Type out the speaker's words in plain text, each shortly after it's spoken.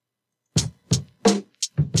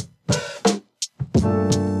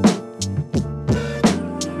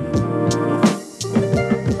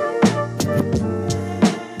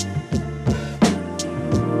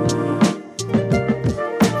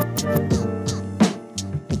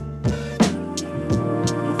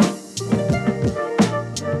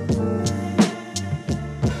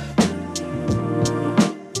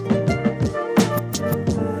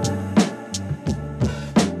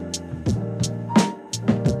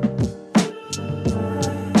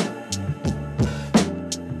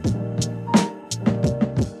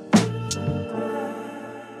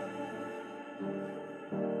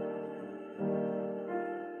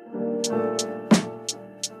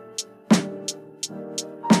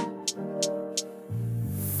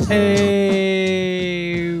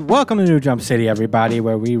Hey, welcome to New Jump City, everybody,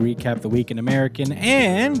 where we recap the week in American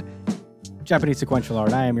and Japanese sequential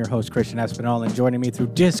art. I am your host, Christian Espinal, and joining me through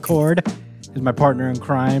Discord is my partner in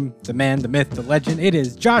crime, the man, the myth, the legend. It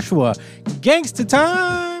is Joshua Gangsta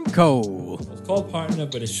Time Cole. It's called partner,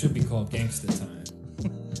 but it should be called Gangsta Time.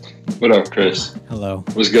 What up, Chris? Hello.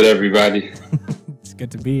 What's good, everybody? It's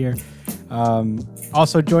good to be here.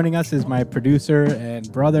 Also joining us is my producer and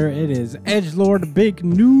brother. It is Edgelord Big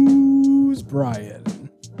News Brian.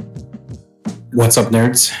 What's up,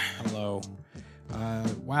 nerds? Hello.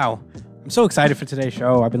 Wow. I'm so excited for today's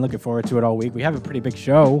show. I've been looking forward to it all week. We have a pretty big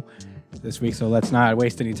show this week, so let's not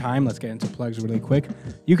waste any time. Let's get into plugs really quick.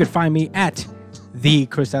 You could find me at the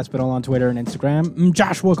Chris Espinal on Twitter and Instagram.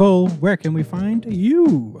 Joshua Cole, where can we find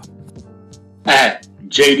you? At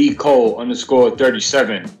JD Cole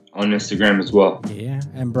 _37 on Instagram as well. Yeah,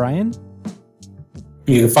 and Brian?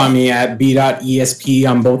 You can find me at b.esp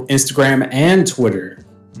on both Instagram and Twitter.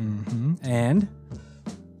 Mm-hmm. And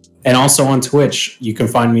also on Twitch, you can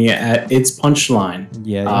find me at It's Punchline.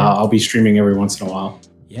 Yeah. I'll be streaming every once in a while.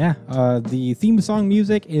 Yeah. The theme song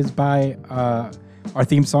music is by our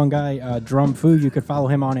theme song guy, Drum Foo. You could follow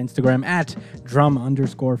him on Instagram at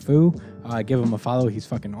drum_foo. Give him a follow. He's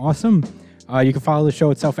fucking awesome. You can follow the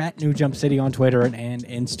show itself at New Jump City on Twitter and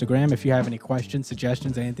Instagram. If you have any questions,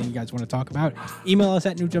 suggestions, anything you guys want to talk about, email us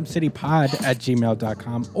at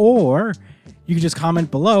newjumpcitypod@gmail.com, or you can just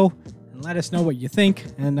comment below and let us know what you think,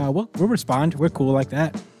 and we'll respond. We're cool like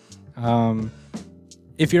that.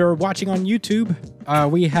 If you're watching on YouTube,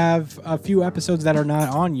 we have a few episodes that are not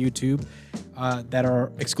on YouTube that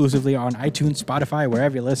are exclusively on iTunes, Spotify,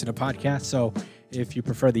 wherever you listen to podcasts. So if you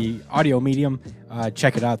prefer the audio medium,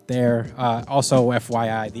 check it out there. Also,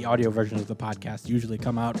 FYI, the audio versions of the podcast usually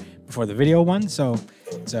come out before the video one, so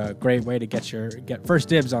it's a great way to get first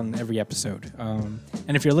dibs on every episode.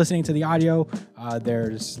 And if you're listening to the audio,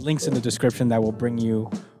 there's links in the description that will bring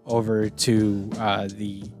you over to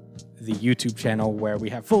the YouTube channel where we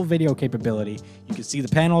have full video capability. You can see the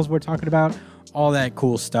panels we're talking about, all that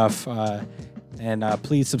cool stuff. And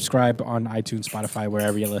please subscribe on iTunes, Spotify,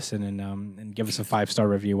 wherever you listen, and give us a 5-star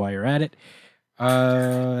review while you're at it.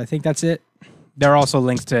 I think that's it. There are also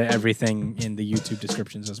links to everything in the YouTube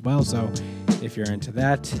descriptions as well. So if you're into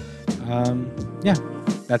that, yeah,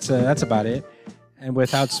 that's about it. And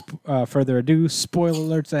without further ado, spoiler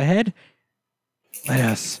alerts ahead. Let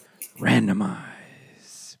us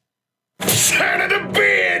randomize. Son of a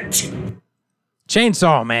bitch!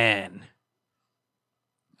 Chainsaw Man.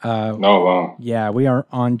 Oh, wow. Yeah, we are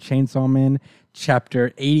on Chainsaw Man,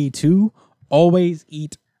 chapter 82. Always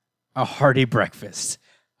eat a hearty breakfast.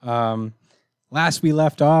 Last we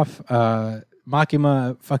left off,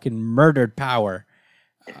 Makima fucking murdered Power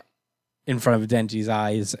in front of Denji's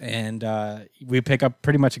eyes, and we pick up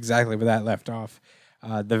pretty much exactly where that left off.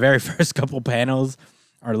 The very first couple panels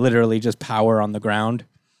are literally just Power on the ground.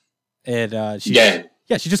 And she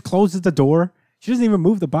just closes the door. She doesn't even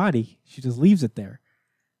move the body. She just leaves it there.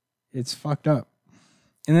 It's fucked up.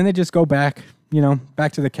 And then they just go back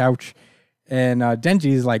to the couch. And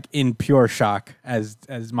Denji's like in pure shock as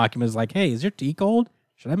Makima's like, hey, is your tea cold?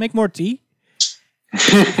 Should I make more tea?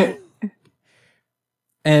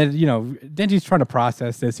 And, Denji's trying to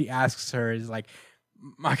process this. He asks her, is like,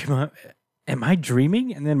 Makima, am I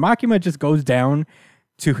dreaming? And then Makima just goes down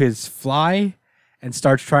to his fly and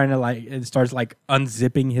starts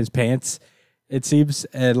unzipping his pants, it seems.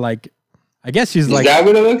 And like, I guess she's like... Is that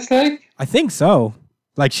what it looks like? I think so.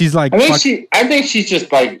 Like, she's like... I think she's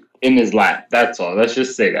just like in his lap. That's all. Let's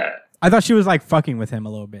just say that. I thought she was like fucking with him a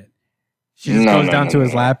little bit. She just goes down to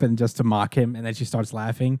his lap and just to mock him, and then she starts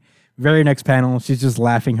laughing. Very next panel, she's just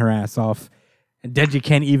laughing her ass off. And Denji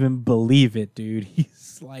can't even believe it, dude.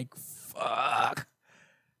 He's like, fuck.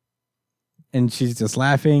 And she's just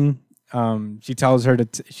laughing. She tells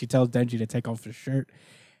Denji to take off his shirt.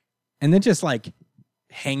 And then just like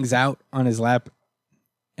hangs out on his lap,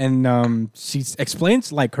 and she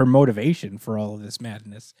explains like her motivation for all of this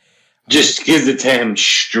madness. Just gives it to him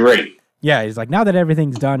straight. Yeah, he's like, now that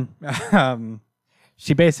everything's done,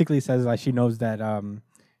 she basically says like she knows that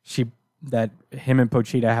that him and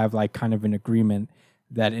Pochita have like kind of an agreement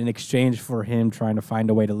that in exchange for him trying to find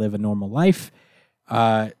a way to live a normal life,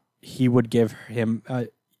 he would give him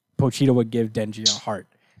Pochita would give Denji a heart.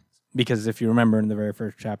 Because if you remember in the very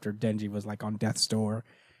first chapter, Denji was like on death's door,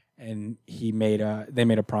 and they made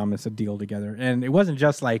a promise, a deal together. And it wasn't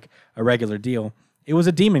just like a regular deal. It was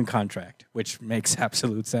a demon contract, which makes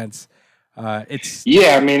absolute sense.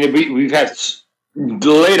 Yeah, I mean, we've had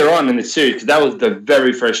later on in the series, because that was the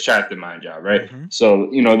very first chapter, mind you, right? Mm-hmm. So,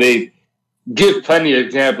 they give plenty of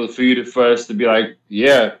examples for you to first to be like,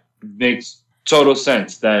 yeah, makes total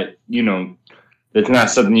sense that, that's not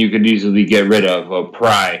something you could easily get rid of or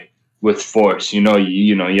pry with force. You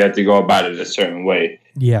have to go about it a certain way.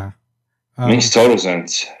 Yeah. Makes total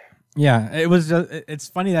sense. Yeah, it's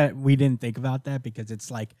funny that we didn't think about that because it's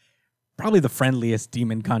like probably the friendliest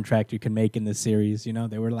demon contract you can make in this series.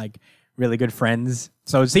 They were like really good friends.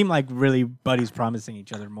 So it seemed like really buddies promising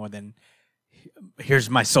each other more than here's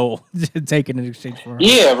my soul taken in exchange for her.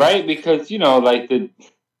 Yeah, right? Because,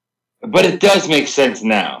 but it does make sense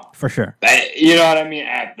now. For sure. You know what I mean?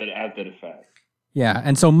 After the fact. Yeah,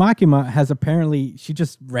 and so Makima has apparently, she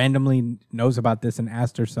just randomly knows about this and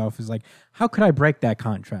asked herself, is like, how could I break that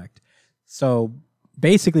contract? So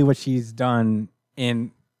basically what she's done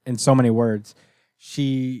in so many words,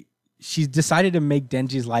 she's decided to make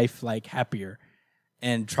Denji's life like happier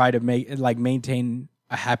and try to maintain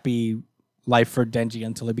a happy life for Denji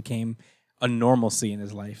until it became a normalcy in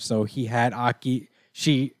his life. So he had Aki,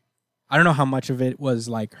 I don't know how much of it was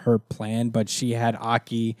like her plan, but she had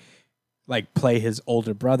Aki like play his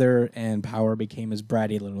older brother, and Power became his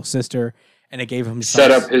bratty little sister, and it gave him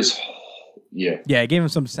it gave him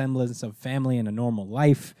some semblance of family and a normal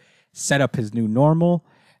life, set up his new normal,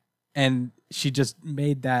 and she just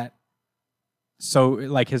made that so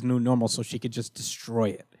like his new normal so she could just destroy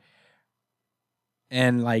it.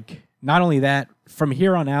 And like not only that, from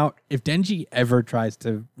here on out, if Denji ever tries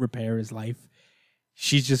to repair his life,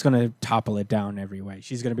 she's just going to topple it down every way.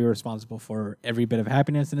 She's going to be responsible for every bit of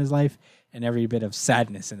happiness in his life and every bit of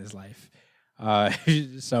sadness in his life.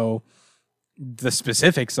 So the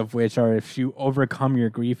specifics of which are, if you overcome your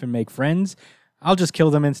grief and make friends, I'll just kill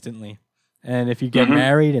them instantly. And if you get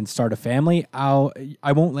married and start a family,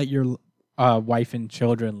 I won't let your wife and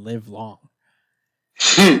children live long.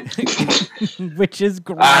 Which is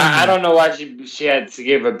great. I don't know why she had to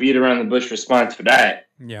give a beat around the bush response for that.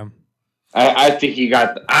 Yeah. I think he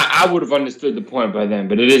got. I would have understood the point by then,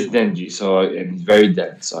 but it is Denji, and he's very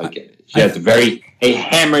dense, so I get it. She has to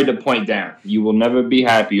hammer the point down. You will never be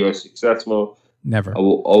happy or successful. Never. I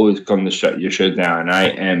will always come to shut your shit down.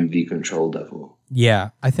 I am the control devil.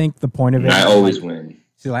 Yeah, I think the point of it. I always win.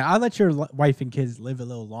 She's like, I'll let your wife and kids live a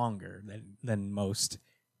little longer than most,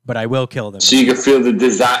 but I will kill them. So you can feel the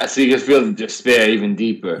desire. So you can feel the despair even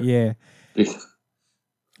deeper. Yeah.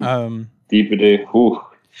 Deeper there. Ooh.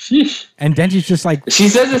 Sheesh. And Denji's just like... She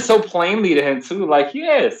says it so plainly to him, too. Like,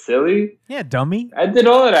 yeah, silly. Yeah, dummy. I did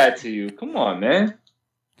all of that to you. Come on, man.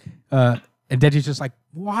 And Denji's just like,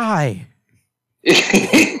 why?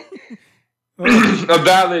 A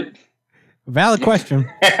valid question.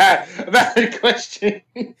 A valid question.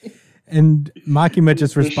 And Makima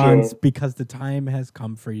just responds, because the time has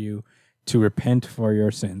come for you to repent for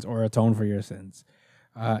your sins or atone for your sins.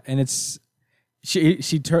 And it's... She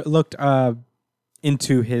looked...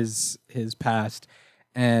 into his past,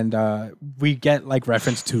 and we get like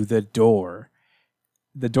reference to the door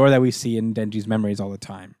that we see in Denji's memories all the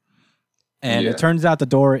time. And it turns out the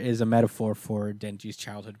door is a metaphor for Denji's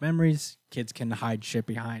childhood memories. Kids can hide shit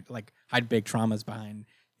behind, like hide big traumas behind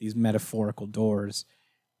these metaphorical doors,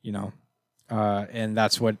 and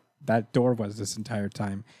that's what that door was this entire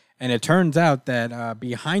time. And it turns out that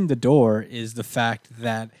behind the door is the fact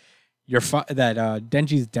that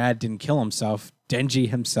Denji's dad didn't kill himself. Denji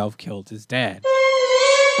himself killed his dad.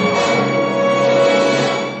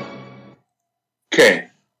 Okay.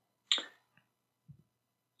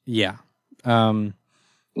 Yeah.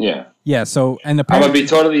 Yeah. So, and I'm gonna be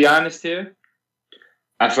totally honest here.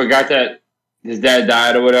 I forgot that his dad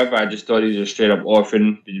died or whatever. I just thought he was a straight up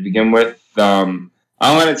orphan to begin with. I'm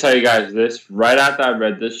gonna tell you guys this. Right after I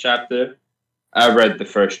read this chapter, I read the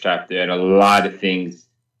first chapter, and a lot of things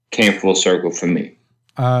came full circle for me.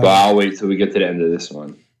 But I'll wait till we get to the end of this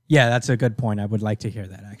one. Yeah, that's a good point. I would like to hear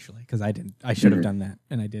that, actually, because I didn't. I should have done that,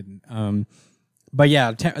 and I didn't. But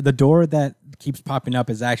yeah, the door that keeps popping up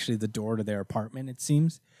is actually the door to their apartment, it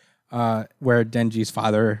seems, where Denji's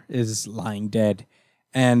father is lying dead.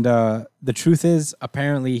 And the truth is,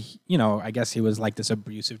 apparently, I guess he was like this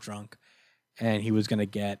abusive drunk, and he was going to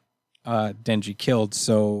get Denji killed,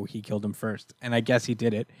 so he killed him first. And I guess he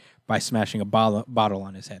did it by smashing a bottle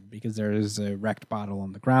on his head, because there is a wrecked bottle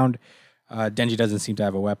on the ground. Denji doesn't seem to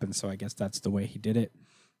have a weapon, so I guess that's the way he did it.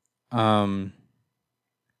 And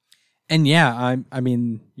yeah, I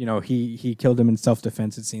mean, he killed him in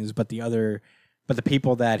self-defense, it seems, but the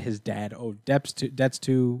people that his dad owed debts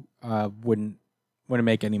to wouldn't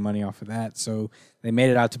make any money off of that, so they made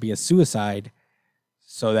it out to be a suicide,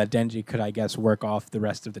 so that Denji could, I guess, work off the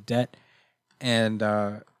rest of the debt. And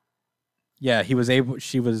yeah, and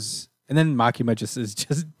then Makima is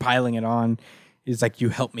just piling it on. He's like, "You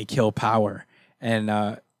helped me kill Power,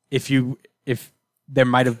 and if there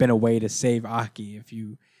might have been a way to save Aki if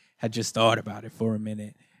you had just thought about it for a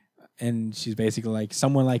minute. And she's basically like,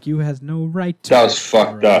 someone like you has no right to That was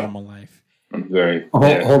fucked up. normal life. I'm very.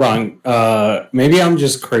 Hold on. Maybe I'm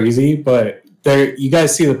just crazy, but there, you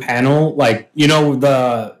guys see the panel, like, you know,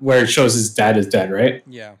 the where it shows his dad is dead, right?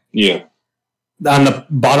 Yeah. Yeah. On the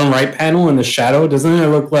bottom right panel in the shadow, doesn't it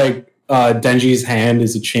look like Denji's hand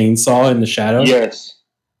is a chainsaw in the shadow? Yes.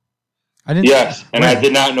 I didn't. Yes, and Wait. I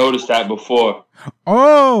did not notice that before.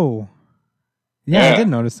 Oh. Yeah, I Yeah. did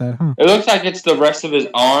notice that, huh? It looks like it's the rest of his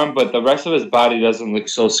arm, but the rest of his body doesn't look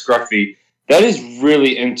so scruffy. That is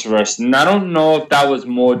really interesting. I don't know if that was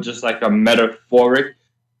more just like a metaphoric,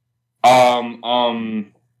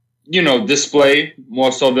 display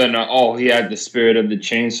more so than he had the spirit of the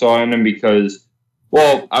chainsaw in him. Because,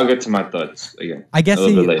 well, I'll get to my thoughts again. I guess a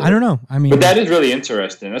little bit later. I don't know. I mean, But that is really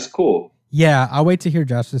interesting. That's cool. yeah, I'll wait to hear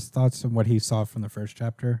Josh's thoughts on what he saw from the first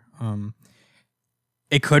chapter.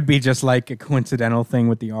 It could be just like a coincidental thing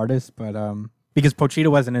with the artist, but because Pochita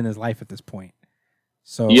wasn't in his life at this point,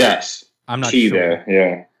 so Yes, I'm not key sure. there.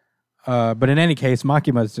 Yeah. But in any case,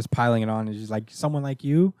 Makima is just piling it on, and she's like, "Someone like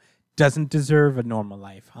you doesn't deserve a normal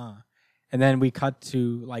life, huh?" And then we cut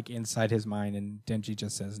to like inside his mind, and Denji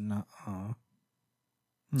just says, "No."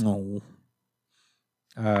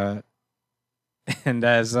 And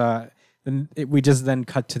as we just then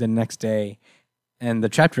cut to the next day, and the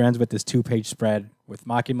chapter ends with this 2-page spread with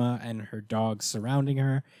Makima and her dogs surrounding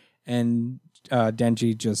her, and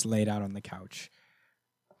Denji just laid out on the couch.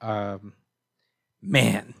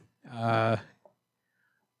 Man, I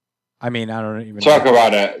mean, I don't even Talk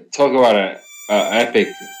about a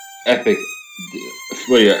epic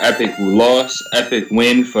loss, epic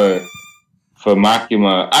win for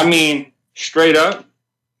Makima. I mean, straight up,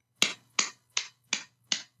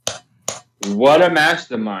 what a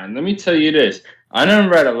mastermind. Let me tell you this. I done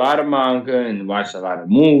read a lot of manga and watched a lot of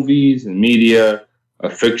movies and media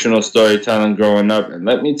of fictional storytelling growing up, and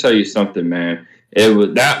let me tell you something, man.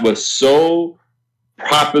 That was so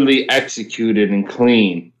properly executed and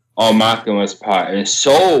clean on Makima's part, and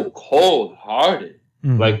so cold-hearted.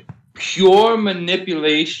 Like pure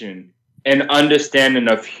manipulation and understanding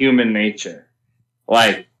of human nature.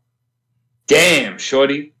 Like, damn,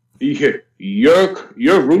 shorty, you're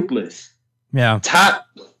ruthless. Yeah. Top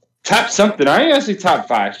something. I ain't gonna say top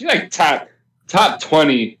 5. She's like top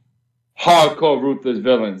 20 hardcore ruthless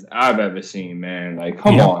villains I've ever seen, man. Like,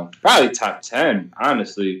 come on, probably top 10,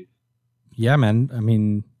 honestly. Yeah, man. I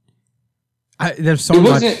mean, there's so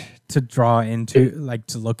much to draw into, like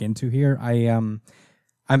to look into here.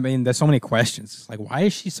 I mean, there's so many questions. Like, why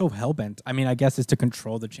is she so hellbent? I mean, I guess it's to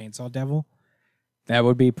control the Chainsaw Devil. That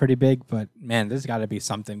would be pretty big, but man, there's got to be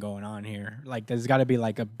something going on here. Like, there's got to be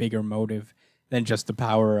like a bigger motive than just the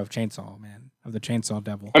power of Chainsaw Man, of the Chainsaw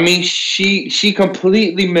Devil. I mean, she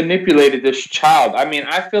completely manipulated this child. I mean,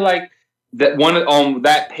 I feel like that one on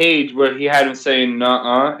that page where he had him saying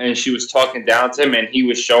 "nuh-uh," and she was talking down to him, and he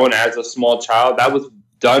was shown as a small child. That was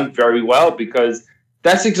done very well, because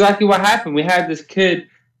that's exactly what happened. We had this kid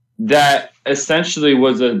that essentially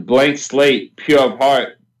was a blank slate, pure of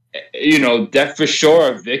heart. Death for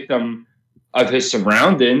sure, a victim of his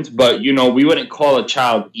surroundings, but we wouldn't call a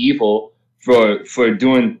child evil for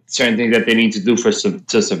doing certain things that they need to do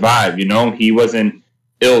to survive. He wasn't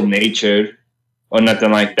ill-natured or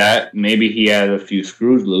nothing like that. Maybe he had a few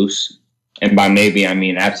screws loose, and by maybe I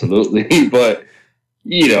mean absolutely. But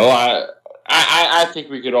I think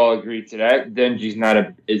we could all agree to that. Denji's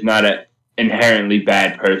is not an inherently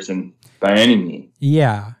bad person by any means.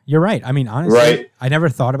 Yeah, you're right. I mean, honestly, Right. I never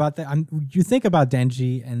thought about that. You think about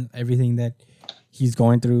Denji and everything that he's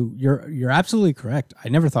going through. You're absolutely correct. I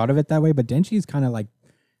never thought of it that way, but Denji is kind of like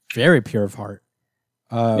very pure of heart.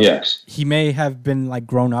 Yes. He may have been like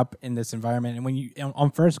grown up in this environment, and when you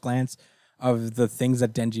on first glance of the things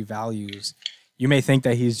that Denji values, you may think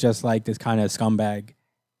that he's just like this kind of scumbag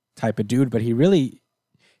type of dude, but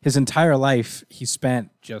his entire life he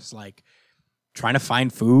spent just like trying to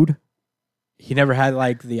find food. He never had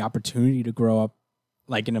like the opportunity to grow up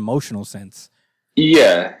like in an emotional sense.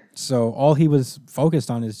 Yeah. So all he was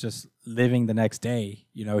focused on is just living the next day.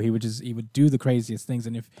 He would do the craziest things.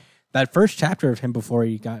 And if that first chapter of him before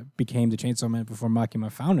he became the Chainsaw Man, before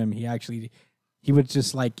Makima found him, he would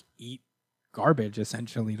just like eat garbage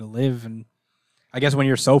essentially to live. And I guess when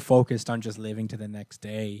you're so focused on just living to the next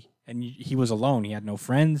day, and he was alone, he had no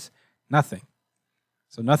friends, nothing.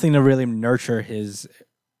 So nothing to really nurture his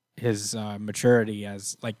maturity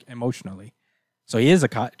as like emotionally. So he is a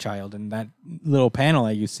child, and that little panel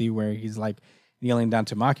that you see where he's like kneeling down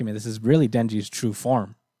to Makima, this is really Denji's true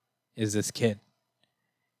form, is this kid.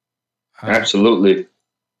 Absolutely.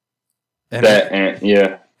 And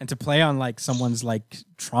and to play on like someone's like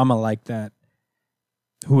trauma like that,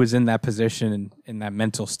 who is in that position in that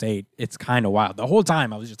mental state, it's kind of wild. The whole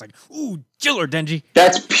time I was just like, "Ooh, killer Denji."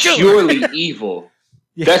 That's purely evil.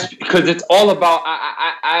 Yeah. That's because it's all about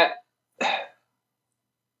I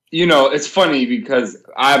you know, it's funny because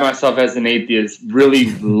I myself as an atheist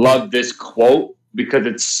really love this quote because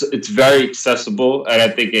it's very accessible, and I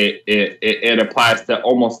think it applies to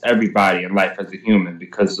almost everybody in life as a human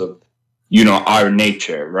because of, you know, our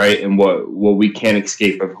nature, right? And what we can't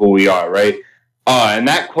escape of who we are, right? And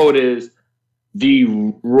that quote is, the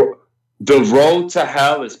road to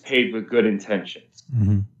hell is paved with good intentions,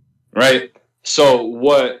 right? So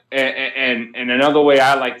what, and another way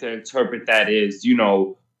I like to interpret that is, you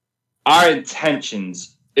know, our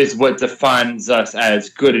intentions is what defines us as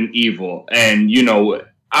good and evil. And, you know,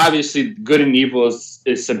 obviously good and evil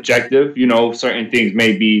is subjective. You know, certain things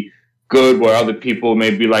may be good where other people may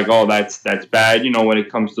be like, oh, that's bad, you know, when it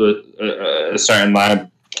comes to a certain line.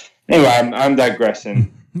 Anyway, I'm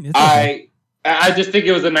digressing. Okay. I just think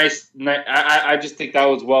it was a nice. I just think that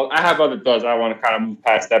was well. I have other thoughts. I want to kind of move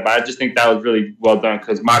past that, but I just think that was really well done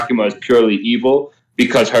because Makima is purely evil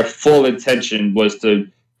because her full intention was to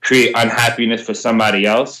create unhappiness for somebody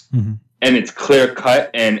else, and it's clear cut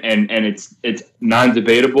and it's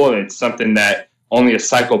non-debatable, and it's something that only a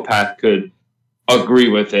psychopath could agree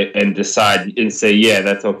with it and decide and say, yeah,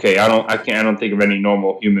 that's okay. I don't think of any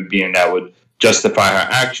normal human being that would justify her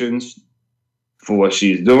actions for what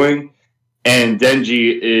she's doing. And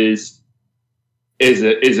Denji is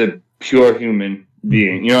a pure human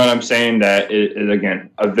being. You know what I'm saying? That is again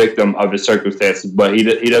a victim of his circumstances, but he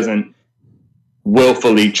doesn't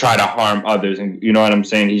willfully try to harm others. And you know what I'm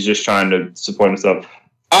saying? He's just trying to support himself.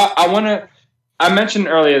 I mentioned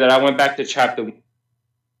earlier that I went back to chapter 1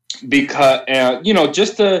 because you know,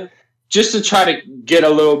 just to try to get a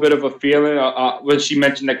little bit of a feeling when she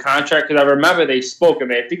mentioned the contract, because I remember they spoke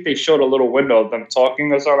and I think they showed a little window of them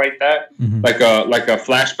talking or something like that, like a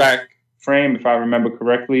flashback frame, if I remember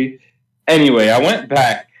correctly. Anyway, I went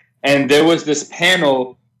back and there was this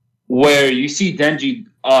panel where you see Denji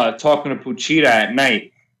talking to Pochita at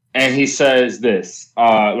night, and he says this,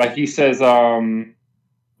 like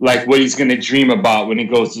what he's gonna dream about when he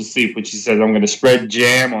goes to sleep, which he says, I'm gonna spread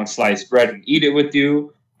jam on sliced bread and eat it with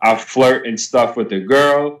you. I'll flirt and stuff with a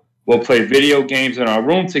girl. We'll play video games in our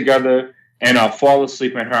room together, and I'll fall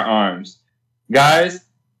asleep in her arms. Guys,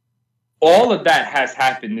 all of that has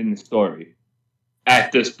happened in the story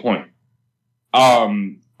at this point.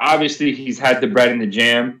 Obviously, he's had the bread and the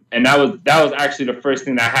jam, and that was actually the first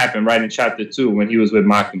thing that happened right in chapter 2 when he was with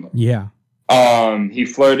Makima. Yeah. He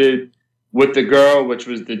flirted with the girl, which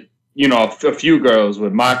was a few girls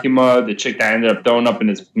with Makima, the chick that ended up throwing up in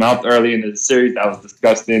his mouth early in the series. That was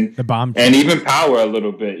disgusting. The bomb. And even Power a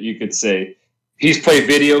little bit, you could say. He's played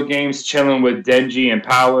video games, chilling with Denji and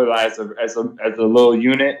Power as a little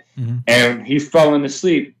unit, and he's fallen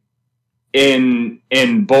asleep in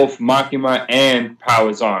both Makima and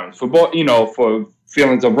Power's arms for both, you know, for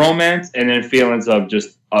feelings of romance and then feelings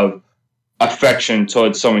of affection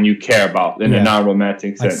towards someone you care about in a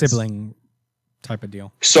non-romantic sense, like sibling type of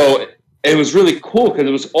deal. So it was really cool because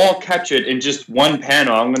it was all captured in just one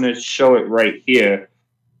panel. I'm going to show it right here.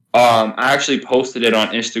 I actually posted it on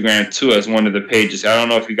Instagram too as one of the pages. I don't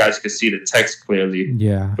know if you guys could see the text clearly.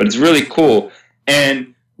 Yeah. But it's really cool.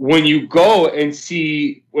 And when you go and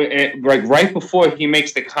see, like right before he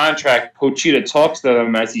makes the contract, Pochita talks to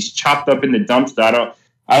him as he's chopped up in the dumpster. I don't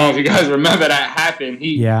know if you guys remember that happened.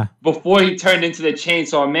 Before he turned into the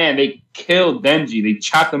Chainsaw Man, they killed Denji. They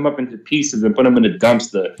chopped him up into pieces and put him in a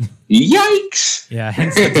dumpster. Yikes! Yeah,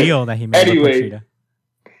 hence the deal that he made with Pochita.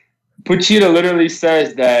 Pochita literally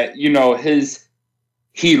says that, you know,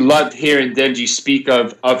 he loved hearing Denji speak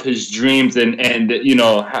of his dreams and you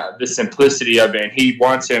know, the simplicity of it. And he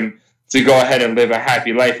wants him to go ahead and live a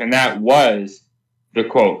happy life. And that was the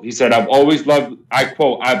quote. He said, I've always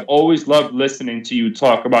loved listening to you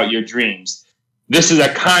talk about your dreams. This is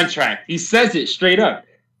a contract. He says it straight up.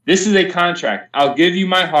 This is a contract. I'll give you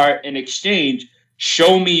my heart in exchange.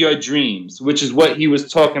 Show me your dreams, which is what he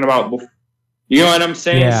was talking about before. You know what I'm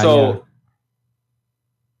saying?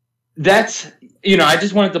 That's, you know, I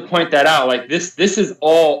just wanted to point that out. Like this has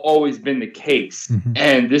always been the case.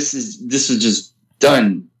 And this is just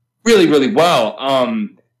done really, really well.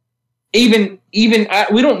 Even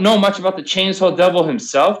we don't know much about the Chainsaw Devil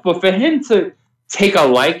himself, but for him to take a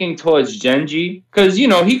liking towards Denji, because, you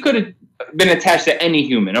know, he could have been attached to any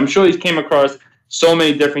human. I'm sure he's came across so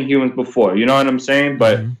many different humans before. You know what I'm saying?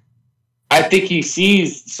 But I think he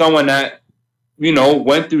sees someone that, you know,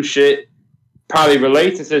 went through shit, probably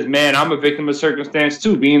relates and says, "Man, I'm a victim of circumstance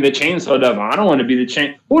too, being the chainsaw devil. I don't want to be the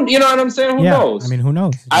chain." You know what I'm saying? Who knows? I mean, who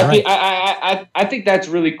knows? I think that's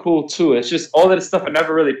really cool too. It's just all of the stuff I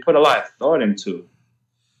never really put a lot of thought into.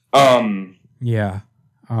 Yeah.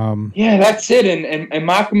 Yeah, that's it. And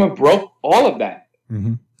Makima broke all of that.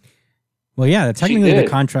 Mm-hmm. Well, yeah, technically the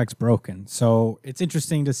contract's broken. So it's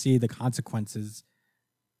interesting to see the consequences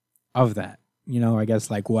of that. You know, I guess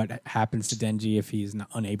like what happens to Denji if he's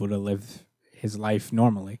unable to live his life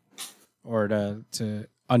normally or to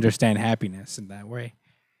understand happiness in that way.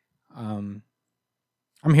 I'm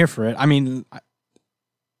here for it. I mean,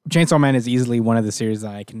 Chainsaw Man is easily one of the series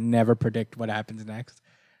that I can never predict what happens next.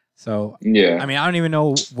 So, yeah. I mean, I don't even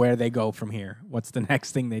know where they go from here. What's the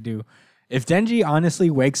next thing they do? If Denji honestly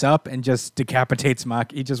wakes up and just decapitates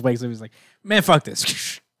Maki, he just wakes up and he's like, man, fuck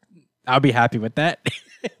this. I'll be happy with that.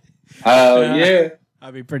 Yeah.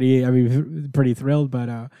 I'd be pretty thrilled, but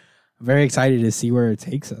I'm very excited to see where it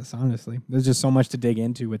takes us, honestly. There's just so much to dig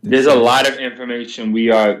into with this. There's a lot of information.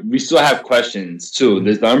 We still have questions too.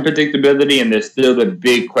 There's the unpredictability and there's still the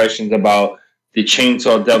big questions about the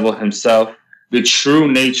Chainsaw Devil himself, the true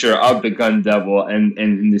nature of the Gun Devil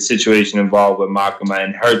and the situation involved with Makima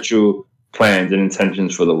and her true plans and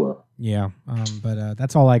intentions for the world. Yeah, but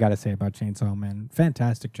that's all I got to say about Chainsaw Man.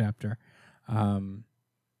 Fantastic chapter.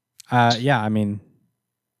 Yeah, I mean,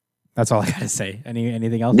 that's all I got to say.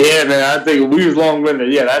 Anything else? Yeah, man, I think we was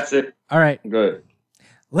long-winded. Yeah, that's it. All right. Good.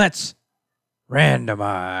 Let's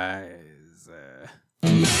randomize.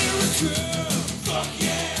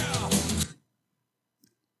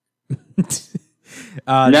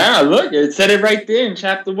 Nah, look, it said it right there in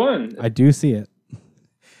chapter 1. I do see it.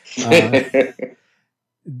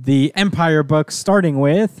 The Empire book, starting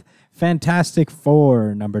with Fantastic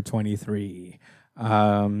Four, number 23.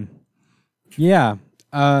 Yeah.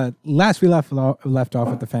 Last we left off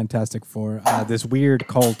with the Fantastic Four. This weird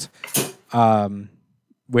cult,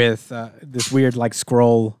 with this weird like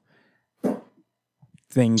scroll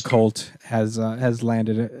thing cult has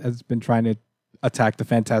been trying to attack the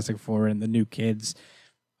Fantastic Four and the new kids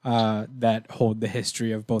that hold the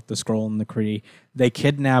history of both the Skrull and the Kree. They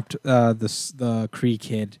kidnapped the Kree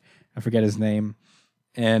kid, I forget his name,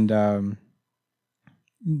 and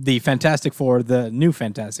the Fantastic Four, the new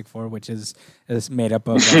Fantastic Four, which is made up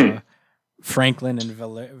of Franklin and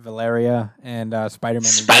Valeria and Spider-Man.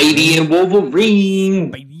 Spidey and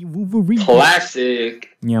Wolverine. Spidey Wolverine. Classic.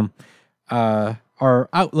 Yeah. Are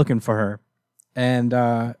out looking for her. And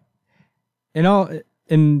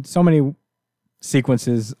in so many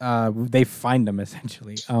sequences, they find them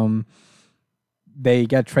essentially. They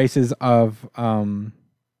get traces of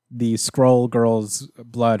the Skrull girl's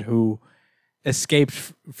blood who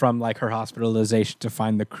escaped from like her hospitalization to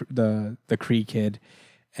find the Kree kid,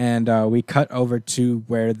 and we cut over to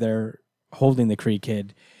where they're holding the Kree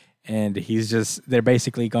kid, and they're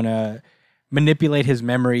basically gonna manipulate his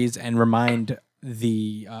memories and remind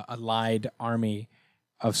the allied army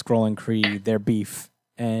of Skrull and Kree their beef,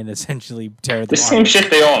 and essentially tear the same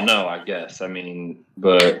shit they all know, I guess. I mean,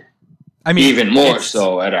 even more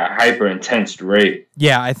so at a hyper intense rate.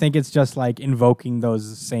 Yeah, I think it's just like invoking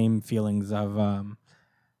those same feelings of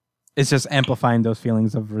it's just amplifying those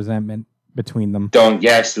feelings of resentment between them. Throwing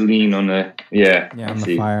gasoline on the on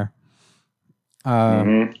the fire.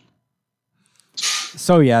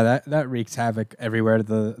 So yeah, that wreaks havoc everywhere.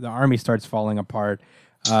 The army starts falling apart.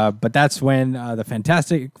 But that's when the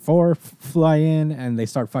Fantastic Four fly in and they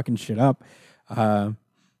start fucking shit up.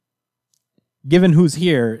 Given who's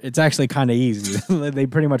here, it's actually kind of easy. They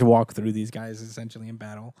pretty much walk through these guys essentially in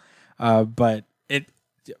battle. But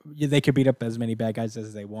they could beat up as many bad guys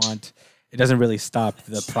as they want. It doesn't really stop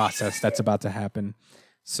the process that's about to happen.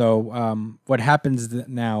 So what happens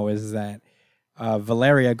now is that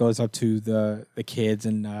Valeria goes up to the kids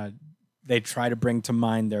and they try to bring to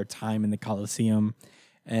mind their time in the Colosseum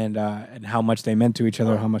and how much they meant to each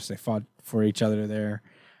other, how much they fought for each other there.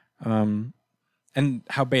 And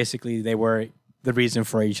how basically they were the reason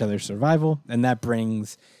for each other's survival, and that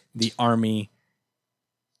brings the army.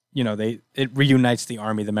 It reunites the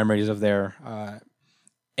army, the memories of their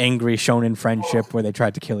angry shonen friendship where they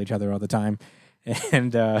tried to kill each other all the time,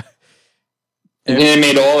 and then it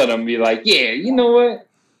made all of them be like, "Yeah, you know what?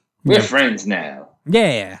 We're friends now."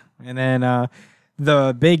 Yeah, and then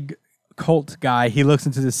the big cult guy, he looks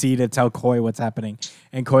into the sea to tell Koi what's happening,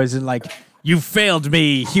 and Koi's like, "You failed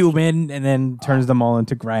me, human," and then turns them all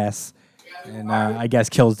into grass, and I guess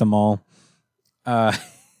kills them all.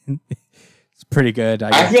 It's pretty good.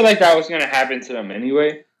 I feel like that was going to happen to them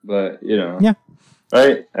anyway, but yeah,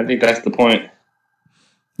 right? I think that's the point.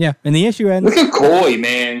 Yeah, and the issue ends. Look at Koi,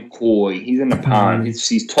 man. Koi. He's in the pond.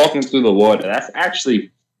 He's talking through the water. That's actually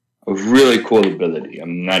a really cool ability.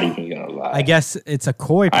 I'm not even gonna lie. I guess it's a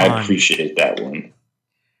koi pond. I appreciate that one.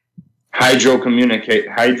 Hydro communicate.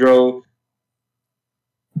 Hydro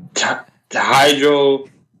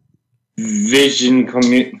vision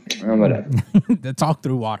whatever. The talk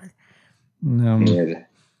through water. Yeah,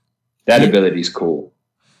 that ability is cool.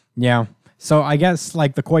 Yeah. So I guess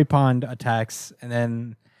like the koi pond attacks, and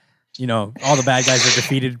then all the bad guys are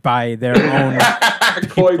defeated by their own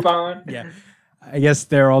koi pond. Yeah. I guess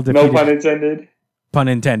they're all defeated. No pun intended. Pun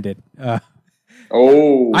intended.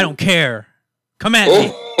 Oh. I don't care. Come at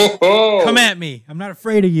me. Come at me. I'm not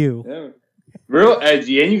afraid of you. Yeah. Real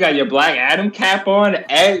edgy, and you got your Black Adam cap on.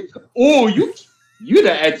 Oh, you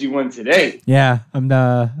the edgy one today. Yeah, I'm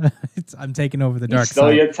taking over the dark side.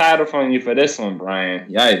 Stole your title from you for this one, Brian.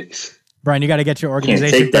 Yikes, Brian, you got to get your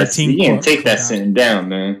organization 13. You can't take that sitting down,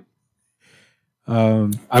 man.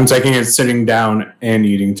 I'm taking it sitting down and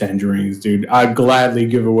eating tangerines, dude. I'd gladly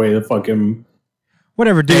give away the fucking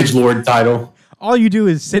whatever, dude. Edgelord title. All you do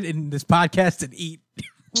is sit in this podcast and eat.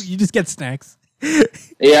 You just get snacks.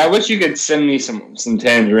 Yeah, I wish you could send me some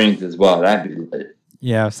tangerines as well. That'd be lit.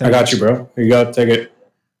 Yeah, I got you, bro. Here you go. Take it.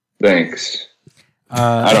 Thanks.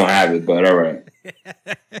 I don't have it, but all right.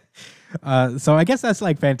 So I guess that's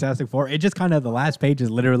like Fantastic Four. It just kind of the last page is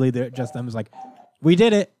literally just them is like, we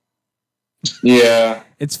did it. Yeah,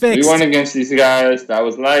 it's fixed. We won against these guys. That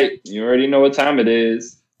was light. You already know what time it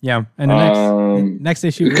is. Yeah, and the next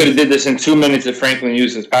issue. We could have did this in 2 minutes if Franklin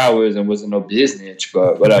used his powers and wasn't no business,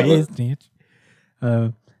 but whatever.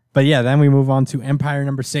 But yeah, then we move on to Empire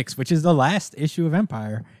number 6, which is the last issue of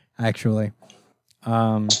Empire, actually.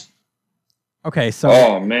 Okay, so.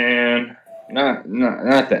 Oh man, not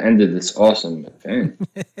the end of this awesome thing.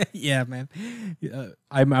 Yeah, man,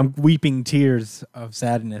 I'm weeping tears of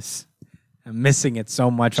sadness. I'm missing it so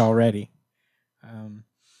much already.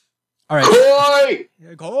 All right.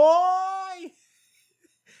 Koi!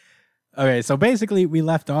 Okay, so basically we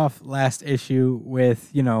left off last issue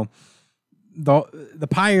with, the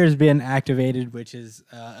Pyre's been activated, which is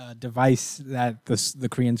a device that the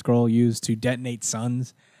Kree Skrull use to detonate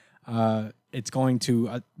suns. It's going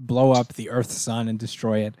to blow up the Earth's sun and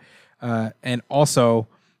destroy it. And also,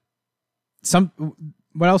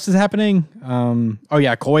 what else is happening?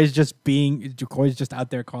 Koi's just out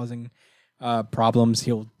there causing problems.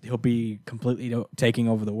 He'll be completely taking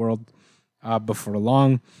over the world before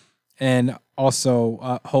long. And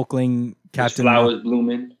also, Hulkling, Captain flowers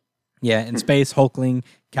blooming. Yeah, in space, Hulkling,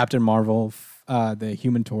 Captain Marvel, the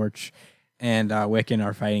Human Torch, and Wiccan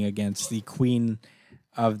are fighting against the Queen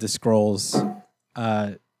of the Skrulls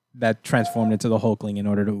that transformed into the Hulkling in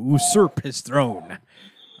order to usurp his throne.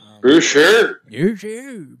 Usurp.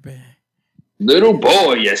 Little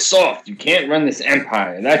boy, you're soft. You can't run this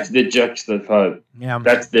empire. That's the juxtaposition. Yeah.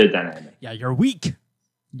 That's the dynamic. Yeah, you're weak.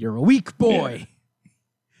 You're a weak boy.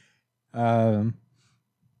 Yeah.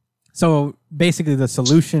 So basically the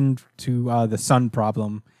solution to the sun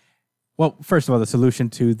problem, well, first of all, the solution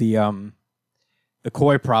to the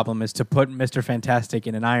Koi problem is to put Mr. Fantastic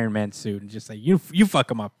in an Iron Man suit and just say, you fuck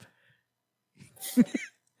him up.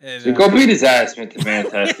 And, go beat his ass, Mr.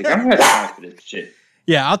 Fantastic. I'm not time for this shit.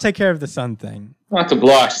 Yeah, I'll take care of the sun thing. Not to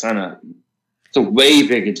blow our sun up. It's a way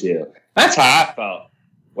bigger deal. That's how I felt.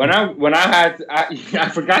 When I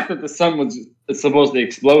forgot that the sun was supposed to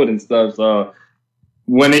explode and stuff, so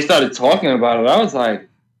when they started talking about it, I was like,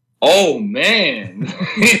 oh man.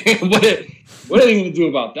 what are they gonna do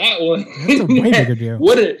about that one? That's a way bigger deal.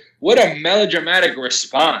 What a melodramatic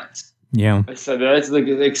response. Yeah. So that's like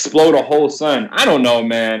explode a whole sun. I don't know,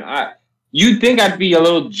 man. You'd think I'd be a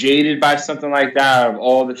little jaded by something like that of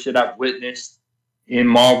all the shit I've witnessed in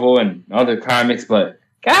Marvel and other comics, but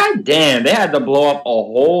god damn, they had to blow up a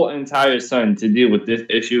whole entire sun to deal with this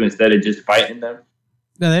issue instead of just fighting them.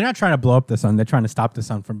 No, they're not trying to blow up the sun. They're trying to stop the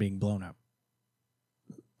sun from being blown up.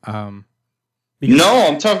 No,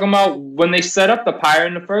 I'm talking about when they set up the Pyre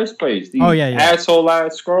in the first place. These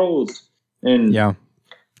asshole-ass Skrulls and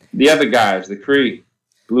the other guys, the Kree,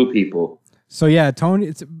 blue people. So yeah,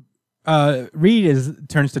 Tony. Reed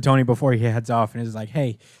turns to Tony before he heads off and is like,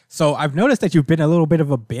 "Hey, so I've noticed that you've been a little bit of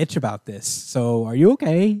a bitch about this. So are you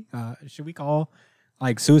okay? Should we call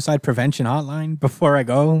like suicide prevention hotline before I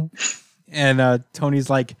go?" And Tony's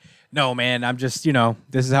like, "No, man, I'm just,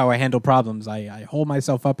 this is how I handle problems. I hold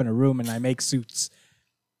myself up in a room and I make suits."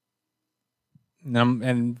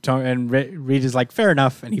 And Reed is like, "Fair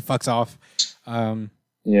enough," and he fucks off.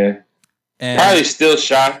 Yeah. And probably still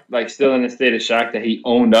shocked, still in a state of shock that he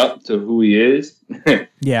owned up to who he is.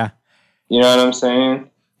 Yeah. You know what I'm saying?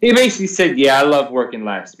 He basically said, "Yeah, I love working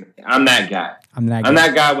last minute. I'm that guy. I'm that I'm guy.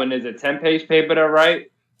 that guy when there's a 10-page paper to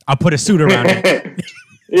write. I'll put a suit around it.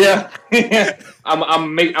 Yeah,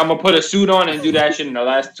 I'm gonna put a suit on and do that shit in the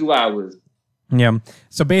last 2 hours." Yeah.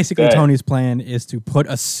 So basically, Good. Tony's plan is to put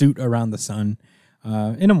a suit around the sun,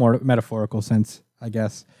 in a more metaphorical sense, I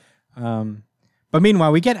guess. But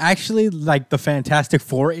meanwhile, we get actually like the Fantastic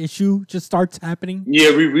Four issue just starts happening.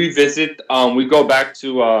 Yeah, we revisit. We go back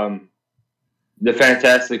to the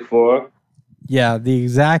Fantastic Four. Yeah, the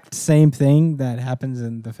exact same thing that happens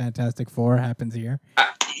in the Fantastic Four happens here.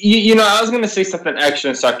 You know, I was gonna say something extra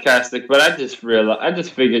and sarcastic, but I just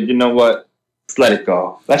figured, you know what? Let's let it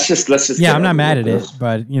go. Let's just. Yeah, get I'm not over mad at with it, this.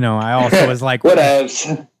 but you know, I also was like, What else?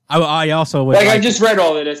 I also was Like, like, I just read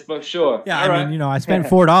all of this, but sure. yeah, All I right. mean, you know, I spent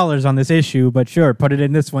 $4 on this issue, but sure, put it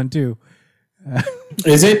in this one too.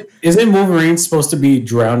 Isn't Wolverine supposed to be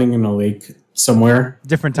drowning in a lake somewhere?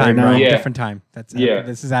 Different time, Right now? bro. Yeah. Different time. That's after, Yeah.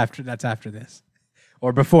 This is after. That's after this,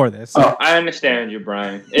 or before this. Oh, I understand you,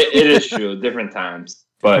 Brian. It is true. Different times.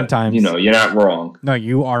 But, Different times. you know, you're not wrong. No,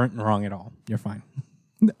 you aren't wrong at all. You're fine.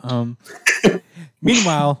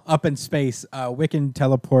 Meanwhile, up in space, Wiccan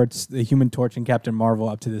teleports the Human Torch and Captain Marvel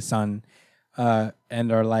up to the sun,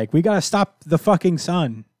 and are like, "We gotta stop the fucking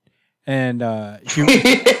sun." And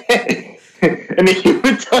And the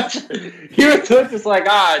Human Torch is like,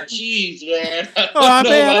 jeez, man. I don't oh know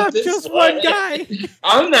man, about I'm this just one guy.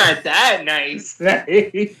 I'm not that nice.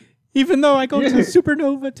 Even though I go to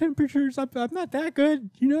supernova temperatures, I'm not that good,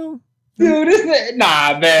 you know. Dude,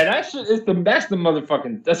 nah, man. That's the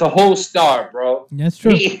motherfucking. That's a whole star, bro. That's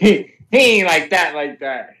true. He ain't like that.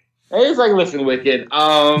 It's like, listen, Wicked.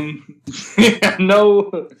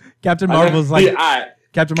 No. Captain Marvel's like, I,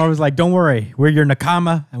 Captain Marvel's like, "Don't worry, we're your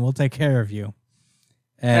Nakama, and we'll take care of you."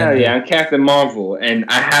 And, hell yeah, I'm Captain Marvel, and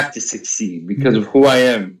I have to succeed because of who I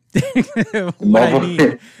am. what I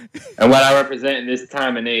need. And what I represent in this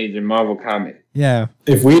time and age in Marvel Comics. Yeah.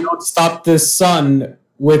 If we don't stop this sun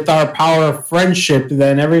with our power of friendship,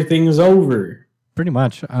 then everything's over. Pretty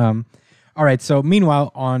much. All right. So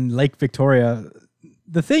meanwhile, on Lake Victoria,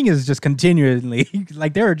 the thing is just continually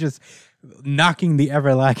like they're just knocking the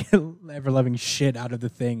ever loving shit out of the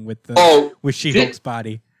thing with She-Hulk's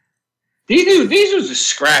body. These was just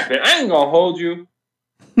scrapping. I ain't gonna hold you.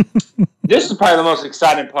 This is probably the most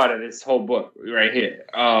exciting part of this whole book right here.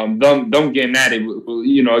 Them getting at it,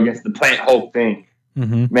 you know, against the Plant Hulk thing,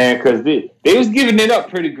 man, because they was giving it up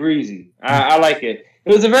pretty greasy. I like it.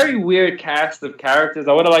 It was a very weird cast of characters.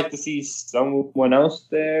 I would have liked to see someone else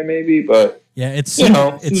there, maybe, but yeah, it's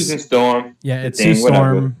Susan Storm. Yeah, it's Thing, Sue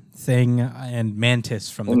Storm thing and Mantis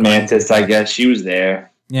from the Mantis. I guess she was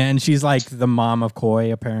there. Yeah, and she's like the mom of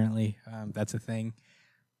Koi. Apparently, that's a thing.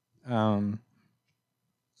 So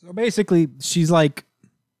basically, she's like,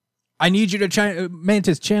 "I need you to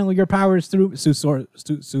Mantis channel your powers through." Sue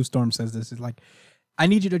Storm says this is like, "I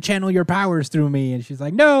need you to channel your powers through me," and she's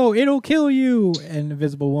like, "No, it'll kill you." And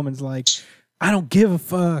Invisible Woman's like, "I don't give a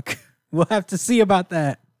fuck. We'll have to see about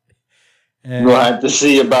that." And, We'll have to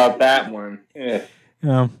see about that one. Yeah.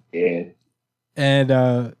 Yeah.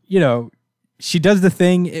 And you know, she does the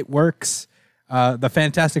thing. It works. The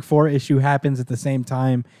Fantastic Four issue happens at the same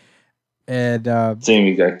time. And Same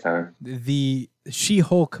exact time. the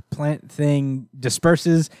She-Hulk plant thing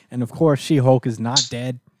disperses, and of course, She-Hulk is not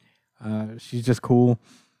dead. She's just cool.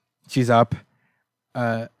 She's up.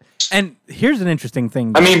 And here's an interesting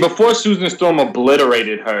thing. I mean, before Susan Storm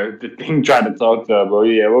obliterated her, the thing tried to talk to her, bro.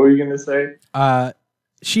 Yeah, what were you gonna say?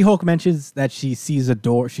 She-Hulk mentions that she sees a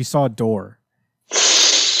door. She saw a door.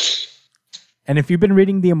 And if you've been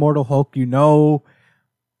reading The Immortal Hulk, you know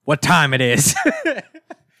what time it is.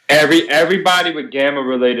 Everybody with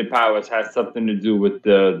gamma-related powers has something to do with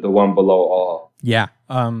the one below all. Yeah.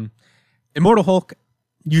 Immortal Hulk,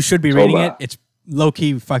 you should be reading it. It's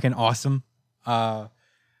low-key fucking awesome.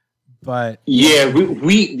 But yeah,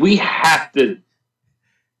 we have to.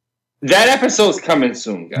 That episode's coming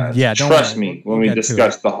soon, guys. Yeah, don't trust worry. me when we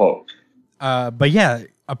discuss the Hulk. But yeah,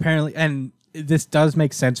 apparently, and this does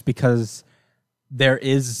make sense because there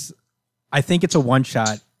is, I think it's a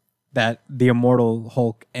one-shot that the Immortal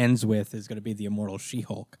Hulk ends with is going to be the Immortal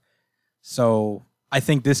She-Hulk. So I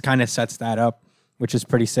think this kind of sets that up, which is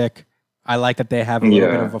pretty sick. I like that they have a little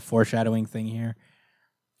bit of a foreshadowing thing here.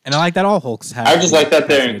 And I like that all Hulks have. I just like that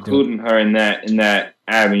they're including her in that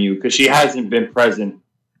avenue because she hasn't been present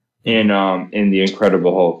in the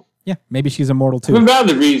Incredible Hulk. Yeah, maybe she's immortal too. For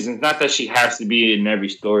valid reasons, not that she has to be in every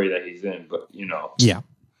story that he's in, but you know. Yeah.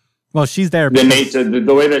 Well, she's there. The nature,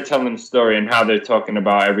 the way they're telling the story and how they're talking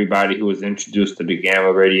about everybody who was introduced to the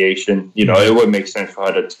gamma radiation, you know, it would make sense for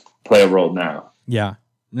her to play a role now. Yeah.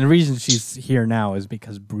 And the reason she's here now is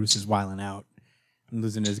because Bruce is wilding out and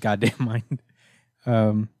losing his goddamn mind.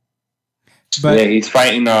 But yeah, he's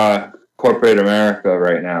fighting corporate America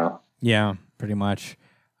right now. yeah, pretty much.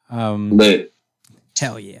 Lit.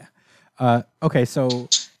 Hell yeah. Okay, so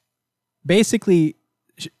basically,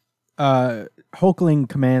 Hulkling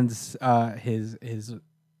commands his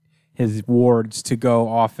wards to go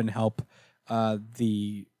off and help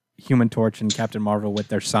the Human Torch and Captain Marvel with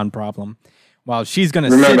their sun problem, while she's gonna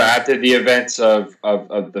remember after the events of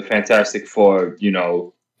the Fantastic Four,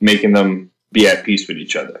 making them be at peace with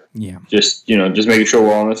each other. Yeah, just making sure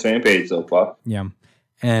we're all on the same page so far. yeah,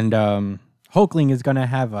 and Hulkling is gonna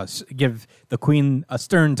have us give the Queen a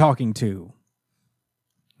stern talking to,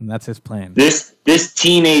 and that's his plan. This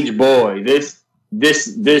teenage boy, this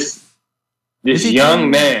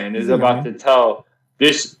young man is about to tell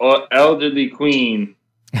this elderly queen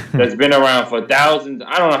that's been around for thousands,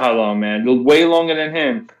 I don't know how long, man, way longer than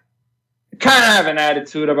him, kind of have an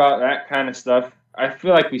attitude about that kind of stuff. I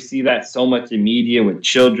feel like we see that so much in media with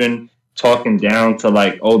children talking down to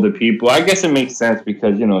like older people. I guess it makes sense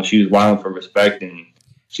because, she was wilding for respect and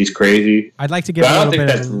she's crazy. I'd like to give. But I don't think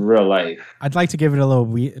that's real life. I'd like to give it a little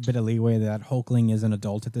bit of leeway that Hulkling is an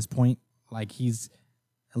adult at this point. Like he's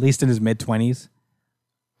at least in his mid-20s.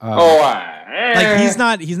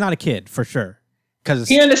 Like he's not a kid for sure. Because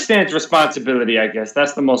he understands responsibility, I guess.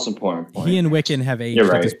 That's the most important point. He and Wiccan have aged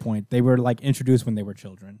at this point. They were like introduced when they were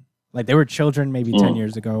children. Like they were children maybe 10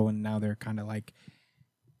 years ago, and now they're kind of like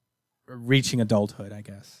reaching adulthood, I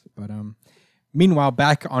guess. But meanwhile,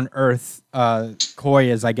 back on Earth,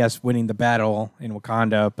 Koi is, I guess, winning the battle in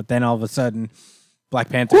Wakanda. But then all of a sudden, Black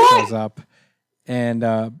Panther shows up, and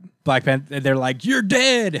Black Panther, they're like, "You're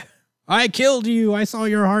dead! I killed you! I saw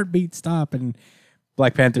your heartbeat stop!" And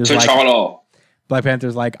Black Panther's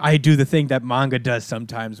like, I do the thing that manga does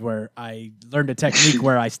sometimes where I learned a technique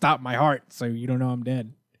where I stop my heart so you don't know I'm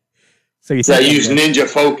dead. So I use ninja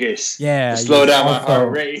focus to slow down my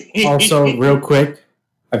heart rate. Also, real quick,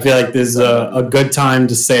 I feel like this is a good time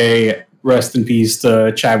to say rest in peace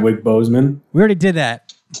to Chadwick Boseman. We already did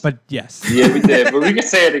that, but yes. Yeah, we did, but we can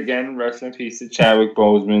say it again. Rest in peace to Chadwick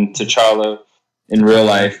Boseman, T'Challa in real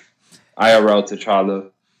life, IRL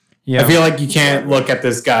T'Challa. Yeah. I feel like you can't look at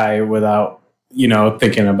this guy without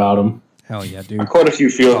thinking about him. Hell yeah, dude. I caught a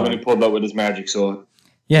few feels when he pulled up with his magic sword.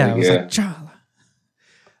 Yeah, I was like, Chala.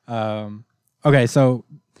 Okay, so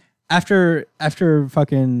after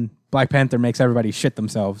fucking Black Panther makes everybody shit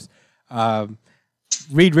themselves,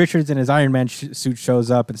 Reed Richards in his Iron Man suit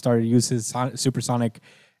shows up and started to use his supersonic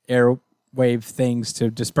airwave things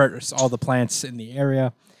to disperse all the plants in the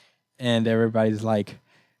area. And everybody's like,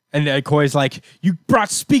 and Koi's like, "You brought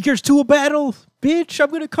speakers to a battle, bitch!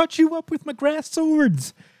 I'm gonna cut you up with my grass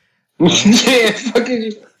swords." Yeah,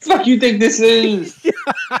 fuck you think this is?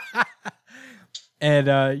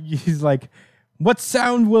 And he's like, "What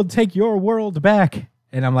sound will take your world back?"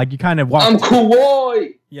 And I'm like, "You kind of walk." I'm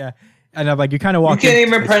Kawhi. Yeah, and I'm like, "You kind of walk." You can't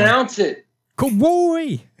even pronounce it.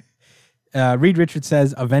 Kawhi. Reed Richards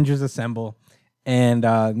says, "Avengers assemble." And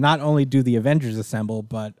not only do the Avengers assemble,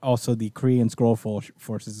 but also the Kree and Skrull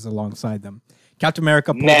forces alongside them. Captain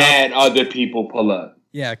America pulled up. Other people pull up.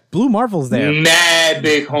 Yeah, Blue Marvel's there. Mad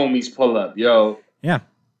big homies pull up, yo. Yeah.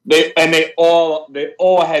 They all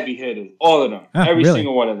heavy hitters. All of them. Every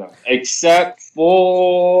single one of them. Except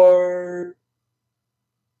for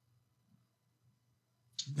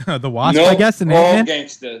the Wasp, I guess, and all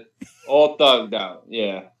gangster. All thugged out.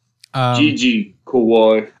 Yeah. GG,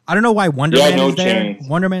 Kawhi. I don't know why Wonder Man is there.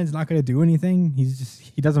 Wonder Man's not going to do anything.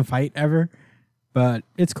 He doesn't fight ever, but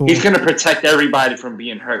it's cool. He's going to protect everybody from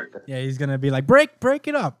being hurt. Yeah, he's going to be like, break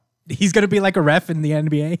it up. He's going to be like a ref in the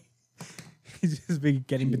NBA. He's just be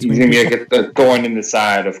getting between. He's going to get the thorn in the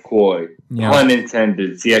side of Koi. Yeah. Pun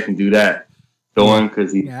intended. See, I can do that. Thorn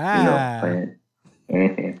because he's playing.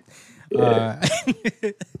 Yeah.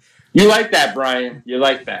 You like that, Brian. You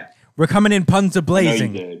like that. We're coming in puns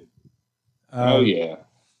a-blazing. I know you did. Oh, yeah.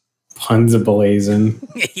 Puns a-blazing.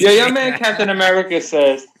 Yeah, young man Captain America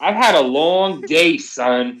says, "I've had a long day,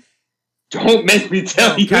 son. Don't make me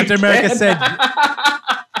tell you." Captain America said...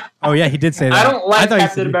 Oh, yeah, he did say that. I don't like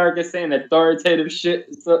Captain America saying authoritative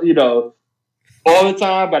shit, all the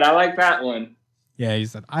time, but I like that one. Yeah, he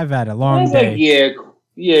said, "I've had a long day." Like,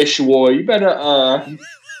 yeah, sure. You better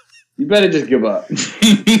just give up.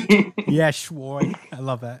 Yeah, sure. I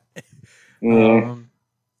love that. Yeah.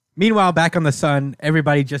 Meanwhile, back on the sun,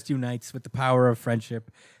 everybody just unites with the power of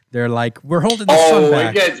friendship. They're like, "We're holding the sun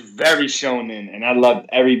back." It gets very shonen, and I loved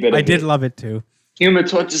every bit of it. I did love it too. Human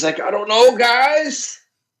Torch is like, "I don't know, guys."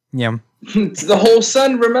 Yeah. It's the whole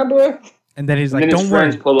sun, remember? And then he's like, "Don't worry." His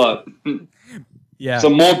friends pull up. Yeah.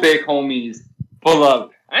 Some more big homies pull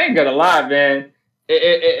up. I ain't gonna lie, man.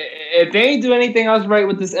 If they ain't do anything else right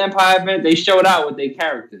with this Empire event, they showed out with their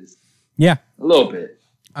characters. Yeah. A little bit.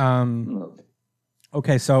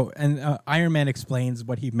 Okay, so and Iron Man explains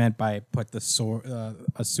what he meant by put the sword,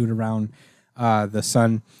 a suit around the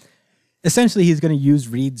sun. Essentially, he's going to use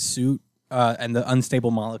Reed's suit and the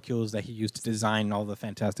unstable molecules that he used to design all the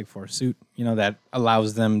Fantastic Four suit. You know, that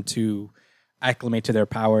allows them to acclimate to their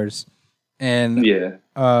powers. And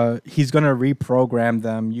he's going to reprogram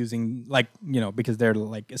them using, like, you know, because they're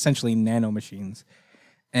like essentially nano machines.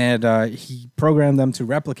 And he programmed them to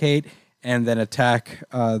replicate and then attack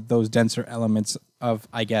those denser elements of,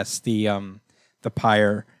 I guess, the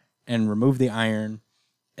pyre and remove the iron.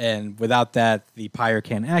 And without that, the pyre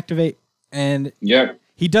can't activate. And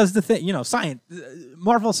he does the thing, you know, science,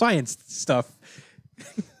 Marvel science stuff.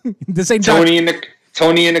 This ain't Tony in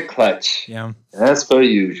the clutch. Yeah, that's per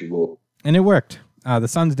usual. And it worked. The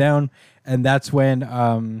sun's down, and that's when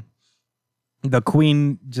the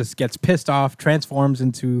queen just gets pissed off, transforms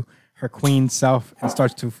into her queen self, and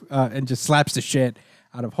starts to and just slaps the shit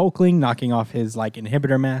out of Hulkling, knocking off his like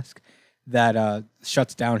inhibitor mask that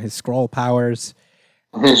shuts down his scroll powers.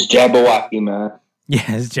 His Jabberwocky mask. Yeah,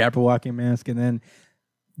 his Jabberwocky mask, and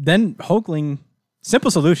then Hulkling,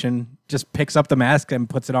 simple solution, just picks up the mask and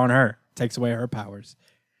puts it on her, takes away her powers,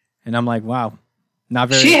 and I'm like, wow. Not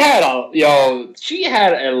very. She had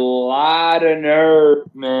a lot of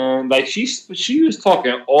nerve, man. Like she was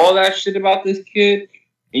talking all that shit about this kid,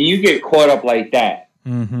 and you get caught up like that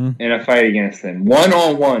in a fight against him,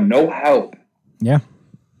 1-on-1, no help. Yeah,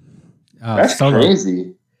 that's so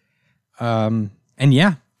crazy. And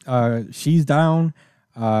yeah, she's down.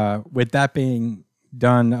 With that being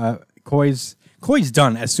done, Koi's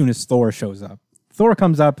done as soon as Thor shows up. Thor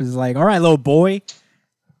comes up and is like, "All right, little boy.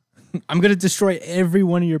 I'm gonna destroy every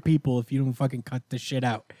one of your people if you don't fucking cut this shit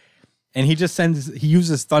out." And he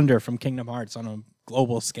uses thunder from Kingdom Hearts on a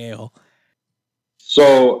global scale.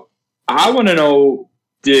 So I want to know,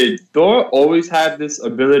 did Thor always have this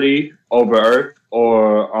ability over Earth,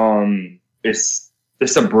 or is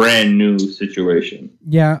this a brand new situation?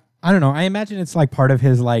 Yeah, I don't know. I imagine it's like part of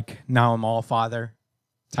his like now I'm all father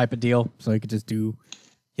type of deal. So he could just he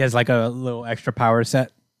has like a little extra power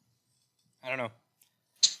set. I don't know.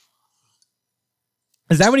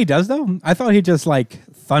 Is that what he does, though? I thought he just, like,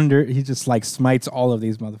 he just, like, smites all of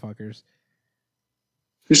these motherfuckers.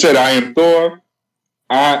 He said, I am Thor.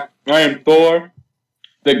 I am Thor,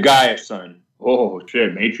 the Gaia son. Oh,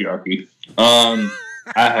 shit, matriarchy.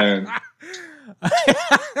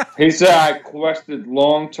 He said, I quested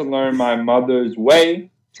long to learn my mother's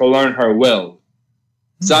way, to learn her will.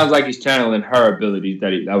 Sounds like he's channeling her abilities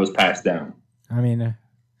that was passed down. I mean...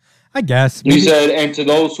 I guess. He said, and to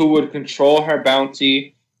those who would control her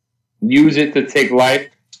bounty, use it to take life,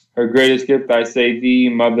 her greatest gift, I say thee,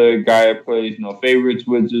 Mother Gaia plays no favorites,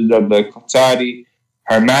 wizards of the Kotati.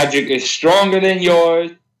 Her magic is stronger than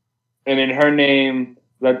yours, and in her name,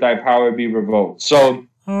 let thy power be revoked. So,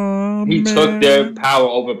 he took their power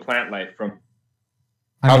over plant life from...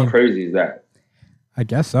 How crazy is that? I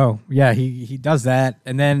guess so. Yeah, he does that,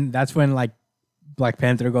 and then that's when, like, Black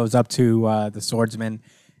Panther goes up to the swordsman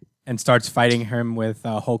and starts fighting him with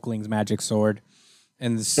Hulkling's magic sword.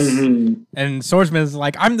 And Swordsman's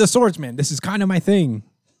like, I'm the swordsman. This is kind of my thing.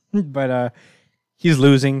 But he's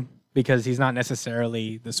losing because he's not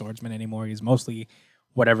necessarily the swordsman anymore. He's mostly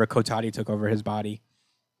whatever Kotati took over his body.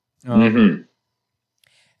 And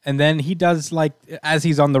then he does, like, as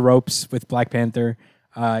he's on the ropes with Black Panther,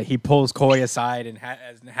 he pulls Koi aside and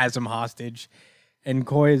has him hostage. And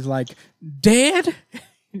Koi is like, Dad?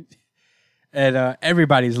 And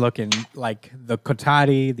everybody's looking like the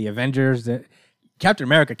Kotati, the Avengers. Captain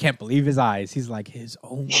America can't believe his eyes. He's like, his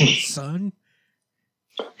own son?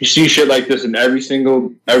 You see shit like this in every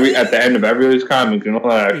at the end of every of his comics and all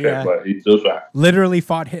that shit, but he's still shocked. Literally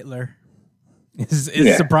fought Hitler. Is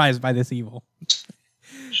surprised by this evil.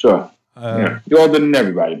 Sure. You're older than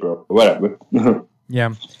everybody, bro. Whatever.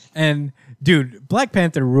 Yeah. And, dude, Black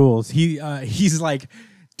Panther rules. He's like,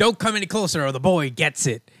 don't come any closer or the boy gets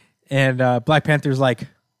it. And Black Panther's like,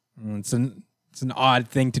 it's an odd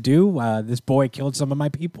thing to do. This boy killed some of my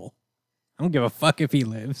people. I don't give a fuck if he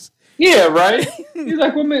lives. Yeah, right? He's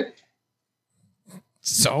like, well, man.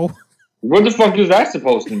 So? What the fuck is that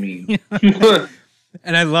supposed to mean?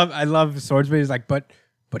 And I love Swordsman. He's like, but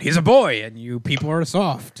he's a boy, and you people are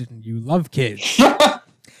soft, and you love kids. I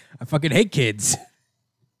fucking hate kids.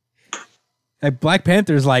 Like, Black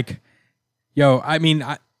Panther's like, yo, I mean,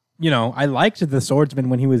 I liked the Swordsman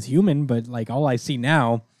when he was human, but like all I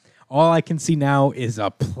can see now is a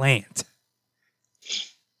plant.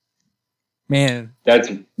 Man, That's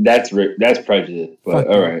prejudice. But Fuck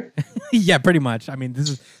all you. right. yeah, pretty much. I mean, this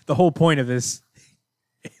is the whole point of this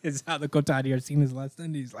is how the Kotadi are seen as less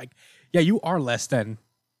than. He's like, yeah, you are less than.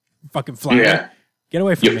 Fucking flyer. Yeah. Get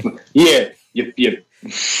away from me. Yeah.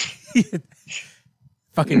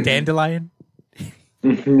 Fucking dandelion.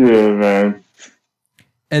 Yeah, man.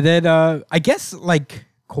 And then I guess like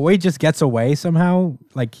Koi just gets away somehow.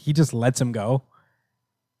 Like he just lets him go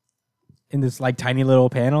in this like tiny little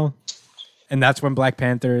panel. And that's when Black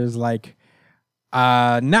Panther is like,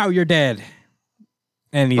 now you're dead.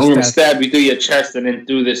 And I'm gonna he's stab you through your chest and then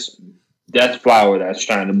through this death flower that's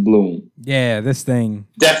trying to bloom. yeah, this thing.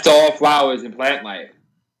 Death to all flowers and plant life.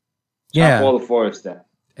 Chop Yeah. all the forest down.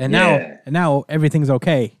 And Yeah. now everything's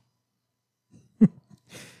okay.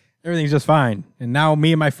 Everything's just fine. And now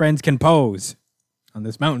me and my friends can pose on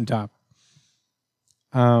this mountaintop.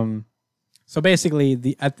 So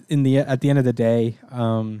basically at the end of the day,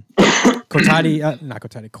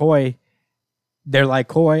 Koi, they're like,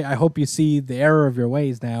 Koi, I hope you see the error of your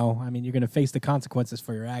ways now. I mean, you're going to face the consequences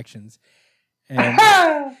for your actions. And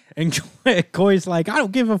Koi's like, I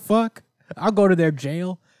don't give a fuck. I'll go to their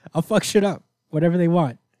jail. I'll fuck shit up. Whatever they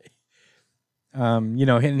want.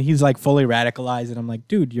 And he's like fully radicalized. And I'm like,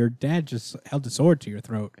 dude, your dad just held a sword to your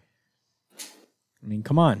throat. I mean,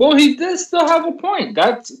 come on. Well, he does still have a point.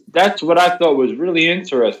 That's what I thought was really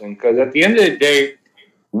interesting. Because at the end of the day,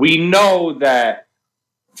 we know that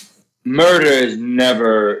murder is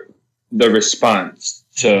never the response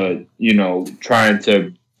to, trying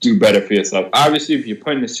to do better for yourself. Obviously, if you're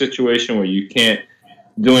put in a situation where you can't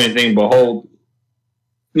do anything but hold,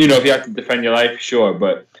 if you have to defend your life, sure.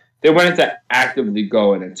 But they wanted to actively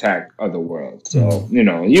go and attack other worlds. So,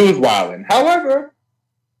 he was wilding. However,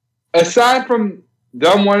 aside from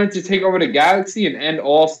them wanting to take over the galaxy and end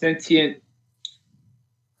all sentient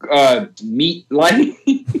meat life,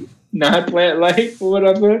 not plant life or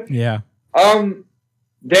whatever. Yeah.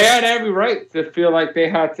 They had every right to feel like they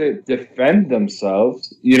had to defend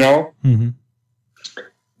themselves, Mm-hmm.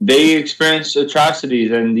 They experienced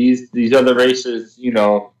atrocities and these other races,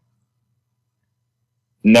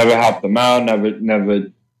 never helped them out,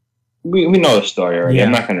 never we know the story already. Yeah.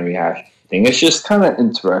 I'm not gonna rehash thing. It's just kind of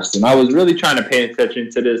interesting. I was really trying to pay attention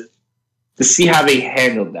to this to see how they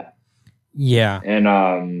handled that. Yeah. And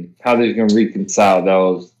how they're gonna reconcile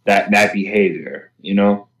that behavior,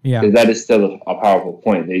 Yeah. Because that is still a powerful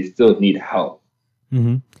point. They still need help,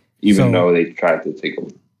 Mm-hmm. even though they tried to take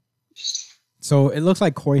them. So it looks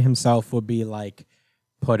like Koi himself would be like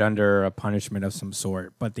put under a punishment of some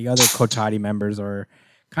sort, but the other Kotadi members are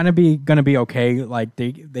kind of gonna be okay. Like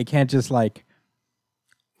they can't just like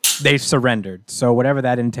they've surrendered. So whatever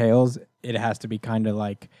that entails, it has to be kind of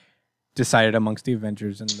like decided amongst the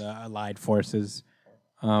Avengers and the allied forces.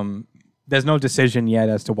 There's no decision yet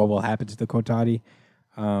as to what will happen to the Kotadi.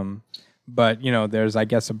 But there's I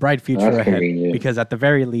guess a bright future That's ahead convenient. because at the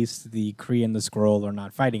very least the Kree and the Skrull are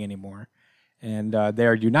not fighting anymore. And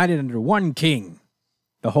they're united under one king,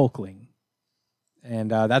 the Hulkling.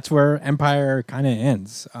 And that's where Empire kind of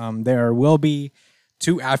ends. There will be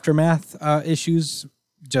 2 aftermath issues,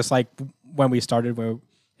 just like when we started, where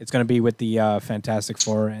it's going to be with the Fantastic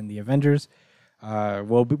Four and the Avengers.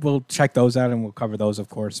 We'll check those out and we'll cover those, of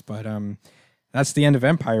course. But that's the end of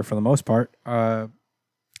Empire for the most part. I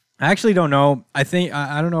actually don't know. I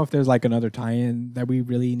don't know if there's like another tie-in that we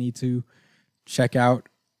really need to check out.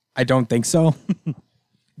 I don't think so.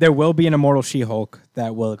 There will be an Immortal She-Hulk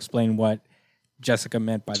that will explain what Jessica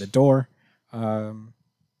meant by the door.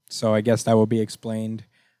 So I guess that will be explained.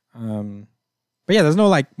 But yeah, there's no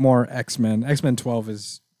like more X-Men. X-Men 12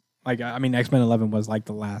 is like, X-Men 11 was like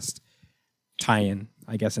the last tie-in,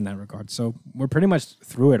 I guess, in that regard. So we're pretty much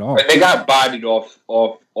through it all. And they got bodied off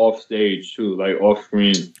stage too, like off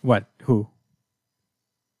screen. What? Who?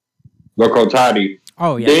 The Kotadi.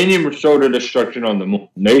 Oh yeah. They didn't even show the destruction on the moon.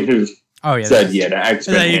 They just Oh yeah. said, that's- yeah, the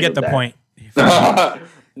X-Men. You get the handled point. that.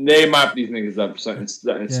 They mop these niggas up for something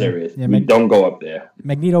serious. yeah, We don't go up there.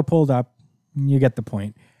 Magneto pulled up. You get the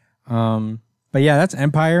point. But yeah, that's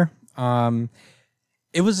Empire.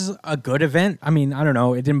 It was a good event. I mean, I don't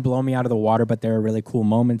know. It didn't blow me out of the water, but there are really cool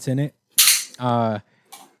moments in it.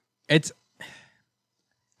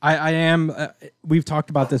 We've talked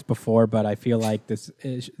about this before, but I feel like this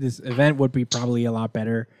event would be probably a lot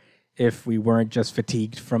better if we weren't just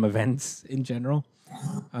fatigued from events in general.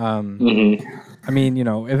 Mm-hmm. I mean,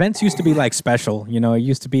 events used to be like special. It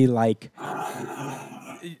used to be like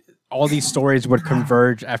all these stories would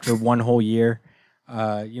converge after one whole year.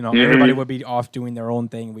 Everybody would be off doing their own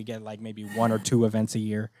thing. We get like maybe 1 or 2 events a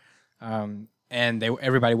year. And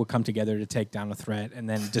everybody would come together to take down a threat and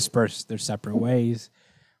then disperse their separate ways.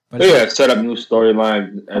 But Yeah, set up new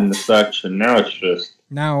storylines and such, and now it's just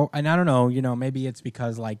now, and I don't know, maybe it's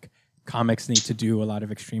because like comics need to do a lot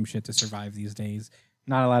of extreme shit to survive these days.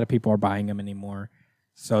 Not a lot of people are buying them anymore,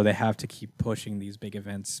 so they have to keep pushing these big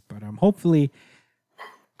events. But hopefully,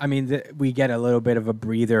 I mean, we get a little bit of a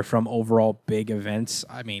breather from overall big events.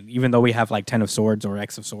 I mean, even though we have like 10 of Swords or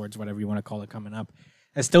X of Swords, whatever you want to call it, coming up,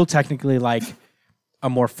 it's still technically like a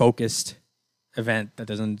more focused event that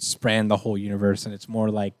doesn't span the whole universe, and it's more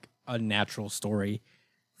like a natural story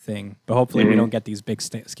thing. But hopefully we don't get these big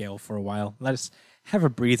scale for a while. Let us have a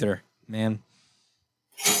breather, man.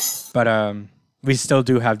 But we still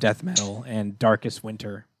do have Death Metal and Darkest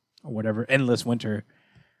Winter or whatever, Endless Winter,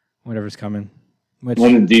 whatever's coming. Which,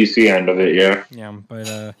 on the DC end of it, yeah. Yeah,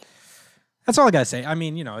 but that's all I gotta say. I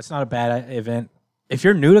mean, it's not a bad event. If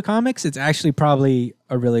you're new to comics, it's actually probably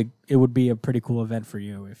it would be a pretty cool event for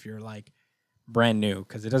you if you're like brand new,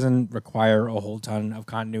 because it doesn't require a whole ton of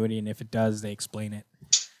continuity, and if it does, they explain it.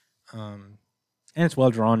 And it's well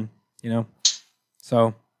drawn,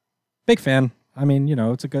 So, big fan. I mean,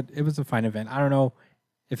 it was a fine event. I don't know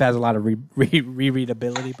if it has a lot of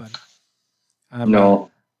rereadability, but I don't know.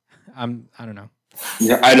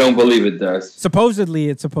 Yeah, I don't believe it does. Supposedly,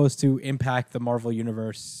 it's supposed to impact the Marvel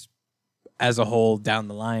Universe as a whole down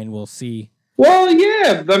the line. We'll see. Well,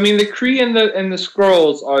 yeah. I mean, the Kree and the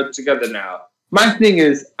Skrulls are together now. My thing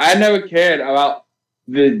is, I never cared about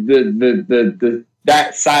the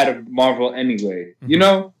that side of Marvel anyway.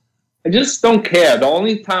 Mm-hmm. I just don't care. The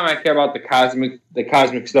only time I care about the cosmic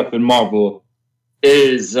stuff in Marvel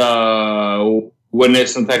is when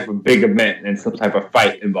there's some type of big event and some type of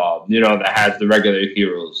fight involved, that has the regular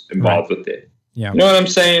heroes involved with it. Yeah. You know what I'm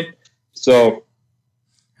saying? So, all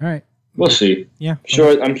right. We'll see. Yeah.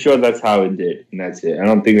 I'm sure that's how it did, and that's it. I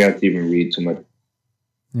don't think we have to even read too much.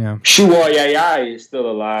 Yeah. Shuo is still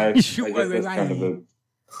alive.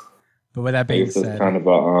 But with that being said, that's kind of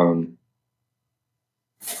a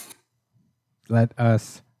let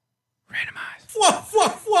us randomize.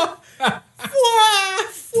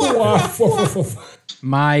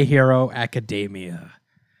 My Hero Academia.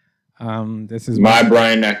 This is My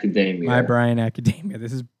Brian Academia. My Brian Academia.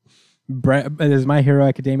 This is My Hero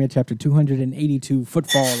Academia, chapter 282,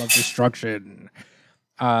 Footfall of Destruction.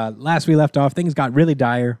 Last we left off, things got really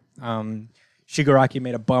dire. Shigaraki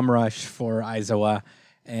made a bum rush for Aizawa,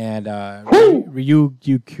 and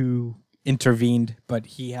Ryukyu intervened, but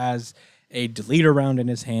he has a deleter round in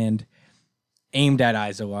his hand aimed at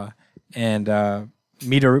Aizawa, and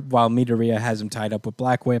while Midoriya has him tied up with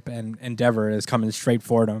Black Whip, and Endeavor is coming straight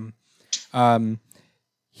for him.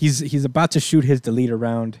 He's about to shoot his deleter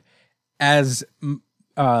round as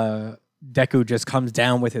Deku just comes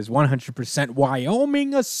down with his 100%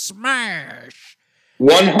 Wyoming smash.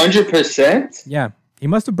 100%? Yeah, he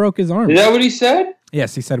must have broke his arm. Is that what he said?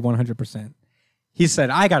 Yes, he said 100%. He said,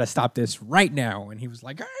 "I gotta stop this right now," and he was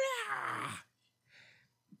like, "Ah!"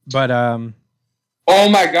 But oh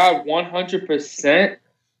my god, 100%,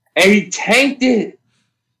 and he tanked it.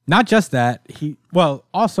 Not just that,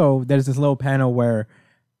 also there's this little panel where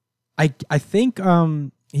I think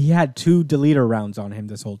he had 2 deleter rounds on him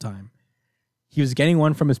this whole time. He was getting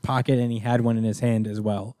one from his pocket, and he had one in his hand as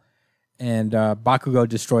well. And Bakugo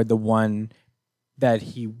destroyed the one that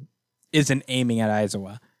he isn't aiming at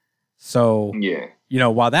Aizawa. So, yeah,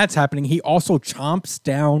 while that's happening, he also chomps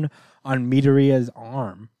down on Midoriya's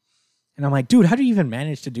arm. And I'm like, dude, how do you even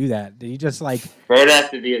manage to do that? Did he just like... Right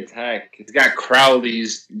after the attack, it's got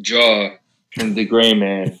Crowley's jaw from the Gray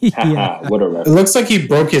Man. Yeah. What a ref. It looks like he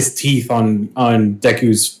broke his teeth on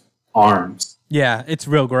Deku's arms. Yeah, it's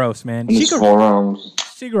real gross, man. And his forearms.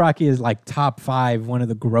 Shigaraki is like top 5, one of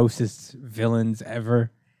the grossest villains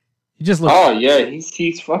ever. He just looks... Oh, yeah,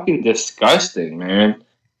 he's fucking disgusting, man.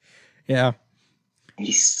 Yeah.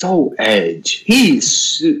 He's so edge.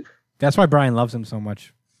 That's why Brian loves him so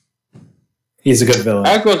much. He's a good villain.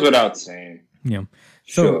 That goes without saying. Yeah.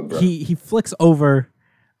 So Sure, bro. he flicks over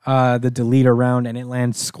the deleter round, and it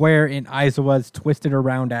lands square in Aizawa's twisted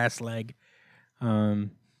around ass leg.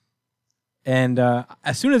 And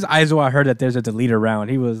as soon as Aizawa heard that there's a deleter round,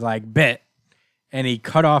 he was like, bet. And he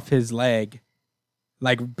cut off his leg,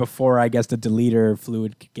 like before, I guess, the deleter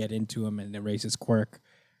fluid could get into him and erase his quirk.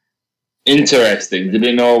 Interesting.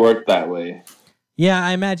 Didn't know it worked that way. Yeah,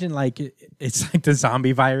 I imagine like it's like the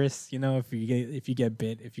zombie virus, if you get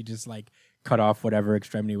bit, if you just like cut off whatever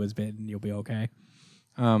extremity was bitten, you'll be okay.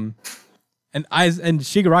 And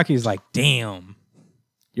Shigaraki is like, damn,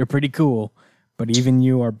 you're pretty cool, but even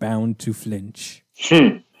you are bound to flinch.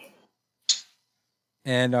 And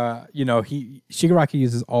Shigaraki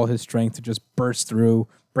uses all his strength to just burst through,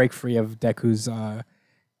 break free of Deku's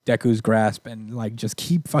Deku's grasp and like just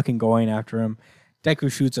keep fucking going after him.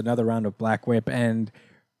 Deku shoots another round of Black Whip, and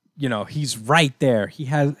you know he's right there. He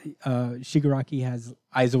has Shigaraki has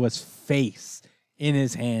Aizawa's face in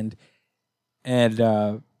his hand,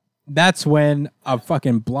 and that's when a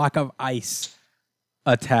fucking block of ice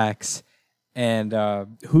attacks. And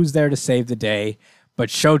who's there to save the day but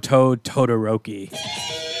Shoto Todoroki?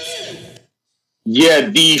 Yeah,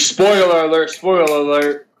 the spoiler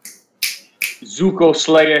alert. Zuko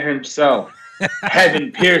Slayer himself.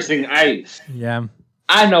 Heaven piercing ice. Yeah.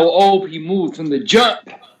 I know OP moves from the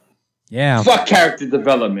jump. Yeah. Fuck character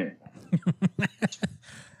development.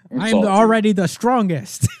 I'm already the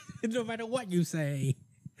strongest. No matter what you say.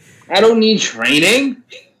 I don't need training.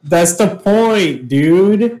 That's the point,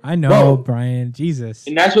 dude. I know, Brian. Jesus.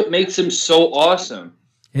 And that's what makes him so awesome.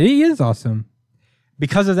 He is awesome.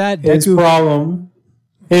 Because of that, His problem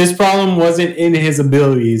wasn't in his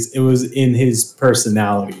abilities. It was in his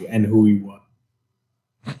personality and who he was.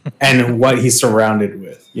 And what he's surrounded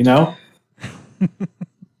with, you know?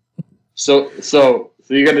 So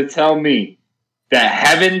you're gonna tell me that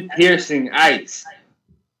heaven piercing ice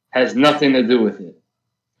has nothing to do with it.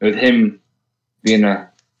 With him being a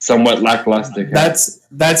somewhat lackluster character.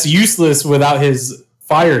 That's useless without his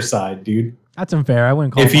fire side, dude. That's unfair. I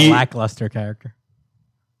wouldn't call him a lackluster character.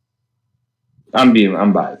 I'm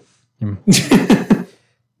biased.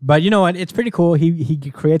 But you know what? It's pretty cool.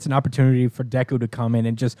 He creates an opportunity for Deku to come in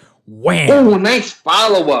and just wham. Oh, nice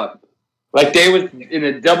follow-up. Like they was in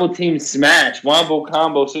a double team smash, wombo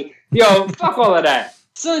combo. So, yo, fuck all of that.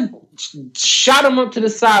 Son shot him up to the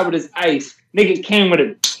side with his ice. Nigga came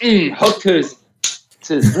with a hook to his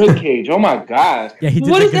rib cage. Oh my god. Yeah, he did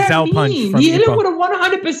what the does that gazelle punch mean? from He hit him Ippo. with a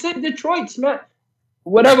 100% Detroit smash.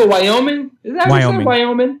 Whatever, Wyoming? Is that what you said,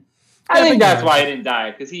 Wyoming? I think that's why he didn't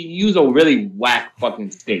die, because he used a really whack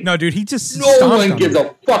fucking state. No, dude, he just No one gives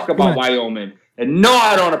a fuck about Wyoming. And no,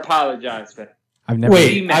 I don't apologize for I've never.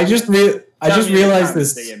 Wait, I just realized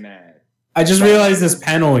this. I just realized this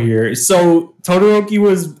panel here. So Todoroki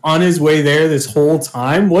was on his way there this whole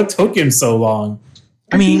time. What took him so long?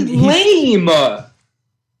 I mean, he's lame. Why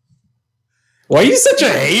are you such a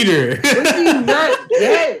hater? He's not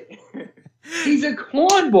dead. He's a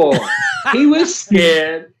cornball. He was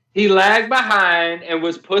scared. He lagged behind and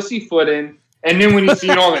was pussyfooting. And then when he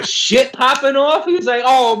seen all the shit popping off, he was like,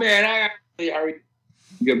 "Oh man, I gotta hurry."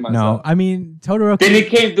 No, I mean Todoroki. Then he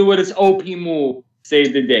came through with his OP move,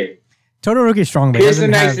 saved the day. Todoroki is strong, but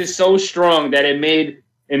Piercing Ice is so strong that it made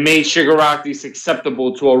Shigaraki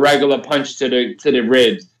susceptible to a regular punch to the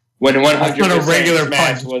ribs when 100% regular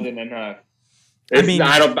smash punch wasn't enough.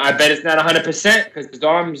 I bet it's not 100% because his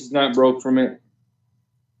arm's not broke from it.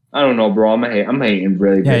 I don't know, bro. I'm hating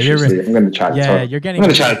really viciously. I'm gonna try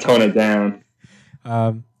to tone it down.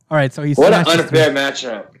 All right, so he's what an unfair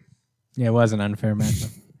matchup. Yeah, it was an unfair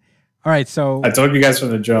matchup. All right, so I told you guys from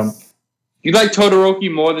the jump. You like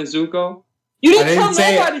Todoroki more than Zuko? You didn't tell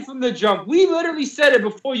nobody from the jump. We literally said it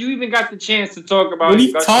before you even got the chance to talk about it. What are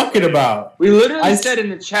you talking about? We literally said in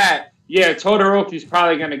the chat, yeah, Todoroki's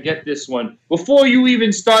probably going to get this one. Before you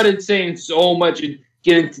even started saying so much and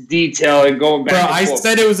getting into detail and going back and forth. I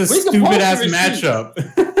said it was a stupid-ass matchup.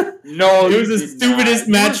 No, it was the stupidest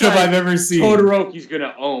matchup I've ever seen. Todoroki's going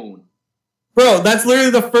to own. Bro, that's literally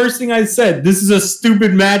the first thing I said. This is a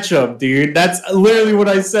stupid matchup, dude. That's literally what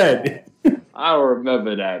I said. I don't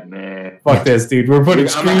remember that, man. Fuck this, dude. We're putting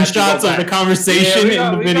screenshots of the conversation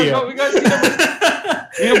in the video. We got to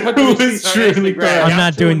see them. I'm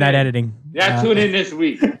not doing that editing. Yeah, tune in this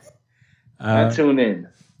week. Tune in.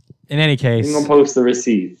 In any case, I'm going to post the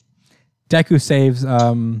receipt. Deku saves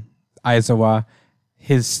Aizawa.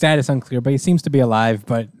 His status unclear, but he seems to be alive.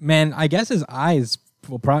 But, man, I guess his eyes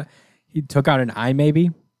will probably... He took out an eye,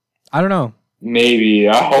 maybe? I don't know. Maybe.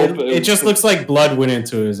 I hope it just looks like blood went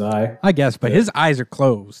into his eye. I guess, but his eyes are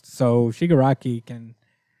closed, so Shigaraki can...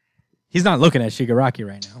 He's not looking at Shigaraki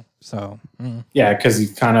right now, so... Yeah, because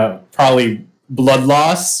he's kind of probably... Blood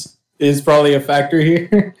loss is probably a factor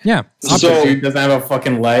here. Yeah. So dude doesn't have a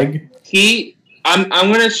fucking leg. I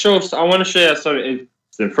want to show you something.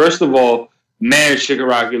 First of all, man,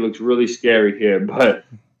 Shigaraki looks really scary here, but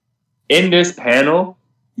in this panel,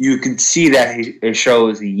 you can see that it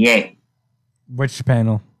shows Yang. Which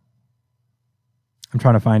panel? I'm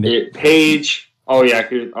trying to find it. Page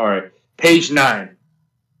 9.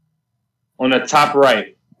 On the top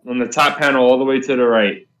right. On the top panel all the way to the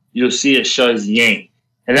right, you'll see it shows Yang.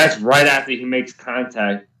 And that's right after he makes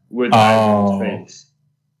contact with Aizawa's face.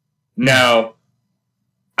 Now,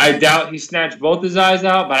 I doubt he snatched both his eyes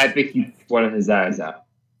out, but I think he took one of his eyes out.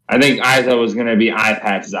 I think Aizawa was gonna be Eye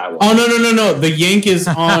Patch Zawa. Oh no! The yank is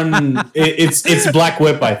on. It's Black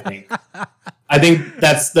Whip. I think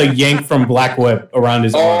that's the yank from Black Whip around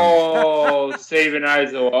his arm Oh, saving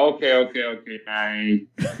Aizawa. Okay.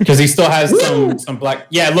 because he still has some black.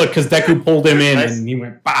 Yeah, look, because Deku pulled him in and he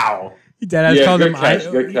went bow. He deadass Yeah, called good him catch.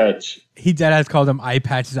 Good catch. He deadass called him Eye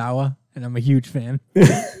Patch Zawa, and I'm a huge fan.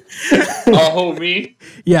 Oh, me?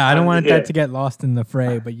 Yeah, I don't want Yeah. that to get lost in the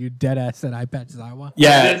fray, but you deadass said Eye Patch Zawa.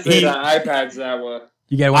 Yeah, Just say the Eye Patch Zawa.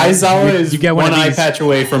 You get one. Aizawa is you get one of eye these. patch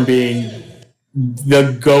away from being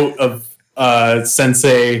the goat of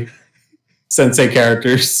sensei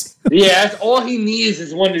characters. Yeah, that's all he needs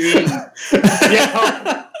is one of these.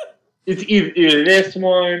 Yeah. It's either this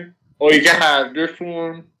one, or you can have this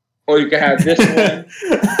one, or you can have this one.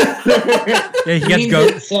 Yeah, he gets needs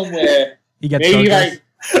goat. it somewhere. He gets Maybe goat.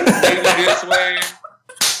 maybe this way.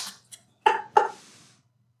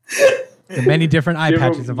 The many different eye Give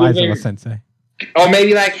him- patches of give Aizawa him- Sensei. Or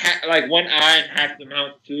maybe like one eye and half the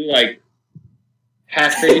mouth too, like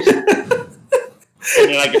half face, and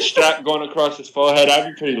then like a strap going across his forehead.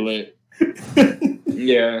 That'd be pretty lit.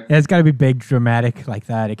 Yeah. Yeah, it's got to be big, dramatic like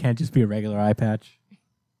that. It can't just be a regular eye patch.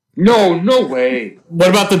 No way. What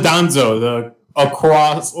about the Danzo? The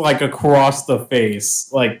across the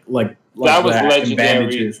face, like That was and legendary.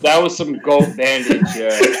 bandages. That was some gold bandage. Yeah.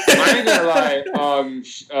 I ain't gonna lie.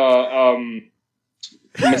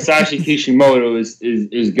 Masashi Kishimoto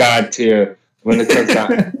is god tier when it comes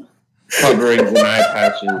to coverings and eye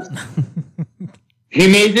patches. He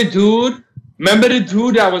made the dude. Remember the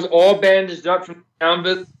dude that was all bandaged up from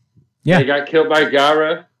canvas? Yeah. He got killed by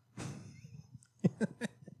Gara.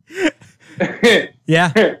 Yeah.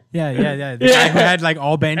 The guy who had like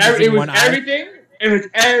all bandages It in was one eye. everything. It was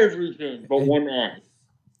everything but one eye.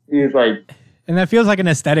 He was like, And that feels like an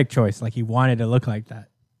aesthetic choice. Like he wanted to look like that.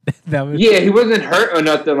 That was yeah, he wasn't hurt or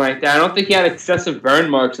nothing like that. I don't think he had excessive burn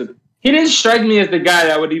marks. He didn't strike me as the guy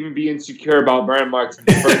that would even be insecure about burn marks in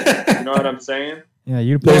the first place. You know what I'm saying? Yeah,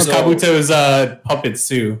 you There's So- Kabuto's puppets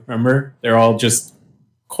too. Remember, they're all just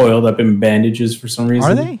coiled up in bandages for some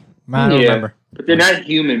reason. Are they? I don't Yeah. remember. But they're not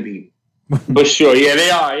human people. But sure, yeah, they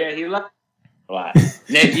are. Yeah, he left a lot.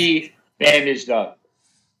 Neji bandaged up.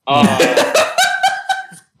 I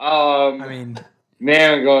Man, mean,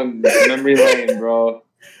 I'm going memory lane, bro.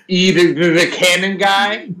 The cannon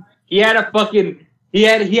guy, he acted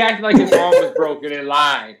like his arm was broken and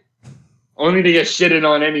lied. Only to get shitted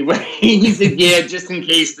on anyway. He said, yeah, just in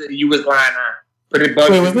case that you was lying on. But it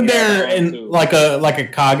bugged Wait, me wasn't there out, in too. like a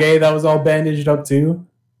Kage that was all bandaged up too?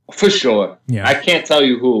 For sure. Yeah. I can't tell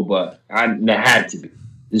you who, but there had to be.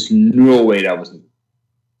 There's no way that wasn't.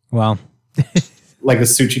 well, Like a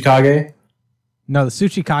Tsuchikage? no, the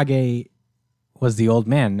Tsuchikage was the old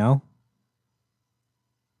man, no?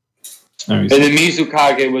 And the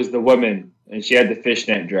Mizukage was the woman, and she had the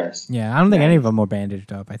fishnet dress. Yeah, I don't think any of them were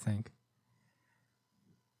bandaged up, I think.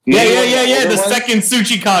 Yeah. Other The ones? second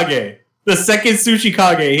Tsuchikage. The second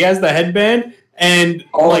Tsuchikage. He has the headband and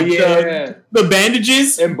the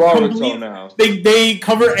bandages. In Boruto complete- now. They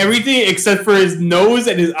cover everything except for his nose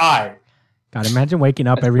and his eye. God, imagine waking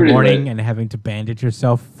up That's every pretty morning lit. and having to bandage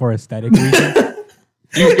yourself for aesthetic reasons.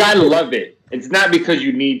 You gotta love it. It's not because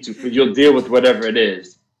you need to, because you'll deal with whatever it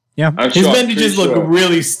is. Yeah. I'm His sure, bandages pretty look sure.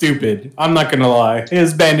 really stupid. I'm not gonna lie.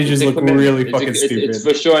 His bandages It's a look commitment. really fucking stupid. It's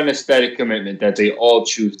for sure an aesthetic commitment that they all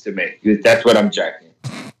choose to make. That's what I'm jacking.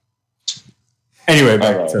 Anyway,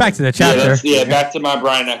 Alright. Back to the Yeah, chapter. back to my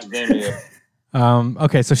Brian Academia.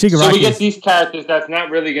 Okay, so So we Shigaraki. get these characters that's not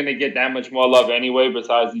really going to get that much more love anyway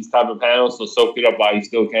besides these type of panels, so soak it up while you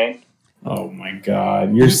still can. Oh my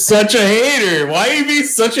god, you're such a hater. Why are you being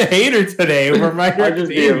such a hater today over my I just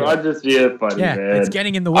be funny, Yeah, man. it's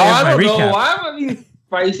getting in the way Oh, of I my don't know. recap. Why am I these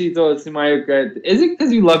spicy thoughts in my gut? Is it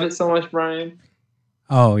because you love it so much, Brian?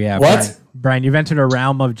 Oh, yeah. What? Brian, you've entered a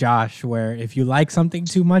realm of Josh where if you like something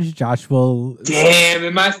too much, Josh will... Damn,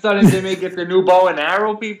 am I starting to make it the new bow and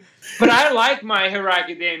arrow people? But I like My Hero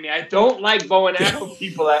Academia. I don't like bow and arrow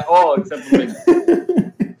people at all, except for like,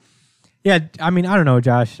 Yeah, I mean, I don't know,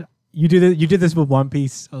 Josh. You did this with One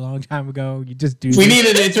Piece a long time ago. You just do We this. need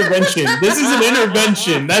an intervention. This is an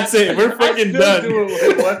intervention. That's it. We're fucking I still do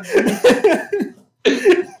it with done. One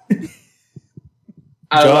Piece.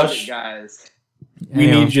 I love Josh. it, guys. We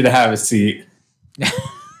Anyhow, need you to have a seat.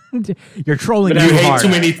 You're trolling But too You hate hard. too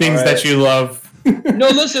many things All that right. you love. No,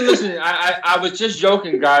 listen. I was just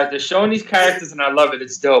joking, guys. They're showing these characters, and I love it.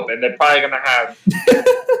 It's dope, and they're probably gonna have.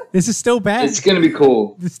 This is still bad. It's gonna be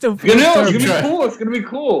cool. It's still You know, it's terrible. gonna be cool. It's gonna be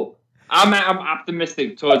cool. I'm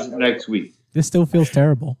optimistic towards next week. This still feels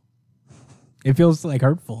terrible. It feels like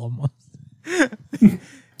hurtful almost.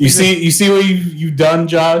 You see what you've done,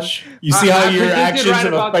 Josh? You see how your actions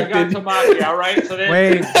have affected. All right, so then,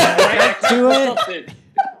 Wait, right, to it.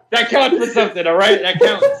 that counts for something. All right, that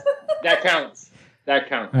counts.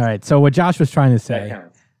 All right. So what Josh was trying to That say,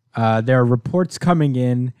 counts. there are reports coming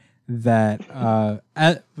in that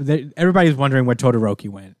everybody's wondering where Todoroki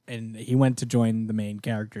went, and he went to join the main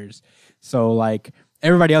characters. So like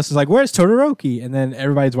everybody else is like, "Where's Todoroki?" And then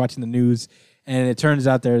everybody's watching the news, and it turns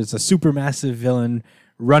out there's a supermassive villain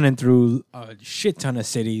running through a shit ton of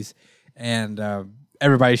cities, and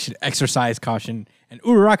everybody should exercise caution. And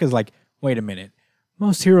Uraraka's like, "Wait a minute,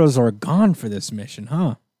 most heroes are gone for this mission,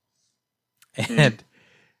 huh?" And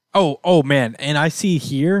oh man, and I see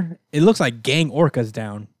here it looks like Gang Orca's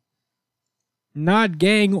down. Not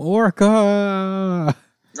Gang Orca.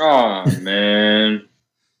 Oh man,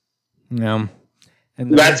 No.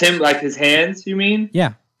 And that's him. Like his hands, you mean?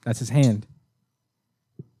 Yeah, that's his hand.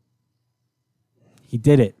 He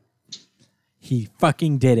did it. He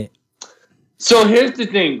fucking did it. So here's the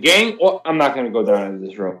thing, I'm not gonna go down into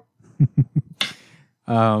this road.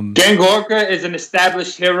 Gang Orca is an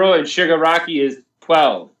established hero, and Shigaraki is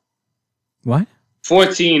 12, What?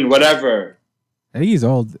 14, whatever. I think he's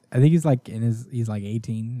old. I think he's like he's like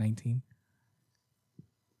 18, 19.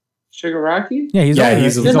 Shigaraki? Yeah, he's Yeah, older.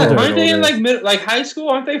 he's older. Aren't they in like high school?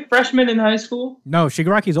 Aren't they freshmen in high school? No,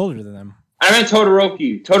 Shigaraki's older than them. I meant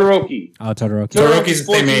Todoroki. Oh, Todoroki. Todoroki's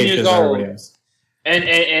the same age years as old. everybody else. And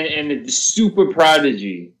the super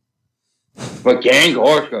prodigy. But Gang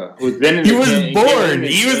Orca, who's been in He the was game, born.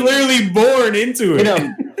 He was literally born into it.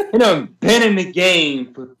 Been in the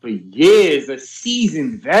game for years, a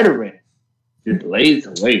seasoned veteran. Just lays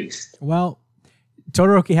to waste. Well,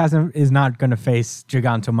 Todoroki is not going to face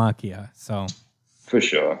Gigantomachia, so. For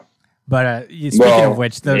sure. But speaking of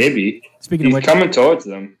which, maybe speaking he's coming towards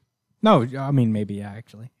them. No, I mean maybe yeah,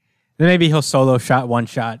 actually. Then maybe he'll solo one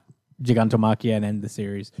shot Gigantomachia and end the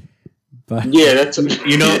series. But yeah, that's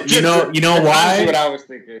you know why? What I was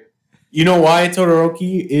thinking. You know why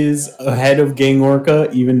Todoroki is ahead of Gang Orca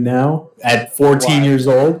even now at 14 years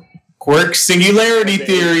old? Quirk singularity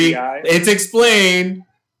theory. HPI? It's explained.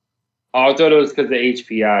 Oh, I thought it was because of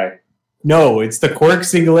HPI. No, it's the Quirk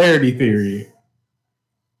singularity theory.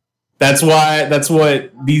 That's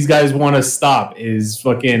what these guys want to stop is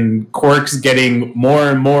fucking Quirks getting more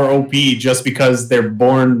and more OP just because they're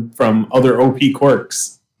born from other OP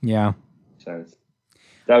Quirks. yeah. Sense.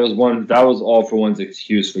 That was all for one's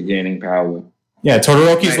excuse for gaining power. Yeah,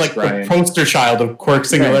 Todoroki's Nice, like Brian. the poster child of Quirk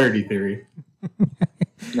singularity theory.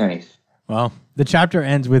 Nice. Well, the chapter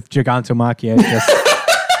ends with Gigantomachia.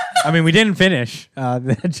 I mean, we didn't finish.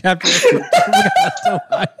 The chapter ends with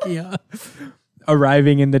Gigantomachia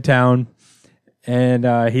arriving in the town,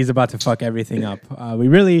 and he's about to fuck everything up. We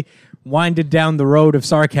really winded down the road of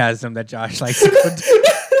sarcasm that Josh likes to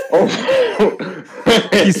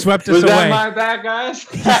He swept us Was away. that my bad, guys?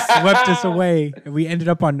 He swept us away, and we ended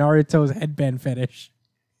up on Naruto's headband fetish.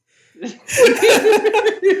 All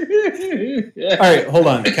right, hold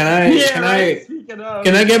on. Can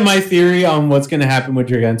I get my theory on what's going to happen with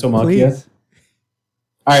Gigantomachia? Please.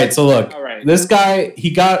 All right, so look. All right. This guy,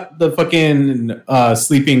 he got the fucking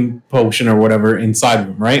sleeping potion or whatever inside of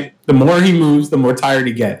him, right? The more he moves, the more tired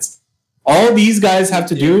he gets. All these guys have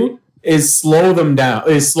to do is slow him down.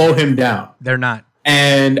 They're not.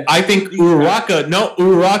 And I think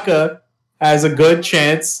Uraraka has a good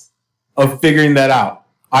chance of figuring that out.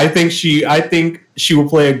 I think she will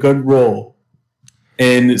play a good role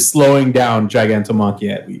in slowing down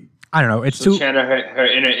Gigantomachia at least. I don't know. It's So too. channel her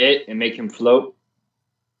inner it and make him float.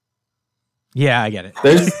 Yeah, I get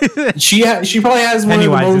it. She probably has one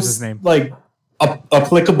Pennywise of the is his most name. like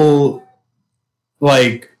applicable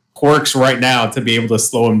like quirks right now to be able to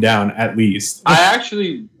slow him down at least. I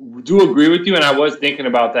actually do agree with you, and I was thinking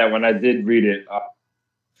about that when I did read it a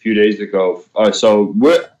few days ago. So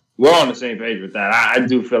we're on the same page with that. I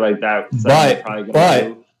do feel like that.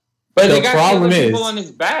 But the they got problem people is- on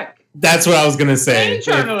his back. That's what I was gonna They say. ain't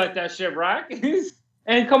trying to let that shit rock.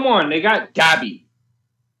 And come on, they got Gabi.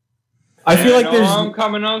 I feel like I'm there's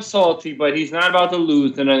coming off salty, but he's not about to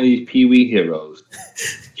lose to none of these Pee Wee heroes.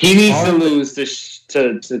 He needs to lose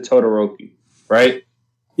to Todoroki, right?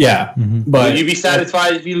 yeah, Mhm. but Will you be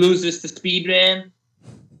satisfied if he loses to Speedman?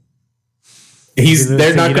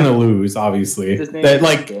 they're not Ida? gonna lose, obviously. His name That is-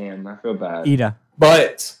 like, damn, I feel bad. Ida.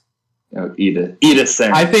 but No, Ida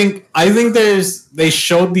Sen. I think they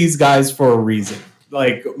showed these guys for a reason.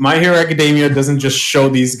 like My Hero Academia doesn't just show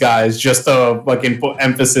these guys just to fucking put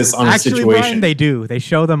emphasis on Actually, a situation. Brian, they do. They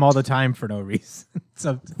show them all the time for no reason.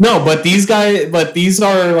 So No, but these are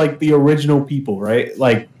like the original people, right?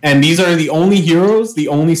 Like, and these are the only heroes, the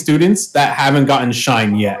only students that haven't gotten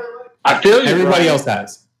shine yet. I feel you. Everybody Brian. else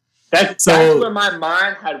has. That's where my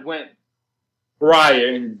mind had went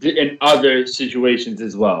prior in other situations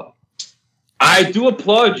as well. I do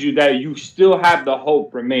applaud you that you still have the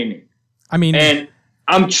hope remaining. I mean, and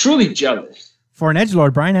I'm truly jealous. For an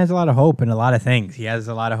edgelord, Brian has a lot of hope in a lot of things. He has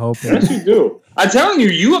a lot of hope. Yes, you do. I'm telling you,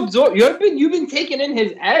 you've been taking in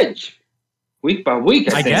his edge week by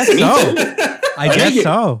week. I guess so. I guess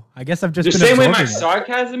so. I guess I've just the been same way my absorbing it.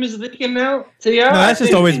 sarcasm is leaking out to you. No, that's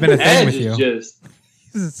just always been a thing with you. Just,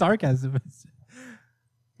 This is sarcasm.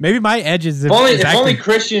 Maybe my edge is. if only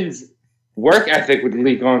Christian's work ethic would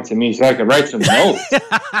leak on to me so I could write some notes.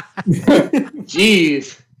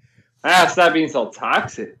 Jeez. I gotta stop being so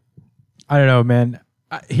toxic. I don't know, man.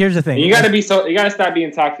 Here's the thing. And you gotta stop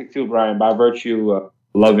being toxic too, Brian, by virtue of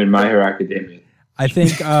loving My Hero Academia. I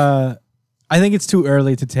think it's too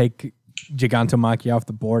early to take Gigantomachia off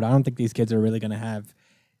the board. I don't think these kids are really gonna have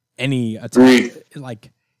any attack.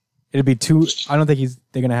 Like, it'd be too. I don't think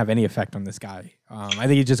they're gonna have any effect on this guy. I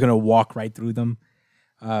think he's just gonna walk right through them.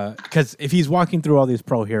 Because if he's walking through all these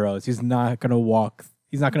pro heroes, he's not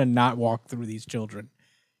gonna not walk through these children.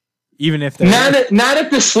 Even if they're not if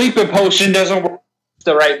the sleeper potion doesn't work at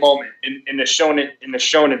the right moment in the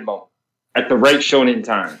shonen moment at the right shonen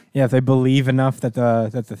time. Yeah, if they believe enough that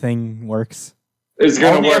the thing works, it's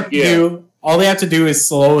gonna work. All they have to do is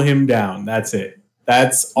slow him down. That's it.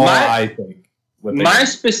 That's all I think. My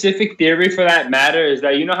specific theory for that matter is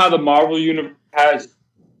that you know how the Marvel universe has,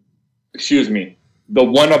 the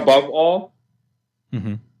one above all.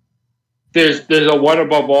 Mm-hmm. There's a one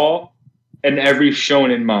above all in every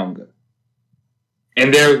shonen manga.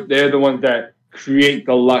 And they're the ones that create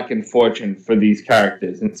the luck and fortune for these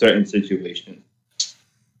characters in certain situations.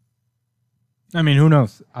 I mean, who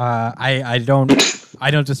knows? I don't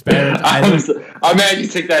disparage. I'm mad you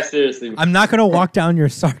take that seriously. I'm not gonna walk down your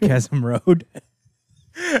sarcasm road.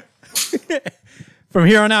 From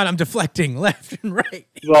here on out, I'm deflecting left and right.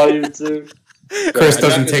 Volume 2. Chris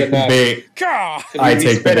doesn't take the bait. I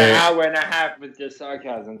take the bait. An hour and a half with your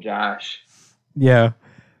sarcasm, Josh. Yeah.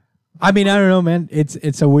 I mean, I don't know, man.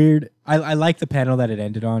 It's a weird. I like the panel that it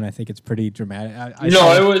ended on. I think it's pretty dramatic.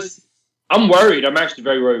 It was. I'm worried. I'm actually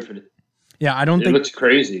very worried for this. Yeah, it looks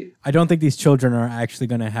crazy. I don't think these children are actually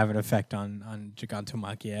going to have an effect on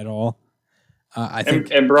Gigantomachia at all. I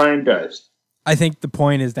think, and Brian does. I think the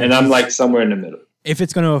point is that, and I'm like somewhere in the middle. If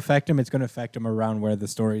it's going to affect him, it's going to affect him around where the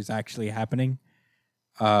story is actually happening.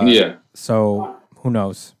 Yeah. So who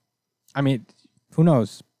knows? I mean, who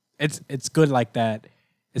knows? It's good like that.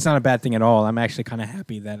 It's not a bad thing at all. I'm actually kind of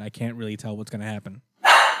happy that I can't really tell what's going to happen.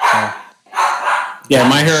 So. Yeah,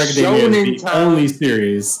 My Hero Academia is the only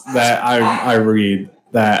series that I read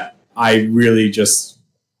that I really just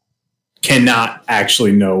cannot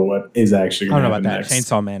actually know what is actually going to happen. I don't know about that.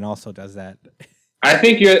 Chainsaw Man also does that. I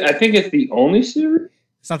think it's the only series.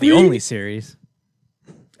 It's not the only series.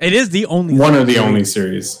 It is the only. One of the only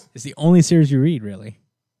series. It's the only series you read, really.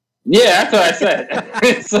 Yeah, that's what I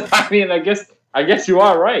said. So, I mean, I guess you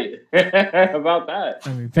are right about that.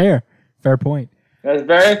 I mean, fair point. That's a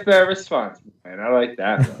very fair response, man. I like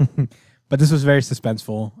that. But this was very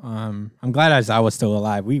suspenseful. I'm glad Aizawa's still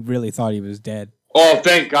alive. We really thought he was dead. Oh,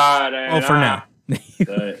 thank God. For now.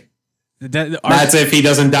 That's if he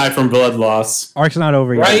doesn't die from blood loss. Arc's not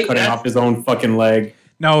over yet. Right? Cutting off his own fucking leg.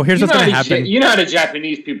 No, here's what's going to happen. You know how the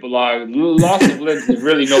Japanese people are. Loss of limbs is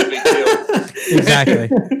really no big deal.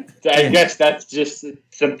 Exactly. I guess that's just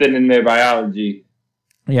something in their biology.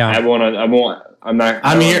 Yeah.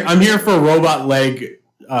 I'm here for robot leg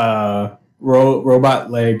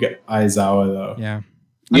Aizawa though. Yeah.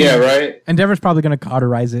 Right. Endeavor's probably going to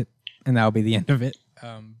cauterize it, and that'll be the end of it.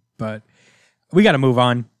 But we got to move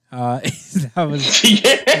on. We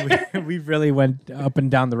really went up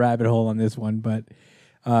and down the rabbit hole on this one, but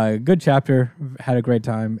good chapter. Had a great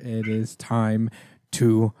time. It is time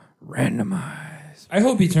to randomize. I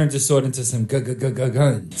hope he turns his sword into some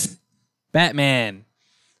guns. Batman.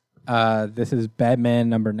 This is Batman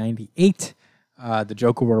number 98. The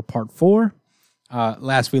Joker War Part 4.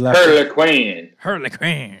 Last we left Harley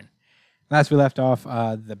Quinn. Last we left off,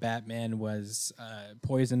 the Batman was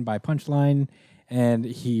poisoned by Punchline, and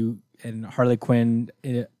Harley Quinn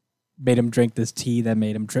made him drink this tea that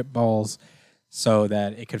made him trip balls, so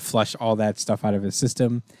that it could flush all that stuff out of his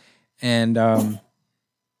system. And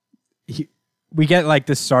we get like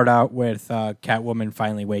this start out with Catwoman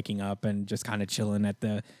finally waking up and just kind of chilling at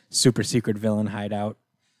the super secret villain hideout,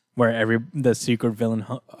 where the secret villain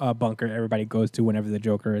bunker everybody goes to whenever the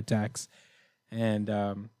Joker attacks,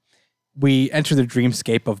 and we enter the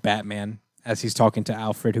dreamscape of Batman as he's talking to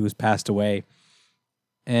Alfred, who's passed away,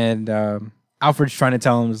 and Alfred's trying to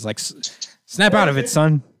tell him, "Is like, snap out of it,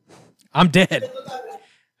 son. I'm dead."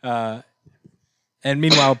 And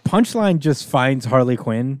meanwhile, Punchline just finds Harley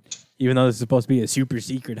Quinn, even though this is supposed to be a super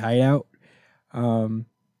secret hideout. And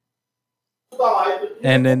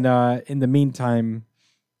then in the meantime,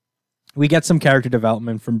 we get some character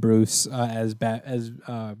development from Bruce as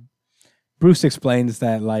Bruce explains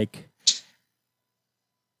that like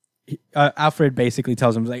Alfred basically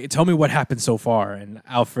tells him like, "Tell me what happened so far." And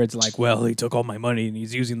Alfred's like, "Well, he took all my money and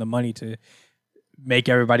he's using the money to make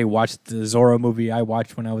everybody watch the Zorro movie I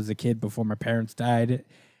watched when I was a kid before my parents died,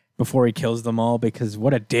 before he kills them all, because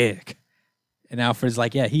what a dick." And Alfred's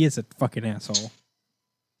like, "Yeah, he is a fucking asshole."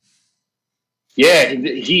 Yeah,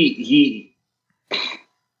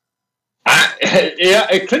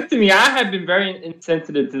 it clicked to me. I have been very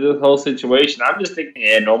insensitive to this whole situation. I'm just thinking,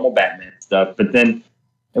 yeah, normal Batman stuff. But then,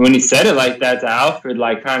 and when he said it like that to Alfred,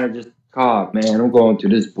 like kind of just, "Oh man, I'm going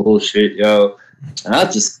through this bullshit, yo." And I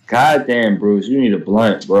just, goddamn, Bruce, you need a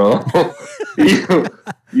blunt, bro.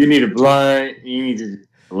 you need a blunt. You need to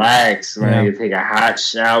relax, man. You take a hot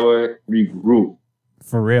shower, regroup.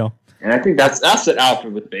 For real. And I think that's what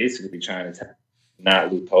Alfred was basically trying to tell,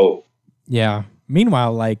 not lose hope. Yeah.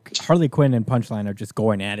 Meanwhile, like Harley Quinn and Punchline are just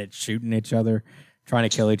going at it, shooting each other, trying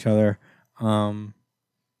to kill each other. And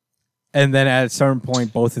then at a certain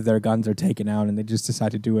point, both of their guns are taken out, and they just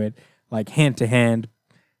decide to do it like hand to hand.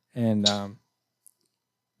 And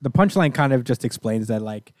the Punchline kind of just explains that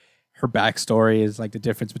like her backstory is like the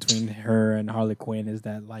difference between her and Harley Quinn is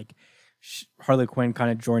that like Harley Quinn kind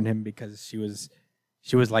of joined him because she was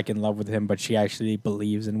like in love with him, but she actually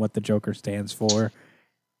believes in what the Joker stands for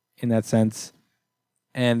in that sense.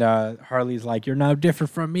 And Harley's like, "You're no different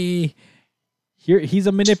from me. He's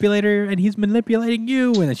a manipulator and he's manipulating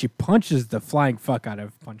you." And then she punches the flying fuck out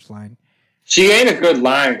of Punchline. She ain't a good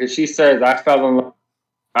line because she says, "I fell in love.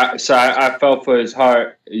 I fell for his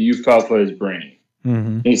heart. You fell for his brain."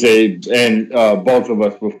 Mm-hmm. He said, and both of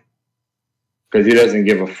us were, because he doesn't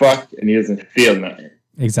give a fuck and he doesn't feel nothing.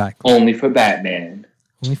 Exactly. Only for Batman.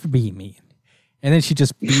 Only for being me. And then she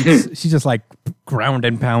just beats, she just like ground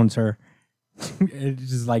and pounds her.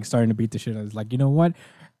 It's just like starting to beat the shit. I was like, "You know what?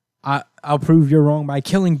 I'll prove you're wrong by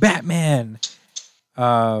killing Batman."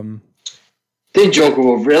 Then Joker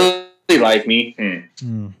will really like me.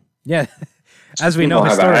 Yeah. As we know,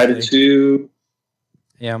 have an historically. attitude.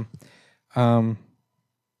 Yeah.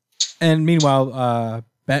 And meanwhile,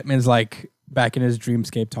 Batman's like back in his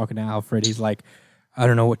dreamscape talking to Alfred. He's like, "I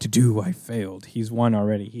don't know what to do. I failed. He's won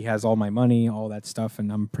already. He has all my money, all that stuff,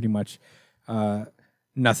 and I'm pretty much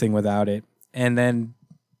nothing without it." And then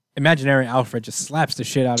imaginary Alfred just slaps the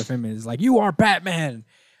shit out of him and is like, "You are Batman.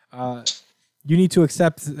 You need to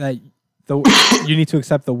accept that you need to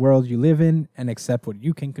accept the world you live in and accept what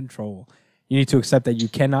you can control. You need to accept that you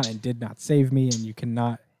cannot and did not save me, and you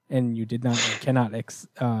cannot and you did not and cannot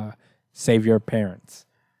save your parents,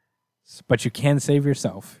 but you can save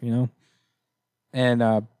yourself. You know."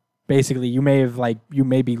 And basically, you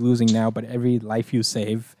may be losing now, but every life you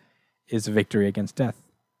save is a victory against death.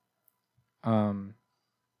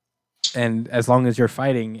 And as long as you're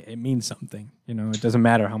fighting, it means something. You know, it doesn't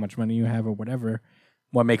matter how much money you have or whatever.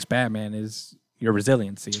 What makes Batman is your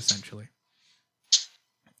resiliency, essentially.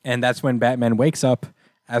 And that's when Batman wakes up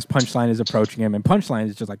as Punchline is approaching him, and Punchline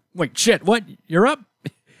is just like, "Wait, shit, what? You're up?"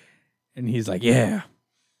 And he's like, "Yeah."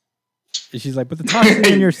 And she's like, "But the toxin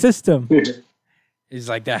in your system." He's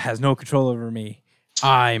like, "That has no control over me.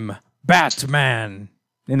 I'm Batman."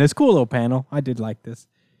 In this cool little panel, I did like this.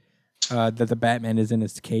 That the Batman is in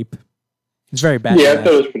his cape. It's very Batman. Yeah, I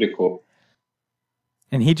thought it was pretty cool.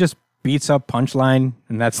 And he just beats up Punchline,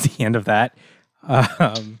 and that's the end of that.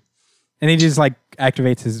 And he just like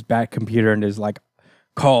activates his Bat computer and is like,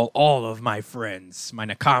 "Call all of my friends, my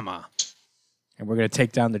Nakama, and we're gonna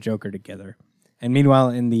take down the Joker together." And meanwhile,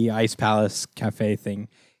 in the Ice Palace cafe thing,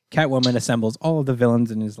 Catwoman assembles all of the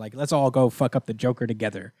villains and is like, "Let's all go fuck up the Joker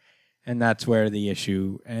together." And that's where the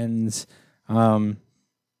issue ends. I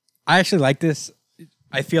actually like this.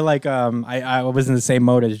 I feel like I was in the same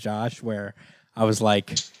mode as Josh, where I was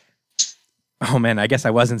like, "Oh man, I guess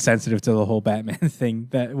I wasn't sensitive to the whole Batman thing,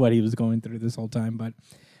 that what he was going through this whole time." But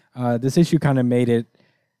this issue kind of made it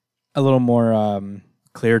a little more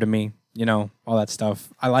clear to me, you know, all that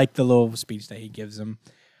stuff. I like the little speech that he gives him.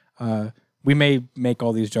 We may make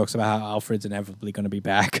all these jokes about how Alfred's inevitably going to be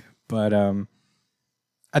back, but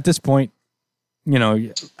at this point, you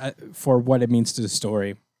know, for what it means to the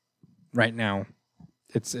story right now,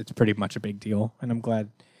 it's pretty much a big deal, and I'm glad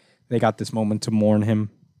they got this moment to mourn him.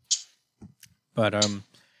 But I'm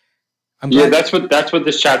glad. Yeah, that's what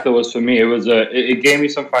this chapter was for me. It gave me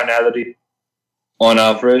some finality on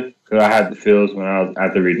Alfred because I had the feels when I was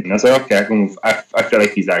at the reading. I was like, okay, I can move. I feel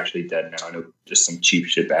like he's actually dead now, and it was just some cheap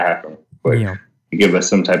shit that happened. But Yeah. to give us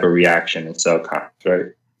some type of reaction and sell comics, right?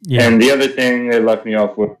 Yeah. And the other thing they left me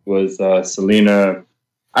off with was Selena.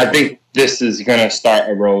 I think this is gonna start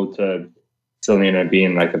a road to Selena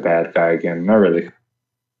being like a bad guy again. Not really.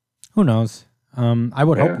 Who knows? I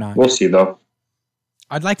would hope not. We'll see though.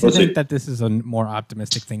 I'd like to We'll think see. that this is a more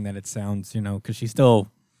optimistic thing than it sounds, you know, because she's still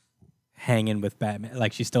hanging with Batman.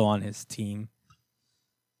 Like, she's still on his team.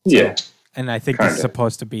 Yeah. And I think this is Kinda.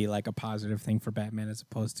 supposed to be like a positive thing for Batman as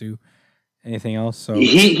opposed to anything else. So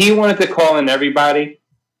He wanted to call in everybody.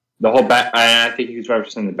 The whole Bat. I think he was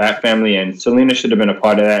representing the Bat family, and Selena should have been a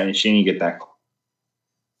part of that, and she didn't get that call.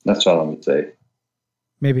 That's all I'm gonna say.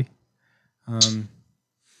 maybe. But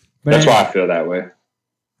That's anyway, why I feel that way.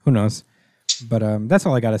 who knows? But that's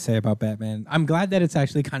all I got to say about Batman. I'm glad that it's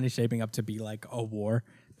actually kind of shaping up to be like a war.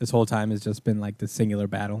 This whole time has just been like the singular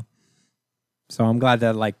battle. So I'm glad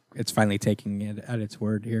that like it's finally taking it at its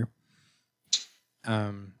word here.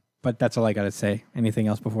 But that's all I got to say. Anything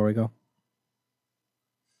else before we go?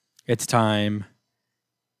 It's time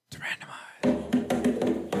to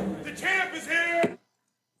randomize. The champ is here!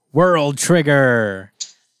 World Trigger.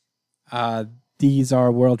 These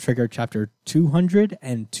are World Trigger chapter 200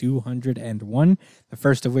 and 201. The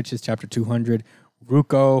first of which is chapter 200,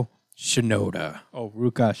 Ruko Shinoda. Oh,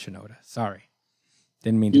 Ruka Shinoda. Sorry.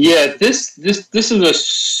 Didn't mean to. Yeah, this is a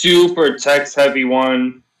super text heavy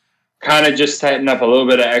one. Kind of just setting up a little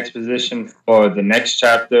bit of exposition for the next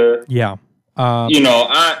chapter. Yeah. You know,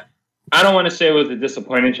 I don't want to say it was a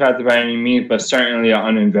disappointing chapter by any means, but certainly an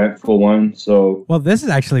uneventful one. So Well, this is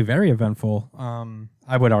actually very eventful.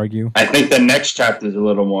 I would argue. I think the next chapter is a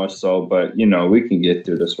little more so, but you know, we can get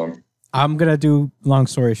through this one. I'm gonna do long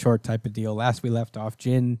story short type of deal. Last we left off,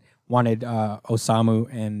 Jin wanted Osamu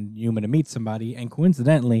and Yuma to meet somebody, and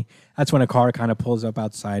coincidentally, that's when a car kind of pulls up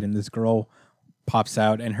outside, and this girl pops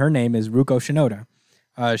out, and her name is Ruko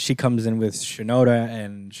Shinoda. She comes in with Shinoda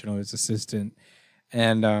and Shinoda's assistant,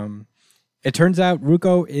 and it turns out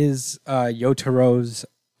Ruko is Yotaro's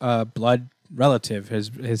blood relative,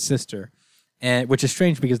 his sister, and which is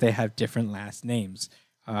strange because they have different last names.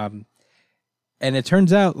 And it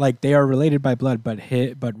turns out like they are related by blood, but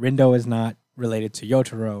Rindo is not related to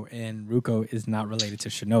Yotaro, and Ruko is not related to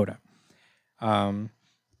Shinoda.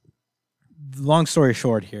 Long story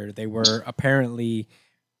short here, they were apparently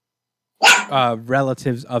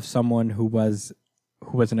relatives of someone who was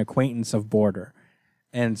an acquaintance of Border.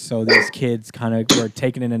 And so these kids kind of were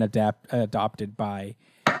taken in and adopted by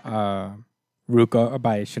Ruko,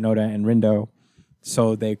 by Shinoda and Rindo,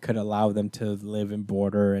 so they could allow them to live in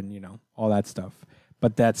Border and, you know, all that stuff.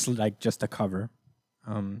 But that's like just a cover.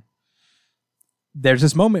 There's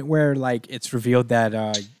this moment where like it's revealed that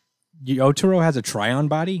Yotaro has a Tryon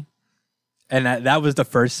body, and that was the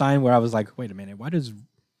first sign where I was like, wait a minute, why does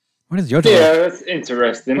Yotaro? Yeah, that's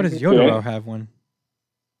interesting. Why does Yotaro have one?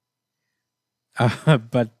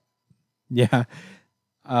 But yeah,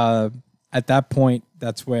 at that point,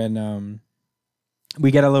 that's when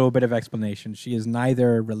we get a little bit of explanation. She is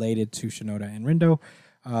neither related to Shinoda and Rindo.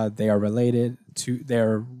 They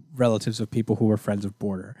are relatives of people who were friends of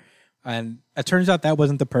Border. And it turns out that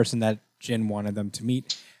wasn't the person that Jin wanted them to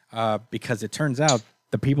meet, because it turns out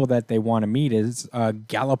the people that they want to meet is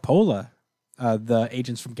Gallipola, the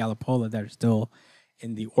agents from Gallipola that are still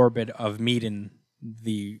in the orbit of Medan,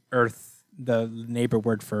 the Earth, the neighbor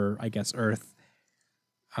word for, I guess, Earth.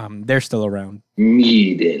 They're still around.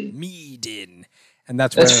 Medan. And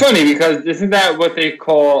that's funny because isn't that what they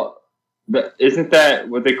call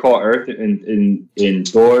Earth in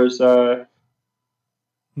Thor's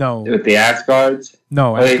no, with the Asgards?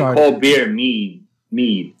 no, Or they Asgard. call beer mead,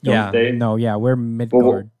 don't they? No, yeah, we're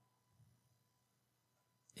Midgard.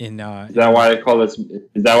 In Is that why they call it?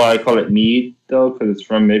 Is that why they call it mead though? Because it's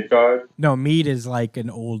from Midgard. no, mead is like an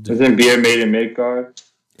old. Isn't beer made in Midgard?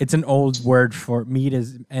 It's an old word for mead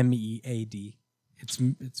is MEAD.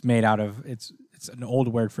 It's made out of it's an old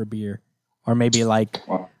word for beer, or maybe like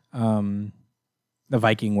Wow. the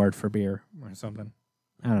Viking word for beer or something.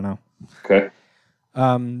 I don't know. Okay.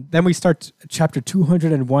 Then we start chapter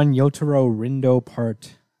 201, Yotaro Rindo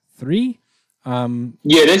part 3. Yeah,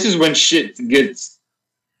 this is when shit gets.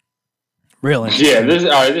 Real Yeah, interesting. this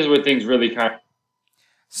is where things really kind.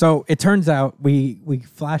 So it turns out we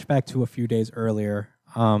flash back to a few days earlier.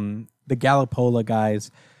 The the Gallipola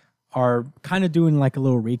guys are kind of doing like a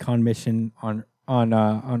little recon mission on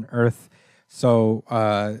Earth. So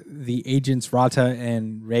the agents Rata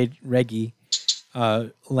and Reggie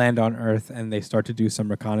land on Earth, and they start to do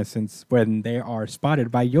some reconnaissance when they are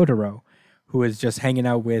spotted by Yotaro, who is just hanging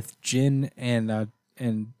out with Jin and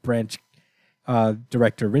branch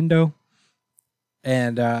director Rindo.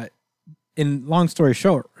 And in long story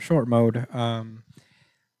short mode,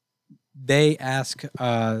 they ask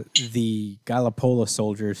the Gallipola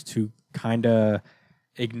soldiers to kind of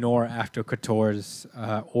ignore After Couture's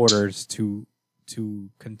orders to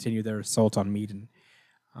continue their assault on Medan.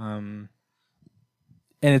 And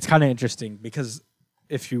it's kind of interesting because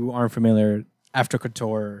if you aren't familiar, After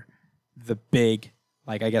Couture, the big,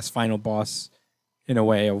 like I guess, final boss in a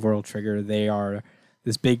way of World Trigger, they are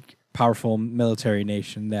this big, powerful military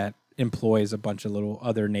nation that employs a bunch of little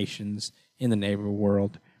other nations in the neighbor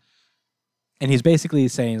world. And he's basically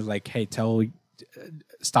saying like, hey,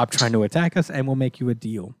 stop trying to attack us and we'll make you a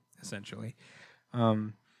deal, essentially.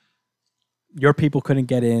 Your people couldn't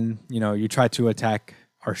get in. You know, you tried to attack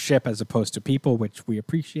our ship as opposed to people, which we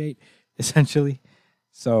appreciate, essentially.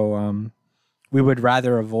 So we would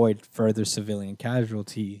rather avoid further civilian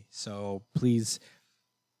casualty. So please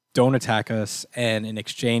don't attack us. And in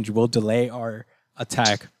exchange, we'll delay our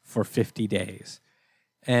attack for 50 days.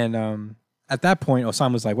 And at that point,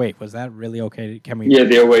 Osama was like, wait, was that really okay? Can we? Yeah,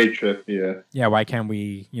 the away trip, yeah. Yeah, why can't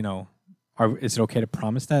we, is it okay to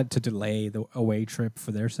promise that, to delay the away trip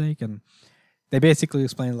for their sake? And they basically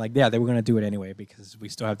explained, like, yeah, they were going to do it anyway because we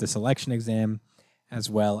still have the selection exam as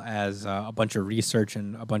well as a bunch of research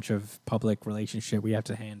and a bunch of public relationship we have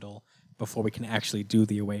to handle before we can actually do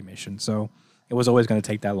the away mission. So it was always going to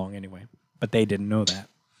take that long anyway, but they didn't know that.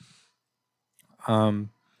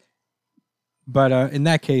 But in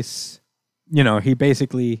that case, he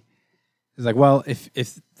basically is like, well, if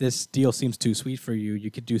this deal seems too sweet for you, you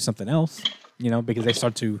could do something else, because they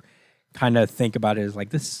start to kind of think about it as like,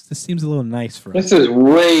 this seems a little nice for us. This is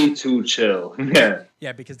way too chill. Yeah.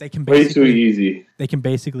 Yeah, because they can way too easy. They can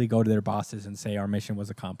basically go to their bosses and say our mission was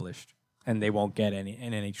accomplished, and they won't get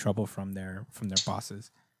any trouble from their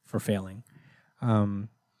bosses for failing. And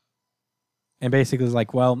basically it's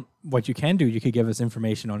like, well, what you can do, you could give us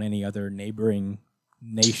information on any other neighboring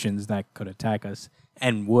nations that could attack us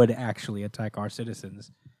and would actually attack our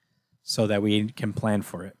citizens so that we can plan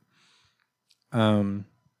for it. And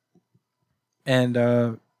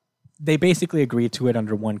they basically agreed to it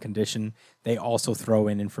under one condition. They also throw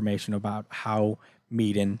in information about how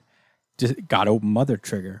Medan got a mother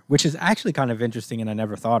trigger, which is actually kind of interesting and I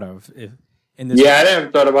never thought of. I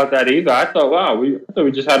never thought about that either. I thought, wow, I thought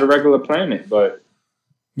we just had a regular planet, but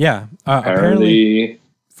yeah, apparently,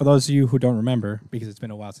 for those of you who don't remember, because it's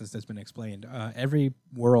been a while since that's been explained, every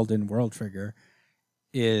world in World Trigger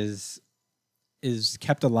is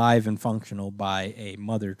kept alive and functional by a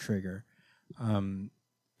mother trigger.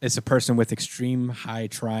 It's a person with extreme high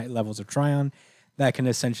levels of Trion that can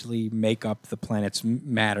essentially make up the planet's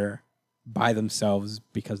matter by themselves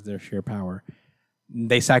because of their sheer power.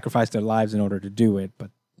 They sacrifice their lives in order to do it,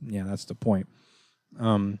 but yeah, that's the point.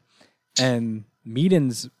 And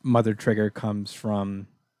Medan's mother trigger comes from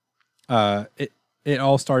it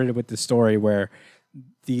all started with the story where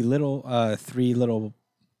the little three little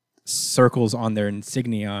circles on their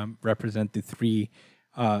insignia represent the three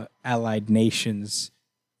allied nations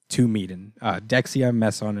to Medan: Dexia,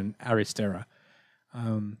 Meson, and Aristera.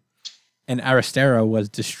 And Aristera was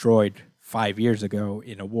destroyed 5 years ago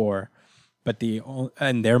in a war, but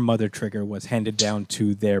their mother trigger was handed down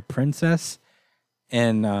to their princess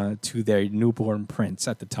and to their newborn prince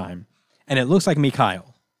at the time. And it looks like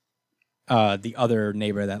Mikhail, the other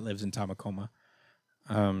neighbor that lives in Tamakoma.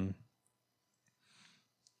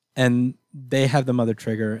 And they have the mother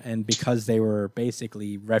trigger, and because they were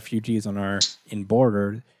basically refugees in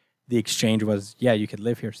border, the exchange was, yeah, you could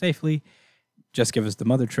live here safely, just give us the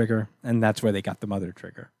mother trigger, and that's where they got the mother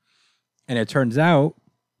trigger. And it turns out,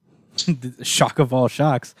 the shock of all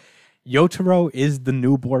shocks, Yotaro is the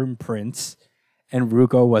newborn prince, and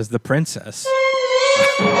Ruko was the princess.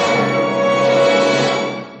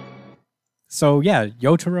 So yeah,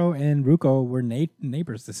 Yotaro and Ruko were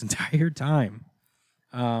neighbors this entire time.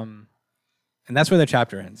 And that's where the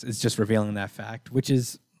chapter ends. It's just revealing that fact, which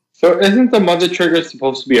is... So isn't the mother trigger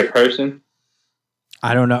supposed to be a person?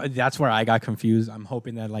 I don't know. That's where I got confused. I'm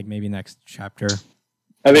hoping that maybe next chapter...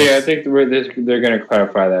 I think they're going to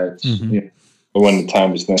clarify that when the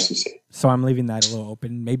time is necessary. So I'm leaving that a little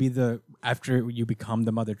open. Maybe after you become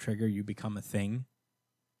the mother trigger, you become a thing.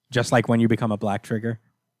 Just like when you become a black trigger.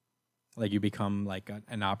 Like you become like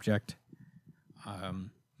an object.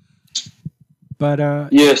 But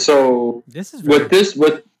Yeah. So this is very...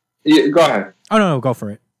 go ahead. Oh no, go for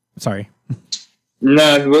it. Sorry.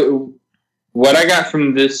 No, what I got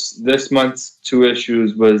from this month's 2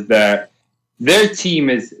 issues was that their team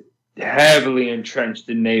is heavily entrenched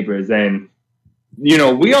in neighbors, and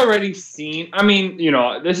we already seen. I mean,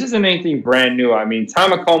 this isn't anything brand new. I mean,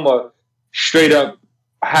 Tamakoma straight up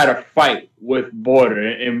had a fight with Border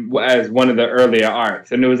as one of the earlier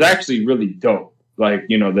arcs, and it was actually really dope. Like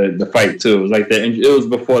the fight too. It was like it was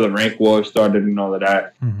before the rank war started and all of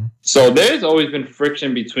that. Mm-hmm. So there's always been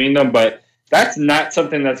friction between them, but that's not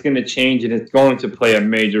something that's going to change, and it's going to play a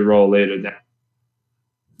major role later down.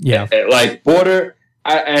 Yeah, like Border,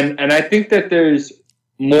 and I think that there's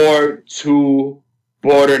more to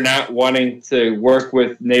Border not wanting to work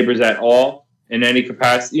with neighbors at all in any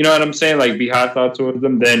capacity. You know what I'm saying? Like be hostile towards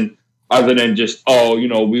them, then other than just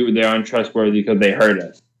they're untrustworthy because they hurt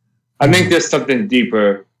us. I think there's something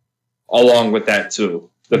deeper along with that too.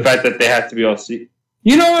 The fact that they have to be all see.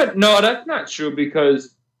 You know what? No, that's not true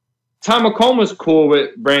because Tamakoma's cool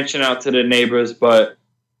with branching out to the neighbors, but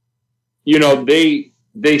they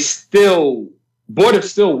still Border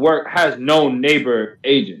still has no neighbor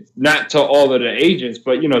agents. Not to all of the agents,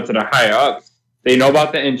 but to the higher ups. They know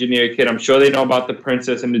about the engineer kid. I'm sure they know about the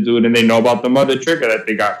princess and the dude, and they know about the mother trigger that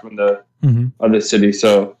they got from the other city.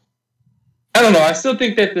 So I don't know. I still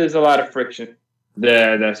think that there's a lot of friction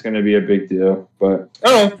there. That's going to be a big deal, but I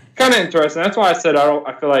don't know. Kind of interesting. That's why I said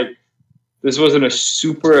I feel like this wasn't a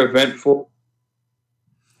super eventful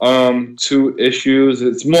 2 issues.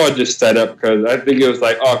 It's more just set up because I think it was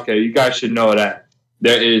like, okay, you guys should know that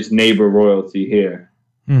there is neighbor royalty here,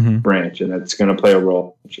 branch, and it's going to play a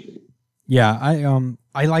role. Yeah,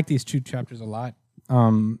 I like these 2 chapters a lot.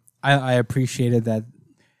 I appreciated that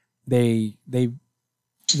they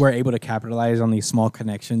were able to capitalize on these small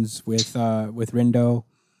connections with Rindo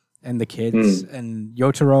and the kids, and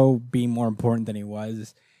Yotaro being more important than he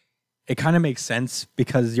was. It kind of makes sense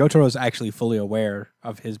because Yotaro is actually fully aware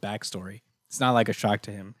of his backstory. It's not like a shock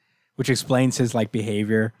to him, which explains his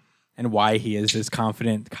behavior and why he is this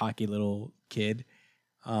confident, cocky little kid.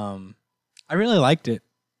 I really liked it.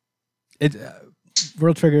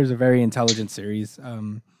 World Trigger is a very intelligent series.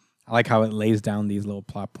 I like how it lays down these little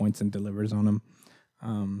plot points and delivers on them.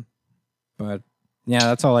 But yeah,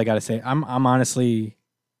 that's all I got to say. I'm honestly,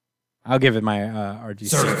 I'll give it my RGC.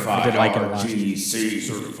 Certified I did like it a lot. RGC.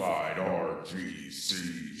 Certified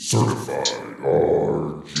RGC. Certified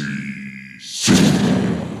RGC.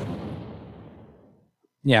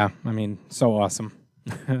 Yeah, I mean, so awesome.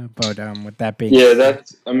 But with that being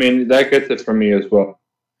that gets it for me as well.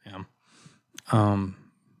 Yeah.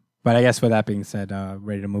 But I guess with that being said,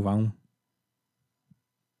 ready to move on.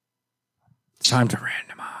 It's time to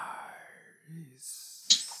randomize.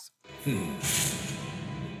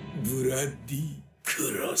 Bloody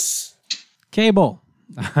cross. Cable.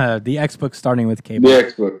 The X book starting with Cable. The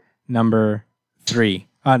X book. Number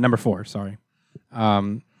 4, sorry.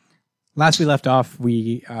 Last we left off,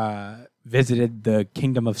 we visited the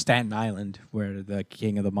Kingdom of Staten Island, where the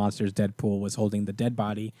King of the Monsters, Deadpool, was holding the dead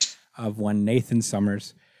body of one Nathan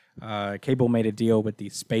Summers. Cable made a deal with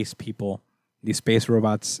these space people, these space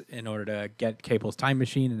robots, in order to get Cable's time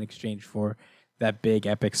machine in exchange for that big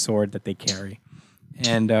epic sword that they carry.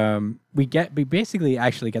 And we basically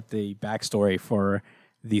actually get the backstory for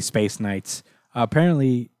the Space Knights.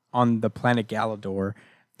 Apparently, on the planet Galador,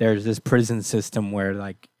 there's this prison system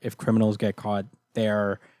where, if criminals get caught,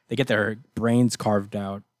 they get their brains carved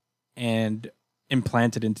out and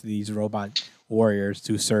implanted into these robot warriors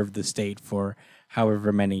to serve the state for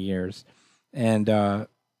however many years. And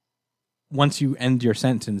once you end your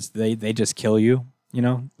sentence, they just kill you.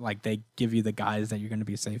 They give you the guise that you're going to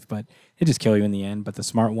be safe, but they just kill you in the end. But the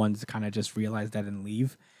smart ones kind of just realize that and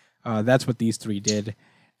leave. That's what these 3 did.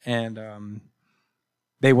 And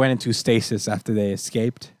they went into stasis after they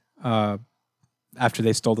escaped. After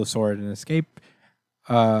they stole the sword and escaped.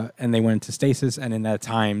 And they went into stasis. And in that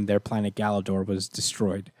time, their planet Galador was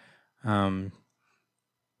destroyed.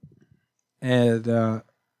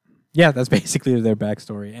 Yeah, that's basically their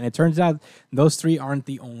backstory. And it turns out those 3 aren't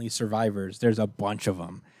the only survivors. There's a bunch of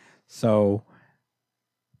them. So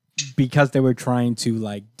because they were trying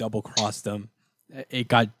to double cross them, it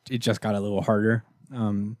just got a little harder.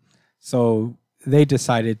 So they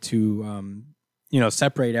decided to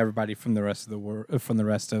separate everybody from the rest of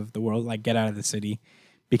the world, get out of the city,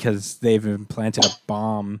 because they've implanted a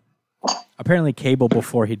bomb. Apparently Cable,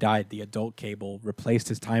 before he died, the adult Cable, replaced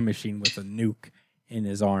his time machine with a nuke in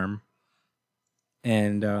his arm.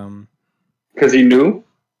 And because he knew?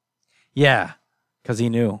 Yeah, because he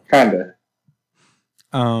knew. Kinda.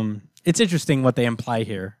 It's interesting what they imply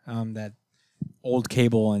here, that old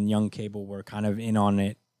Cable and young Cable were kind of in on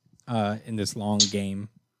it in this long game.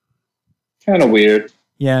 Kind of weird.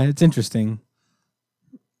 Yeah, it's interesting.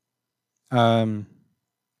 So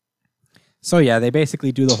yeah, they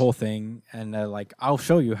basically do the whole thing, and like, I'll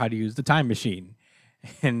show you how to use the time machine.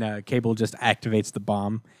 And Cable just activates the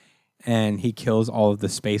bomb, and he kills all of the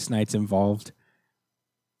Space Knights involved.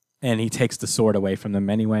 And he takes the sword away from them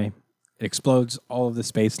anyway. It explodes. All of the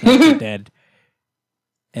Space Knights are dead.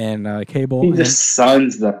 And Cable... He just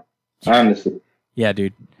suns them, honestly. Yeah,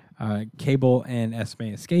 dude. Cable and Esme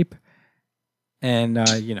escape. And,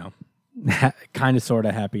 kind of sort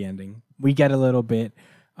of happy ending. We get a little bit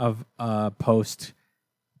of post...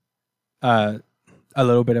 a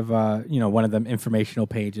little bit of, one of them informational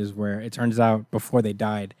pages where it turns out before they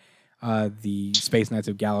died, the Space Knights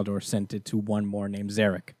of Galador sent it to one more named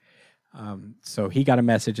Zarek. So he got a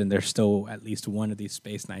message, and there's still at least one of these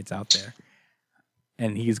Space Knights out there.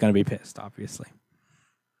 And he's going to be pissed, obviously.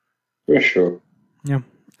 For sure. Yeah.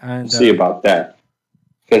 And, We'll see about that.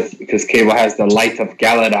 Because Cable has the light of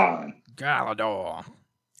Galadon. Galador.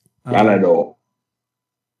 Galador.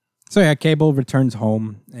 So yeah, Cable returns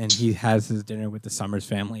home, and he has his dinner with the Summers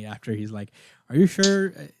family after he's like, "Are you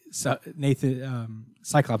sure?" So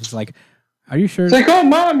Cyclops is like, "Are you sure?" It's like, oh,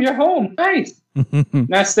 Mom, you're home. Nice.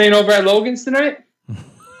 Not staying over at Logan's tonight?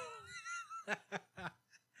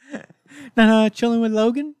 Chilling with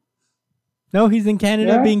Logan? No, he's in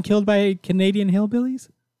Canada being killed by Canadian hillbillies?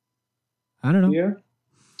 I don't know. Yeah.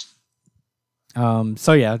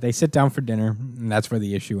 So yeah, they sit down for dinner, and that's where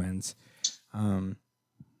the issue ends.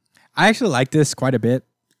 I actually like this quite a bit.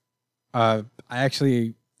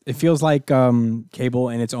 It feels like Cable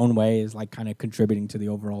in its own way is like kind of contributing to the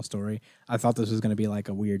overall story. I thought this was going to be like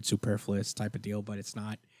a weird superfluous type of deal, but it's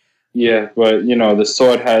not. Yeah, but the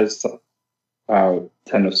sword has 10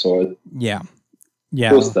 of sword. Yeah.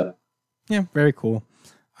 Cool stuff. Yeah, very cool.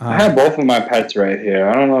 I have both of my pets right here.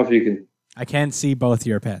 I don't know if you can. I can't see both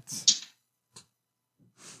your pets.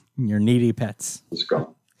 Your needy pets. Let's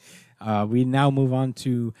go. We now move on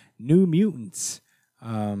to New Mutants.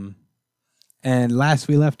 And last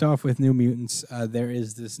we left off with New Mutants, there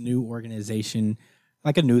is this new organization,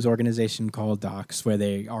 like a news organization called Dox, where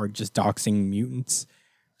they are just doxing mutants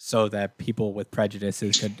so that people with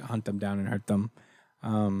prejudices could hunt them down and hurt them.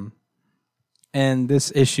 And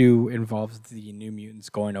this issue involves the New Mutants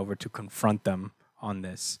going over to confront them on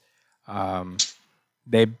this.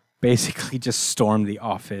 They basically just storm the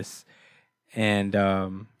office and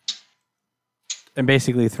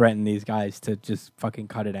basically threaten these guys to just fucking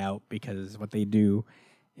cut it out because what they do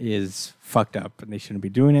is fucked up and they shouldn't be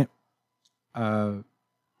doing it.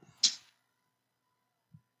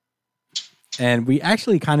 And we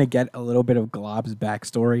actually kind of get a little bit of Glob's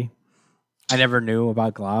backstory. I never knew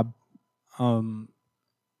about Glob.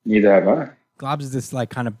 Neither have I. Glob's this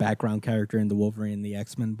like kind of background character in the Wolverine and the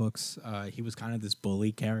X-Men books. He was kind of this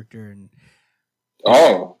bully character, and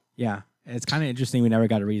yeah, and it's kind of interesting. We never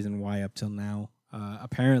got a reason why up till now.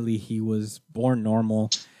 Apparently, he was born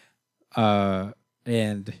normal,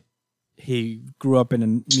 and he grew up in a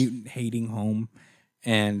mutant-hating home,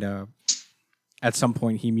 and at some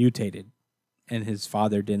point he mutated, and his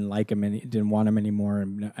father didn't like him and didn't want him anymore,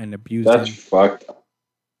 and abused him. That's fucked up.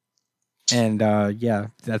 And yeah,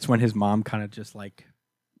 that's when his mom kind of just like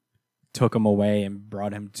took him away and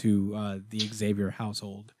brought him to the Xavier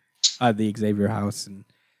household, the Xavier house. And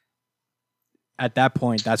at that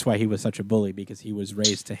point, that's why he was such a bully, because he was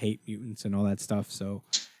raised to hate mutants and all that stuff. So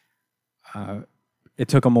it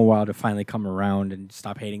took him a while to finally come around and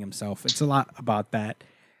stop hating himself. It's a lot about that.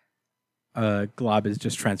 Glob is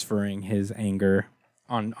just transferring his anger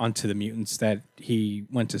onto the mutants that he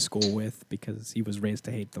went to school with because he was raised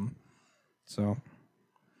to hate them. So,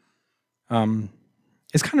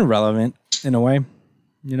 it's kind of relevant in a way,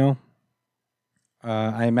 you know.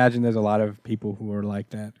 I imagine there's a lot of people who are like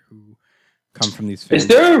that who come from these families. Is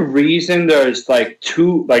there a reason there's four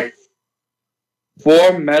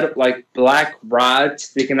metal black rods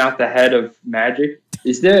sticking out the head of Magic?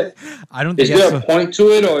 Is there? I don't think. Is there a point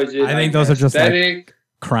to it, or is it? I think those are just like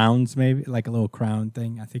crowns, maybe like a little crown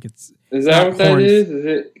thing. I think it's. Is that what that is?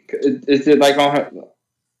 Is it like on her?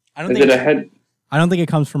 I don't is think it a head? I don't think it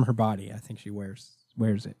comes from her body. I think she wears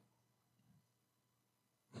it.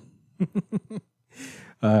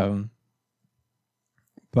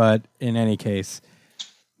 But in any case,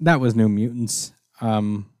 that was New Mutants.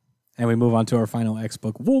 And we move on to our final X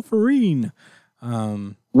book, Wolverine.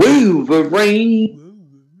 Wolverine.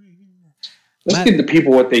 Let's give the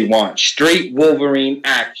people what they want. Straight Wolverine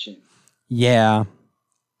action. Yeah.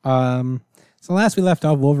 So last we left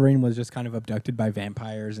off, Wolverine was just kind of abducted by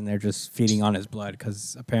vampires, and they're just feeding on his blood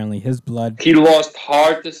because apparently his blood. He lost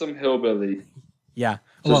heart to some hillbilly. Yeah.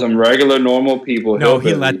 To some regular, normal people. No,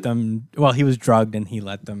 hillbilly. he let them. Well, he was drugged, and he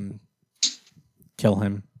let them kill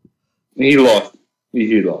him. He lost.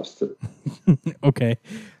 He lost it. Okay.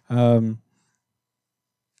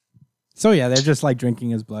 So yeah, they're just like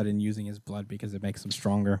drinking his blood and using his blood because it makes them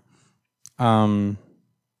stronger. And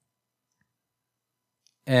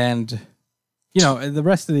you know, the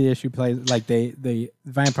rest of the issue plays like the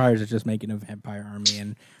vampires are just making a vampire army,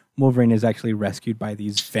 and Wolverine is actually rescued by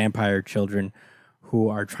these vampire children who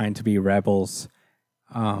are trying to be rebels.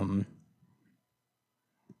 And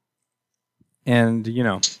you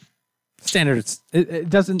know, standards. It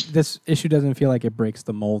doesn't. This issue doesn't feel like it breaks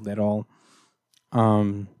the mold at all.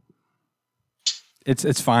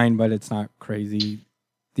 It's fine, but it's not crazy.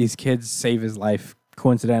 These kids save his life.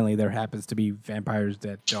 Coincidentally, there happens to be vampires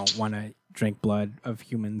that don't want to drink blood of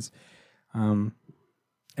humans. And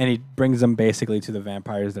he brings them basically to the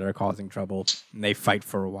vampires that are causing trouble, and they fight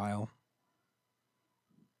for a while.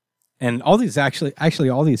 And all these actually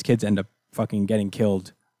all these kids end up fucking getting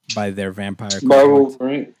killed by their vampire By cohorts.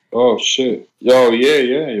 Wolverine. Oh shit. Yo, yeah,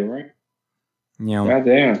 you're right. You know,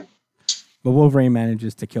 Goddamn. but Wolverine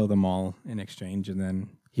manages to kill them all in exchange, and then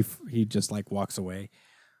he just like walks away.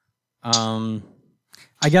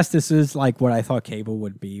 I guess this is like what I thought Cable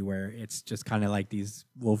would be, where it's just kind of like these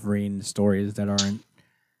Wolverine stories that aren't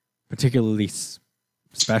particularly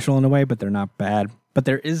special in a way, but they're not bad. But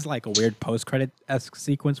there is like a weird post-credit-esque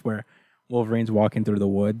sequence where Wolverine's walking through the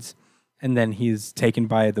woods, and then he's taken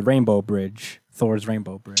by the Rainbow Bridge, Thor's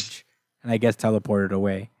Rainbow Bridge, and I guess teleported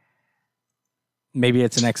away. Maybe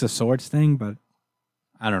it's an X of Swords thing, but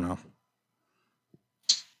I don't know.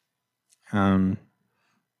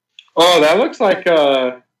 Oh, that looks like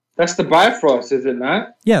that's the Bifrost, is it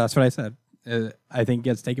not? Yeah, that's what I said. I think it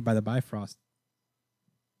gets taken by the Bifrost.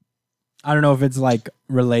 I don't know if it's like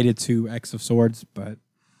related to X of Swords, but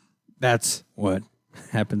that's what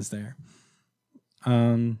happens there.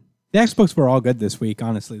 The X books were all good this week,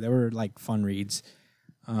 honestly. They were like fun reads.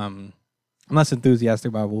 I'm less enthusiastic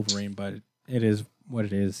about Wolverine, but it is what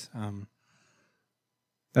it is.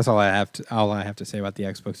 That's all I have to say about the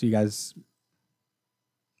X books. You guys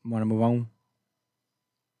want to move on?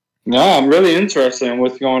 No, I'm really interested in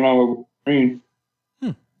what's going on with Wolverine.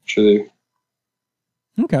 Actually,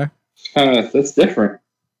 Okay. that's different.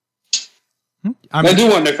 I do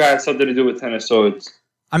wonder if it has something to do with Ten of Swords.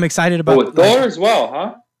 I'm excited But about with Thor as well,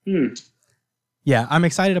 huh? Yeah, I'm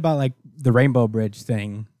excited about like the Rainbow Bridge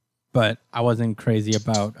thing, but I wasn't crazy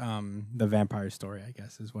about the vampire story, I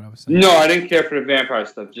guess is what I was saying. No, I didn't care for the vampire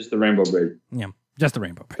stuff, just the Rainbow Bridge. Yeah, just the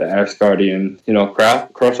Rainbow Bridge. The Asgardian,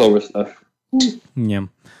 crossover stuff. Yeah.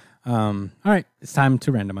 All right, it's time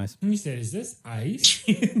to randomize. He said, "Is this ice,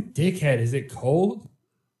 dickhead? Is it cold?"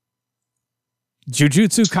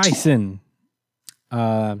 Jujutsu Kaisen.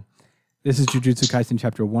 This is Jujutsu Kaisen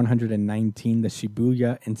chapter 119, the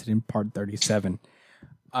Shibuya Incident Part 37.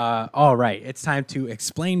 All right, it's time to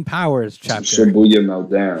explain powers chapter. Shibuya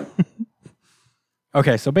meltdown.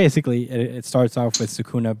 Okay, so basically it starts off with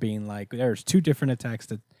Sukuna being like, there's two different attacks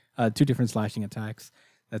two different slashing attacks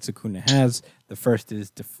that Sukuna has. The first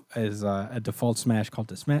is a default slash called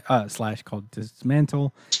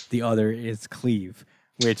Dismantle. The other is Cleave,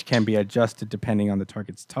 which can be adjusted depending on the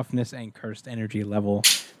target's toughness and cursed energy level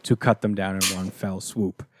to cut them down in one fell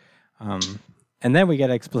swoop. And then we get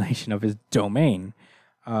an explanation of his domain.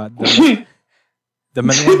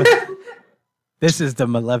 This is the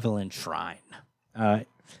Malevolent Shrine.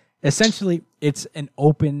 Essentially, it's an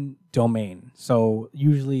open domain. So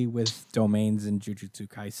usually with domains in Jujutsu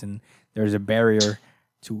Kaisen, there's a barrier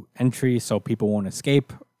to entry so people won't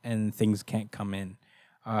escape and things can't come in.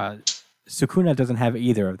 Sukuna doesn't have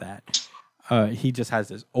either of that. He just has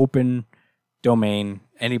this open domain.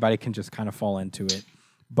 Anybody can just kind of fall into it,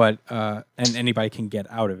 but and anybody can get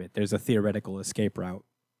out of it. There's a theoretical escape route.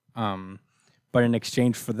 But in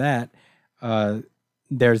exchange for that,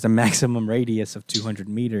 there's a maximum radius of 200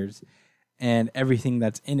 meters, and everything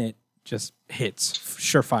that's in it just hits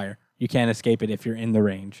surefire. You can't escape it if you're in the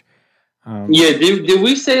range. Yeah, did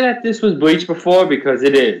we say that this was Bleach before? Because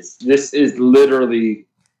it is. This is literally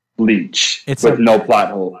Bleach with no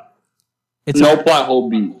plot hole. It's plot hole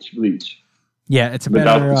Bleach. Yeah, it's a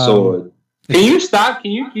Without better the sword. Can you stop?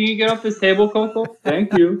 Can you get off this table, Coco?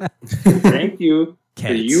 Thank you. Thank you.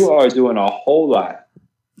 Cats. You are doing a whole lot.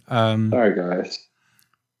 Um, Sorry, guys.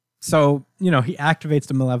 So, he activates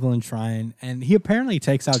the Malevolent Shrine, and he apparently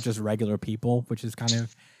takes out just regular people, which is kind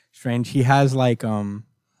of strange. He has like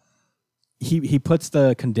he puts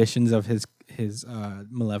the conditions of his his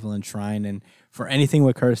malevolent shrine, and for anything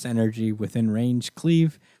with cursed energy within range,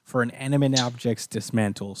 cleave. For inanimate objects,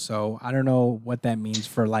 dismantle. So I don't know what that means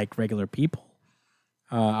for like regular people.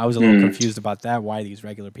 I was a little confused about that. Why these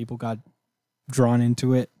regular people got drawn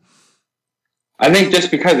into it? I think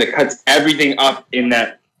just because it cuts everything up in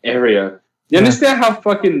that area. You understand how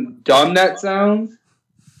fucking dumb that sounds?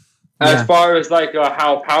 As far as like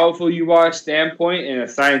how powerful you are standpoint and a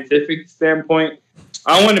scientific standpoint,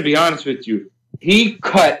 I want to be honest with you. He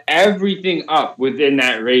cut everything up within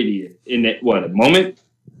that radius in a moment?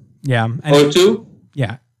 Yeah. Or two?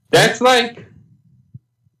 Yeah. That's like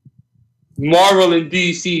Marvel and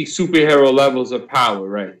DC superhero levels of power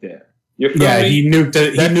right there. You feel Yeah, me? he nuked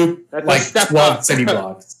that's a like step 12 up. city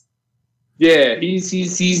blocks. Yeah, he's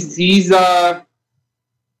I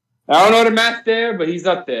don't know the math there, but he's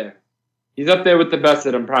up there. He's up there with the best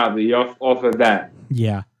of them probably off of that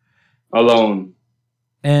Yeah. alone.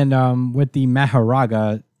 And with the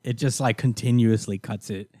Maharaga, it just like continuously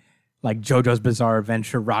cuts it. Like JoJo's Bizarre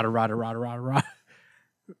Adventure, rada rada rada rada rada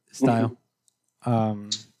style.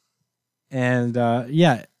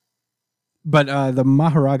 Yeah. But the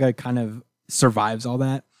Maharaga kind of survives all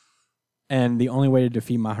that. And the only way to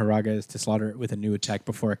defeat Maharaga is to slaughter it with a new attack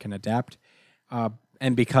before it can adapt.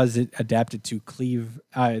 And because it adapted to cleave,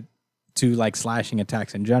 to like slashing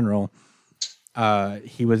attacks in general,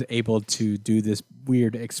 he was able to do this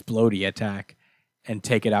weird explodey attack and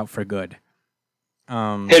take it out for good.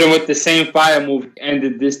 Hit him with the same fire move,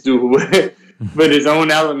 ended this dude with his own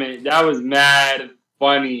element. That was mad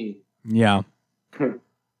funny. Yeah.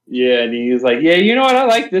 Yeah, and he was like, "Yeah, you know what? I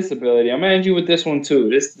like this ability. I'm gonna end you with this one too.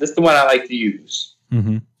 This the one I like to use."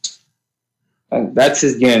 Mm-hmm. That's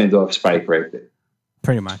his Ganondorf spike right there.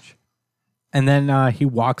 Pretty much. And then he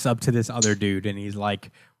walks up to this other dude and he's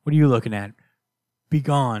like, "What are you looking at? Be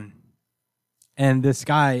gone." And this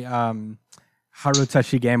guy, Haruta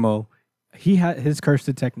Shigemo, his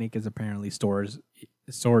cursed technique is apparently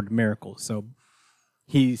stored miracles. So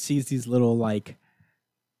he sees these little like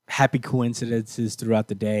happy coincidences throughout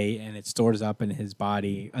the day, and it stores up in his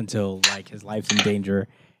body until like his life's in danger.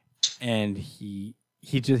 And he's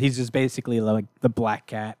just basically like the Black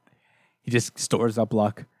Cat. He just stores up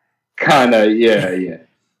luck. Kinda, yeah.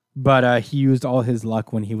 But he used all his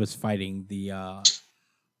luck when he was fighting the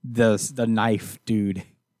knife dude.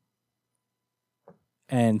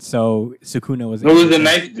 And so Sukuna was. Who was the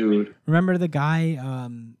knife dude? Remember the guy?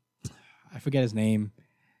 I forget his name.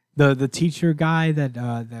 The teacher guy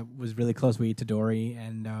that was really close with Itadori,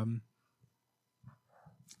 and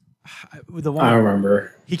the one I don't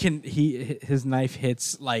remember. his knife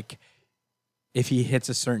hits like if he hits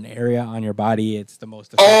a certain area on your body, it's the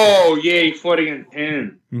most effective. Oh yeah, he fought against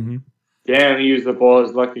him. Mm-hmm. Damn, he used up all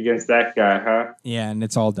his luck against that guy, huh? Yeah, and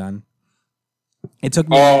it's all done. It took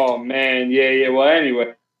me. Oh man, yeah. Well,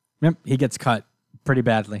 anyway. Yep, he gets cut pretty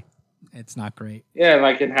badly. It's not great. Yeah,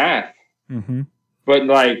 like in half. Mm-hmm. But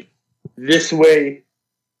like this way,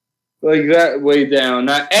 like that way down.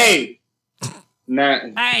 Not hey. Yeah,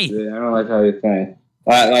 I don't like how you're saying.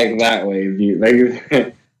 Not like that way, dude.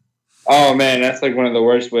 Like, oh man, that's like one of the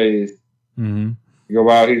worst ways. Mm-hmm. You go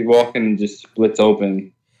out, he's walking and just splits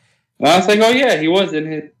open. And I was like, oh yeah, he was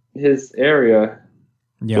in his area,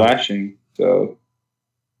 flashing. So,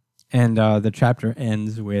 and the chapter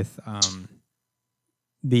ends with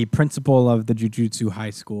the principal of the Jujutsu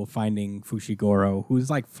High School finding Fushiguro, who's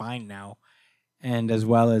like fine now, and as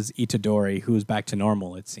well as Itadori, who's back to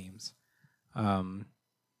normal. It seems.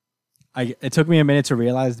 It took me a minute to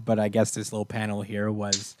realize, but I guess this little panel here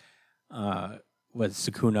was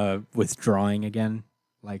Sukuna withdrawing again,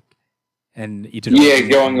 like, and Itadori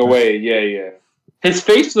going away. Yeah. His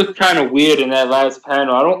face looked kind of weird in that last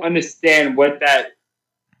panel. I don't understand what that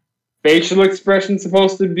facial expression's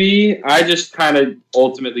supposed to be. I just kind of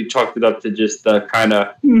ultimately chalked it up to just kind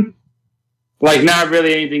of like not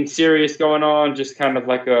really anything serious going on, just kind of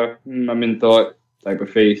like a I'm in thought type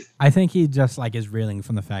of face. I think he just like is reeling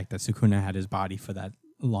from the fact that Sukuna had his body for that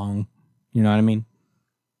long. You know what I mean?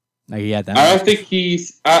 Like he had that. I don't think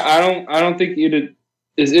he's. I don't think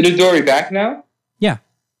is Itadori back now? Yeah.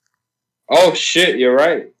 Oh shit! You're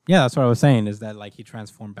right. Yeah, that's what I was saying. Is that like he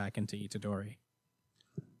transformed back into Itadori?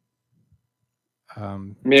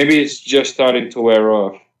 Maybe it's just starting to wear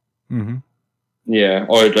off. Mm-hmm. Yeah,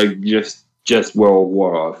 or like just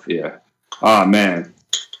wore off. Yeah. Oh man,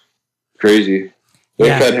 crazy. They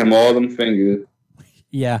cut him all them fingers.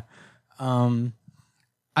 Yeah.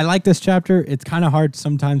 I like this chapter. It's kind of hard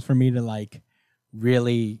sometimes for me to like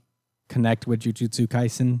really connect with Jujutsu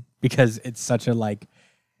Kaisen because it's such a like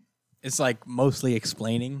it's like mostly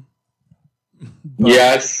explaining.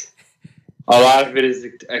 Yes. A lot of it is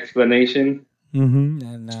explanation. Mm-hmm.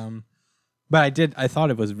 And but I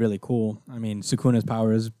thought it was really cool. I mean, Sukuna's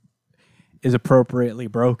power is appropriately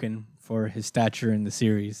broken for his stature in the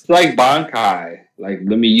series. It's like Bankai. Like,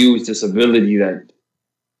 let me use this ability that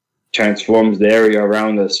transforms the area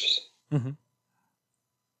around us. Mm-hmm.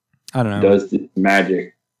 I don't know. Does the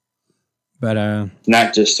magic. But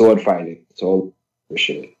Not just sword fighting. It's all for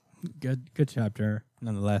sure. good chapter.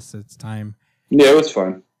 Nonetheless, it's time. Yeah, it was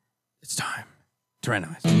fun. It's time to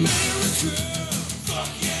randomize.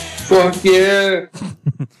 Fuck yeah.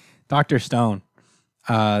 Dr. Stone.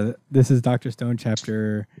 This is Dr. Stone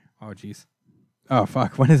chapter. Oh, jeez. Oh,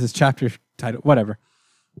 fuck. When is this chapter title? Whatever.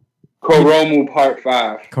 Koromu Part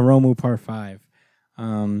 5. Koromu Part 5.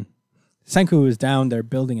 Senku is down. They're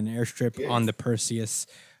building an airstrip on the Perseus.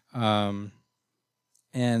 And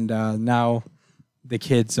now the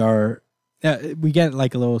kids are... we get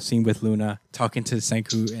like a little scene with Luna talking to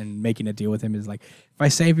Senku and making a deal with him. Is like, if I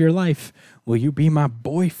save your life, will you be my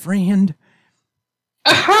boyfriend?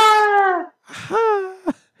 Aha!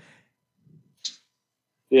 Aha!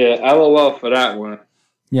 Yeah, LOL for that one.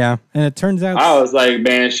 Yeah, and it turns out... I was like,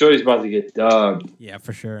 man, Shorty's about to get dubbed. Yeah,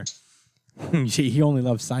 for sure. He only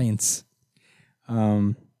loves science.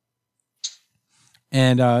 And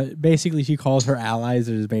basically she calls her allies.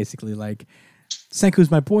 It is basically like, Senku's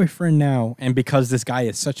my boyfriend now. And because this guy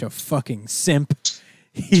is such a fucking simp,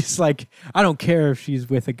 he's like, I don't care if she's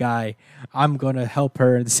with a guy. I'm going to help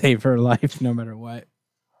her and save her life no matter what.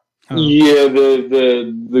 Yeah,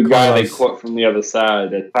 the guy they Carlos. caught from the other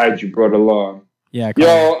side that Taiju brought along. Yeah.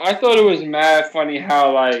 Yo, I thought it was mad funny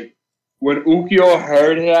how, like, when Ukyo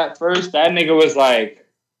heard it at first, that nigga was like,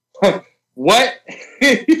 what?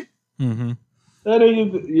 Mm-hmm. That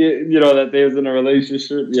nigga, you know, that they was in a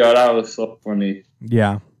relationship. Yo, that was so funny.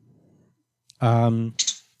 Yeah.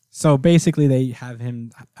 So basically they have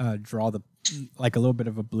him draw a little bit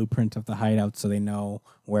of a blueprint of the hideout so they know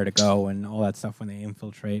where to go and all that stuff when they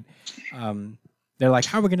infiltrate. They're like,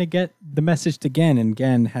 how are we going to get the message to Gen? And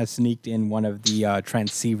Gen has sneaked in one of the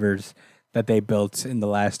transceivers that they built in the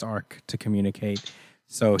last arc to communicate.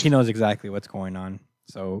 So he knows exactly what's going on.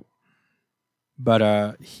 So,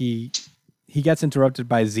 but he gets interrupted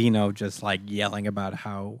by Zeno just like yelling about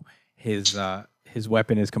how his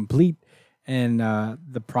weapon is complete and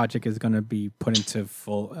the project is going to be put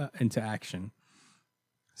into action.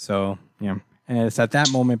 So, yeah. And it's at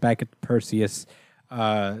that moment back at Perseus,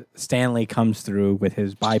 Stanley comes through with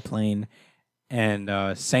his biplane, and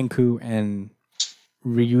Senku and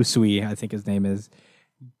Ryusui, I think his name is,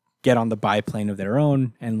 get on the biplane of their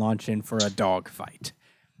own and launch in for a dog fight.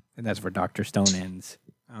 And that's where Dr. Stone ends.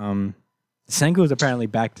 Senku is apparently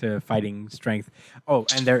back to fighting strength. Oh,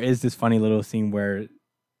 and there is this funny little scene where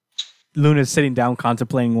Luna's sitting down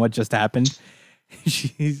contemplating what just happened.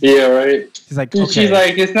 She's right. She's like, And okay. she's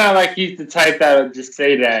like, it's not like he's the type that would just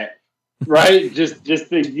say that, right? just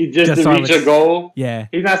to so reach a goal. Yeah.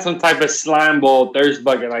 He's not some type of slime ball thirst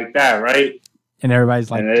bucket like that, right? And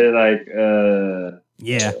everybody's like, And they're like,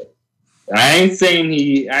 yeah. I ain't saying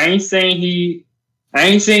he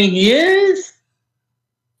is,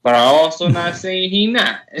 but I'm also not saying he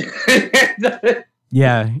not.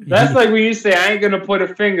 Yeah. That's like when you say, I ain't gonna put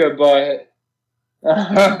a finger, but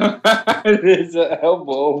there's an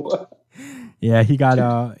elbow. Yeah, he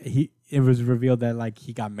got it was revealed that like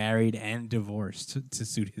he got married and divorced to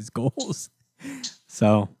suit his goals.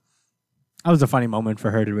 So that was a funny moment for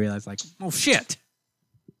her to realize like, oh shit.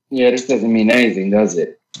 Yeah, this doesn't mean anything, does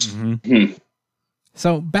it? Mm-hmm.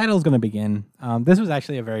 So battle's gonna begin. This was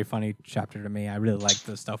actually a very funny chapter to me. I really liked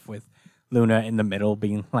the stuff with Luna in the middle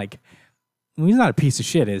being like, well, he's not a piece of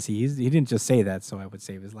shit, is he? He didn't just say that so I would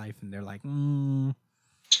save his life. And they're like,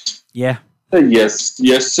 yeah. Yes,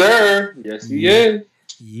 sir. Yes, he is.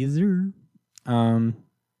 Yes, sir.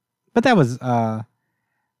 But that was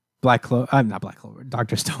Black Clover. Not Black Clover.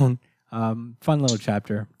 Dr. Stone. Fun little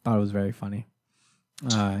chapter. Thought it was very funny.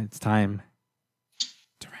 It's time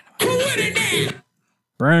to randomize.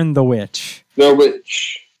 Burn the Witch. The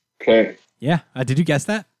Witch. Okay. Yeah. Did you guess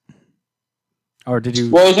that? Or did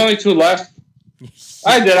you? Well, there's only two left.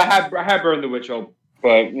 I did. I had Burn the Witch open,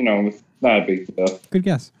 but you know, it's not a big deal. Good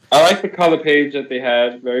guess. I like the color page that they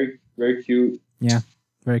had. Very, very cute. Yeah,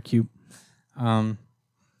 very cute.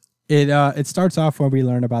 It starts off where we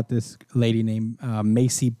learn about this lady named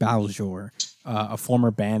Macy Baljor, a former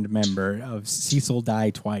band member of Cecil Die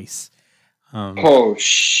Twice.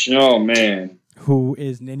 Oh man. Who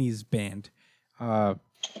is Nini's band?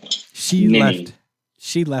 She Nini.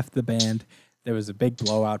 left the band. There was a big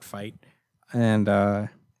blowout fight, and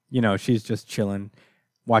she's just chilling,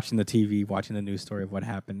 watching the TV, watching the news story of what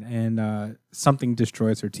happened, and something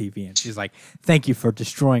destroys her TV, and she's like, "Thank you for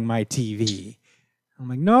destroying my TV." I'm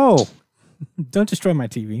like, "No, don't destroy my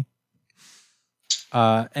TV."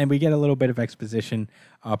 And we get a little bit of exposition.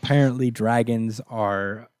 Apparently, dragons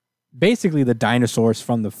are basically the dinosaurs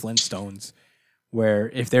from the Flintstones, where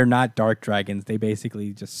if they're not dark dragons, they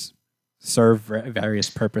basically just serve various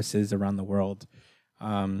purposes around the world,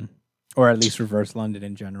 or at least reverse London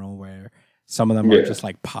in general, where some of them are just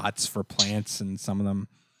like pots for plants, and some of them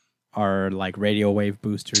are like radio wave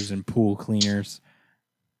boosters and pool cleaners,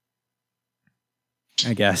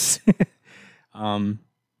 I guess.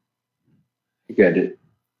 Get it.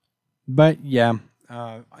 But yeah,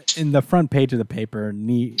 in the front page of the paper,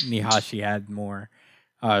 Nihashi had more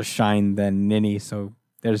shine than Nini, so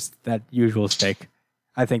there's that usual stick.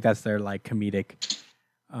 I think that's their like comedic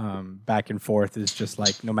back and forth. Is just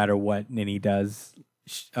like no matter what Nini does,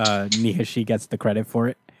 Nihashi gets the credit for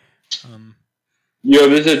it. Yo,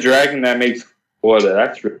 there's a dragon that makes water.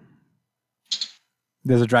 That's true.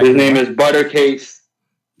 There's a dragon. His name is Buttercase.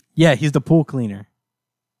 Yeah, he's the pool cleaner.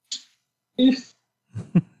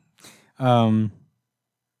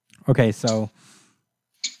 Okay, so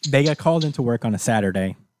they get called into work on a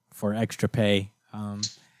Saturday for extra pay.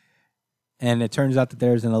 And it turns out that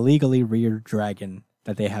there's an illegally reared dragon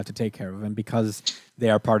that they have to take care of. And because they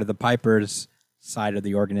are part of the Pipers side of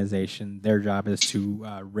the organization, their job is to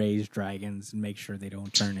raise dragons and make sure they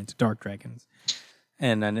don't turn into dark dragons.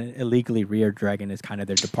 And an illegally reared dragon is kind of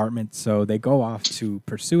their department. So they go off to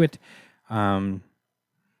pursue it.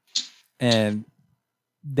 And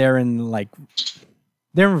they're in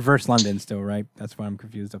reverse London still, right? That's what I'm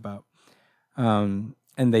confused about. And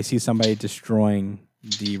they see somebody destroying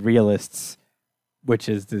the Realists, which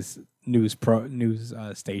is this news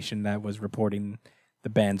station that was reporting the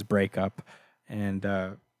band's breakup. And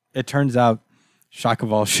it turns out, shock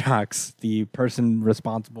of all shocks, the person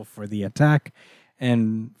responsible for the attack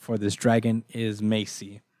and for this dragon is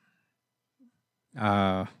Macy.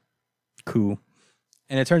 Cool.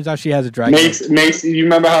 And it turns out she has a dragon. Macy, you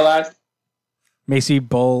remember her last? Macy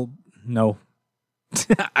Bull. No.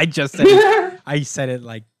 I just said it. I said it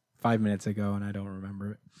like 5 minutes ago and I don't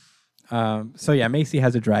remember it. So yeah, Macy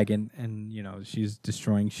has a dragon and, she's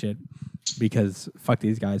destroying shit because fuck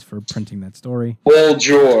these guys for printing that story.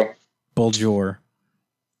 Buljor.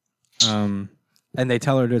 And they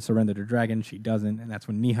tell her to surrender the dragon. She doesn't. And that's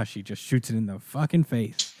when Nihashi just shoots it in the fucking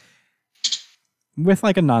face with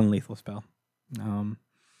like a non-lethal spell.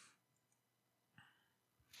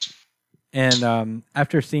 And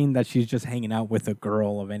after seeing that she's just hanging out with a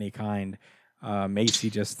girl of any kind, Macy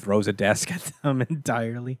just throws a desk at them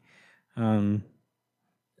entirely.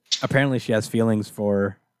 Apparently she has feelings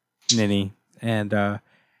for Nini, and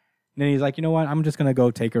Nini's like, you know what? I'm just gonna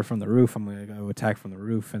go take her from the roof. I'm gonna go attack from the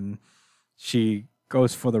roof, and she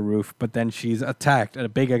goes for the roof, but then she's attacked. A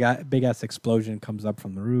big ass explosion comes up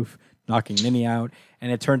from the roof, knocking Nini out, and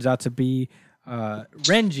it turns out to be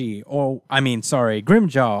Renji,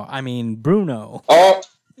 Grimjaw, Bruno.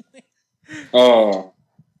 Oh.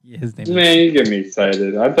 His name. Man, you get me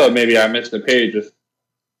excited. I thought maybe I missed a page.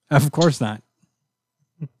 Of course not.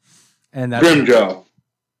 And that's Grimjaw.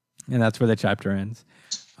 And that's where the chapter ends.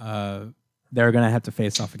 They're gonna have to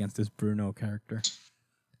face off against this Bruno character.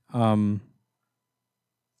 I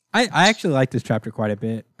actually like this chapter quite a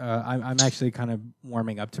bit. I'm actually kind of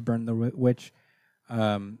warming up to Burn the Witch.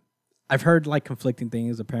 I've heard like conflicting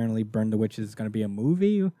things. Apparently, Burn the Witch is going to be a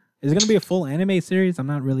movie. Is it going to be a full anime series? I'm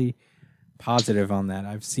not really positive on that.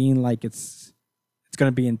 I've seen like it's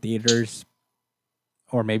going to be in theaters,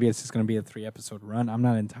 or maybe it's just going to be a 3-episode run. I'm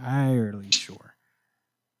not entirely sure.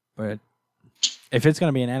 But if it's going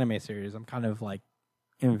to be an anime series, I'm kind of like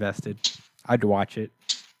invested. I'd watch it.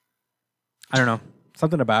 I don't know.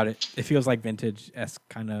 Something about it. It feels like vintage-esque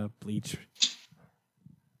kind of Bleach.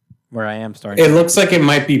 Where I am starting. It looks like it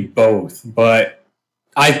might be both, but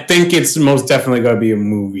I think it's most definitely going to be a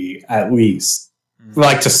movie, at least.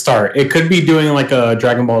 Like to start. It could be doing like a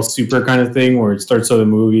Dragon Ball Super kind of thing where it starts with a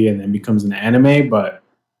movie and then becomes an anime, but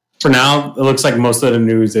for now, it looks like most of the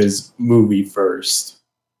news is movie first.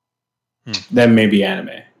 Then maybe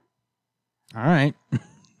anime. All right.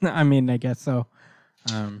 I guess so.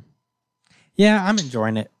 Yeah, I'm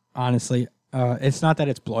enjoying it, honestly. It's not that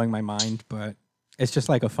it's blowing my mind, but it's just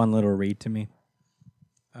like a fun little read to me.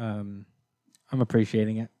 I'm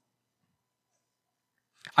appreciating it.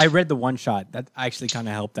 I read the one shot. That actually kind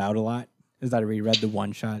of helped out a lot. Is that I reread the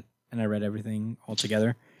one shot and I read everything all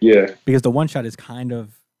together. Yeah. Because the one shot is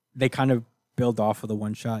they kind of build off of the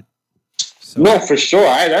one shot. So, no, for sure.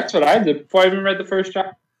 That's what I did before I even read the first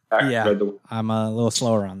chapter. Yeah, I'm a little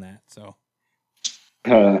slower on that. So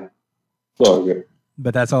It's all good.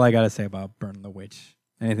 But that's all I got to say about Burn the Witch.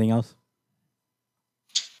 Anything else?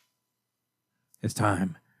 It's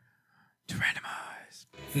time to randomize.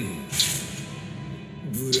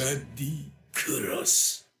 ブラッディ・クロ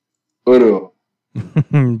ス。 Uru.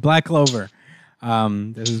 Black Clover.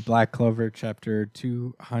 This is Black Clover chapter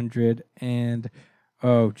 200 and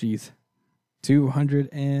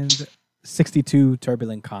 262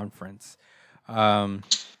 Turbulent Conference.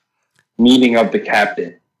 Meeting of the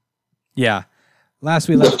captain. Yeah. Last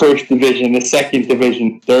we The left. first division, the second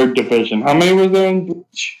division, third division. How many were there in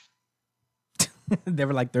Bleach? There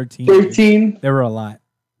were like 13. 13? There were a lot.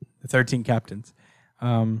 13 captains.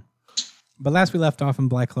 But last we left off in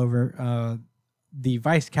Black Clover, the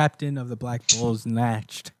vice captain of the Black Bulls,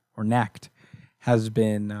 Nacht, has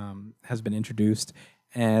been introduced,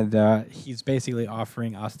 and he's basically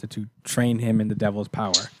offering Asta to train him in the devil's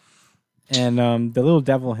power. And the little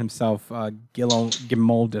devil himself,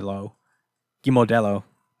 Gimodello,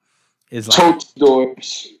 is like, Totes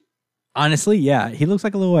doors. honestly, yeah, he looks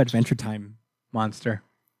like a little Adventure Time monster.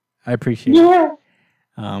 I appreciate it.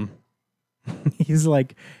 Yeah. He's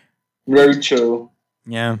like, Very chill.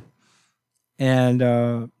 yeah.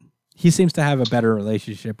 And he seems to have a better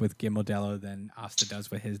relationship with Gimodello than Asta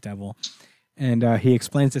does with his devil. And he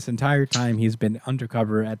explains this entire time he's been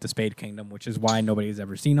undercover at the Spade Kingdom, which is why nobody's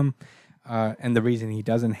ever seen him. And the reason he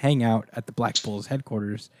doesn't hang out at the Black Bulls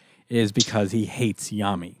headquarters is because he hates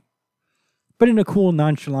Yami. But in a cool,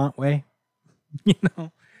 nonchalant way. You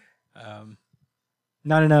know?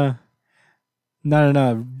 Not in a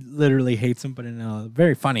literally hates him, but in a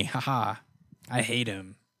very funny, haha, I hate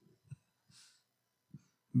him.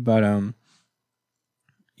 But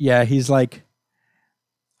yeah, he's like,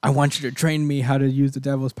 I want you to train me how to use the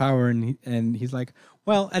devil's power, and he's like,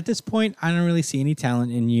 well, at this point, I don't really see any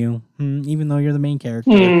talent in you, even though you're the main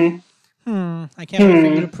character. I can't wait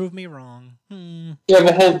for you to prove me wrong. You have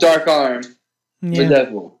a whole dark arm. The Yeah,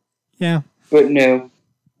 devil. yeah, But no.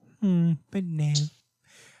 but no.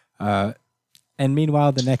 And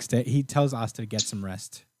meanwhile, the next day, he tells Asta to get some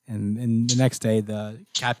rest. And the next day, the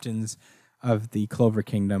captains of the Clover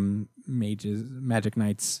Kingdom, magic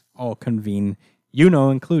knights, all convene,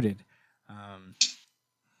 Yuno included.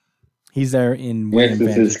 He's there in Yeah,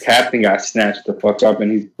 since his captain got snatched the fuck up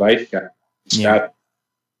and he's vice captain. Yeah.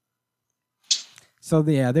 So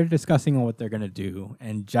they're discussing on what they're gonna do,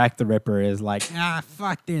 and Jack the Ripper is like,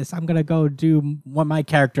 fuck this, I'm gonna go do what my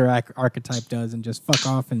character archetype does and just fuck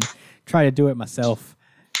off and try to do it myself.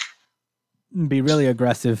 Be really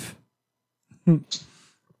aggressive. And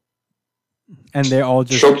they're all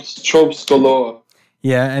just Tropes galore.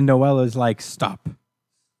 yeah, and Noella's like, stop.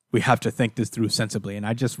 We have to think this through sensibly. And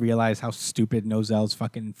I just realized how stupid Nozelle's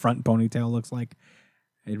fucking front ponytail looks like.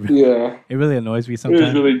 It really annoys me It was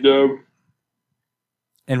sometimes. really dope.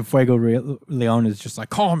 And Fuego Leon is just like,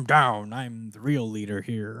 calm down. I'm the real leader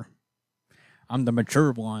here. I'm the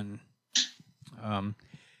mature one.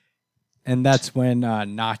 And that's when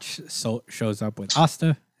Notch shows up with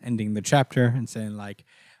Asta, ending the chapter and saying, like,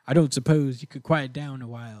 I don't suppose you could quiet down a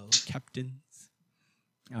while, captains.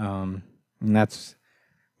 And that's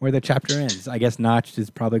where the chapter ends. I guess Notch is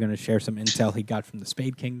probably going to share some intel he got from the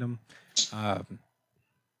Spade Kingdom.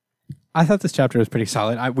 I thought this chapter was pretty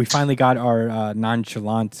solid. We finally got our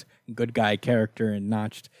nonchalant good guy character in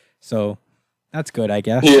Notched, so that's good, I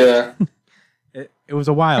guess. Yeah. It was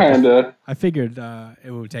a while. Kinda. I figured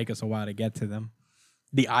it would take us a while to get to them.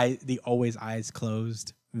 The always eyes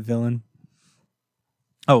closed villain.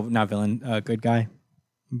 Oh, not villain, good guy.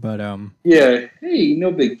 But Yeah. Hey,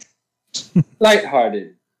 no big.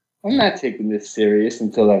 Lighthearted. I'm not taking this serious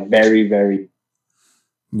until the very, very.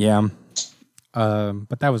 yeah.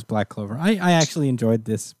 But that was Black Clover. I actually enjoyed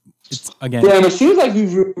this. It's again. Damn, it seems like we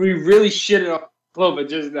really shitted on Clover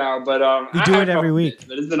just now, but We do it every week.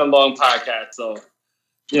 But it's been a long podcast, so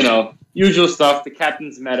usual stuff. The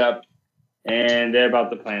captains met up, and they're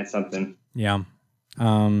about to plan something. Yeah.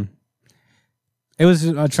 It was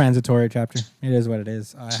a transitory chapter. It is what it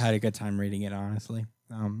is. I had a good time reading it, honestly.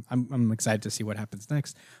 I'm excited to see what happens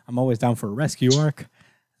next. I'm always down for a rescue arc.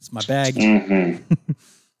 It's my bag. Mm-hmm.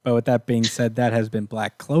 But with that being said, that has been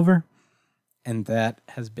Black Clover, and that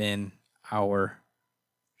has been our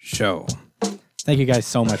show. Thank you guys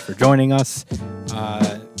so much for joining us. This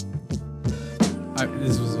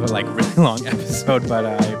was like a really long episode, but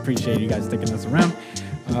I appreciate you guys sticking us around.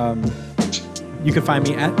 You can find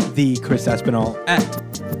me at the Chris Espinal,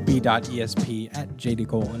 at b.esp, at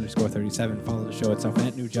jdcole_37. Follow the show itself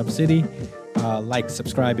at New Jump City. Like,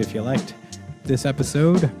 subscribe if you liked this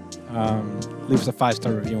episode. Leave us a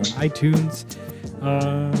 5-star review on iTunes.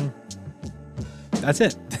 that's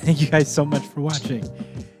it. Thank you guys so much for watching.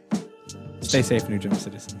 Stay safe, New Gem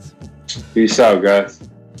citizens. Peace out, guys.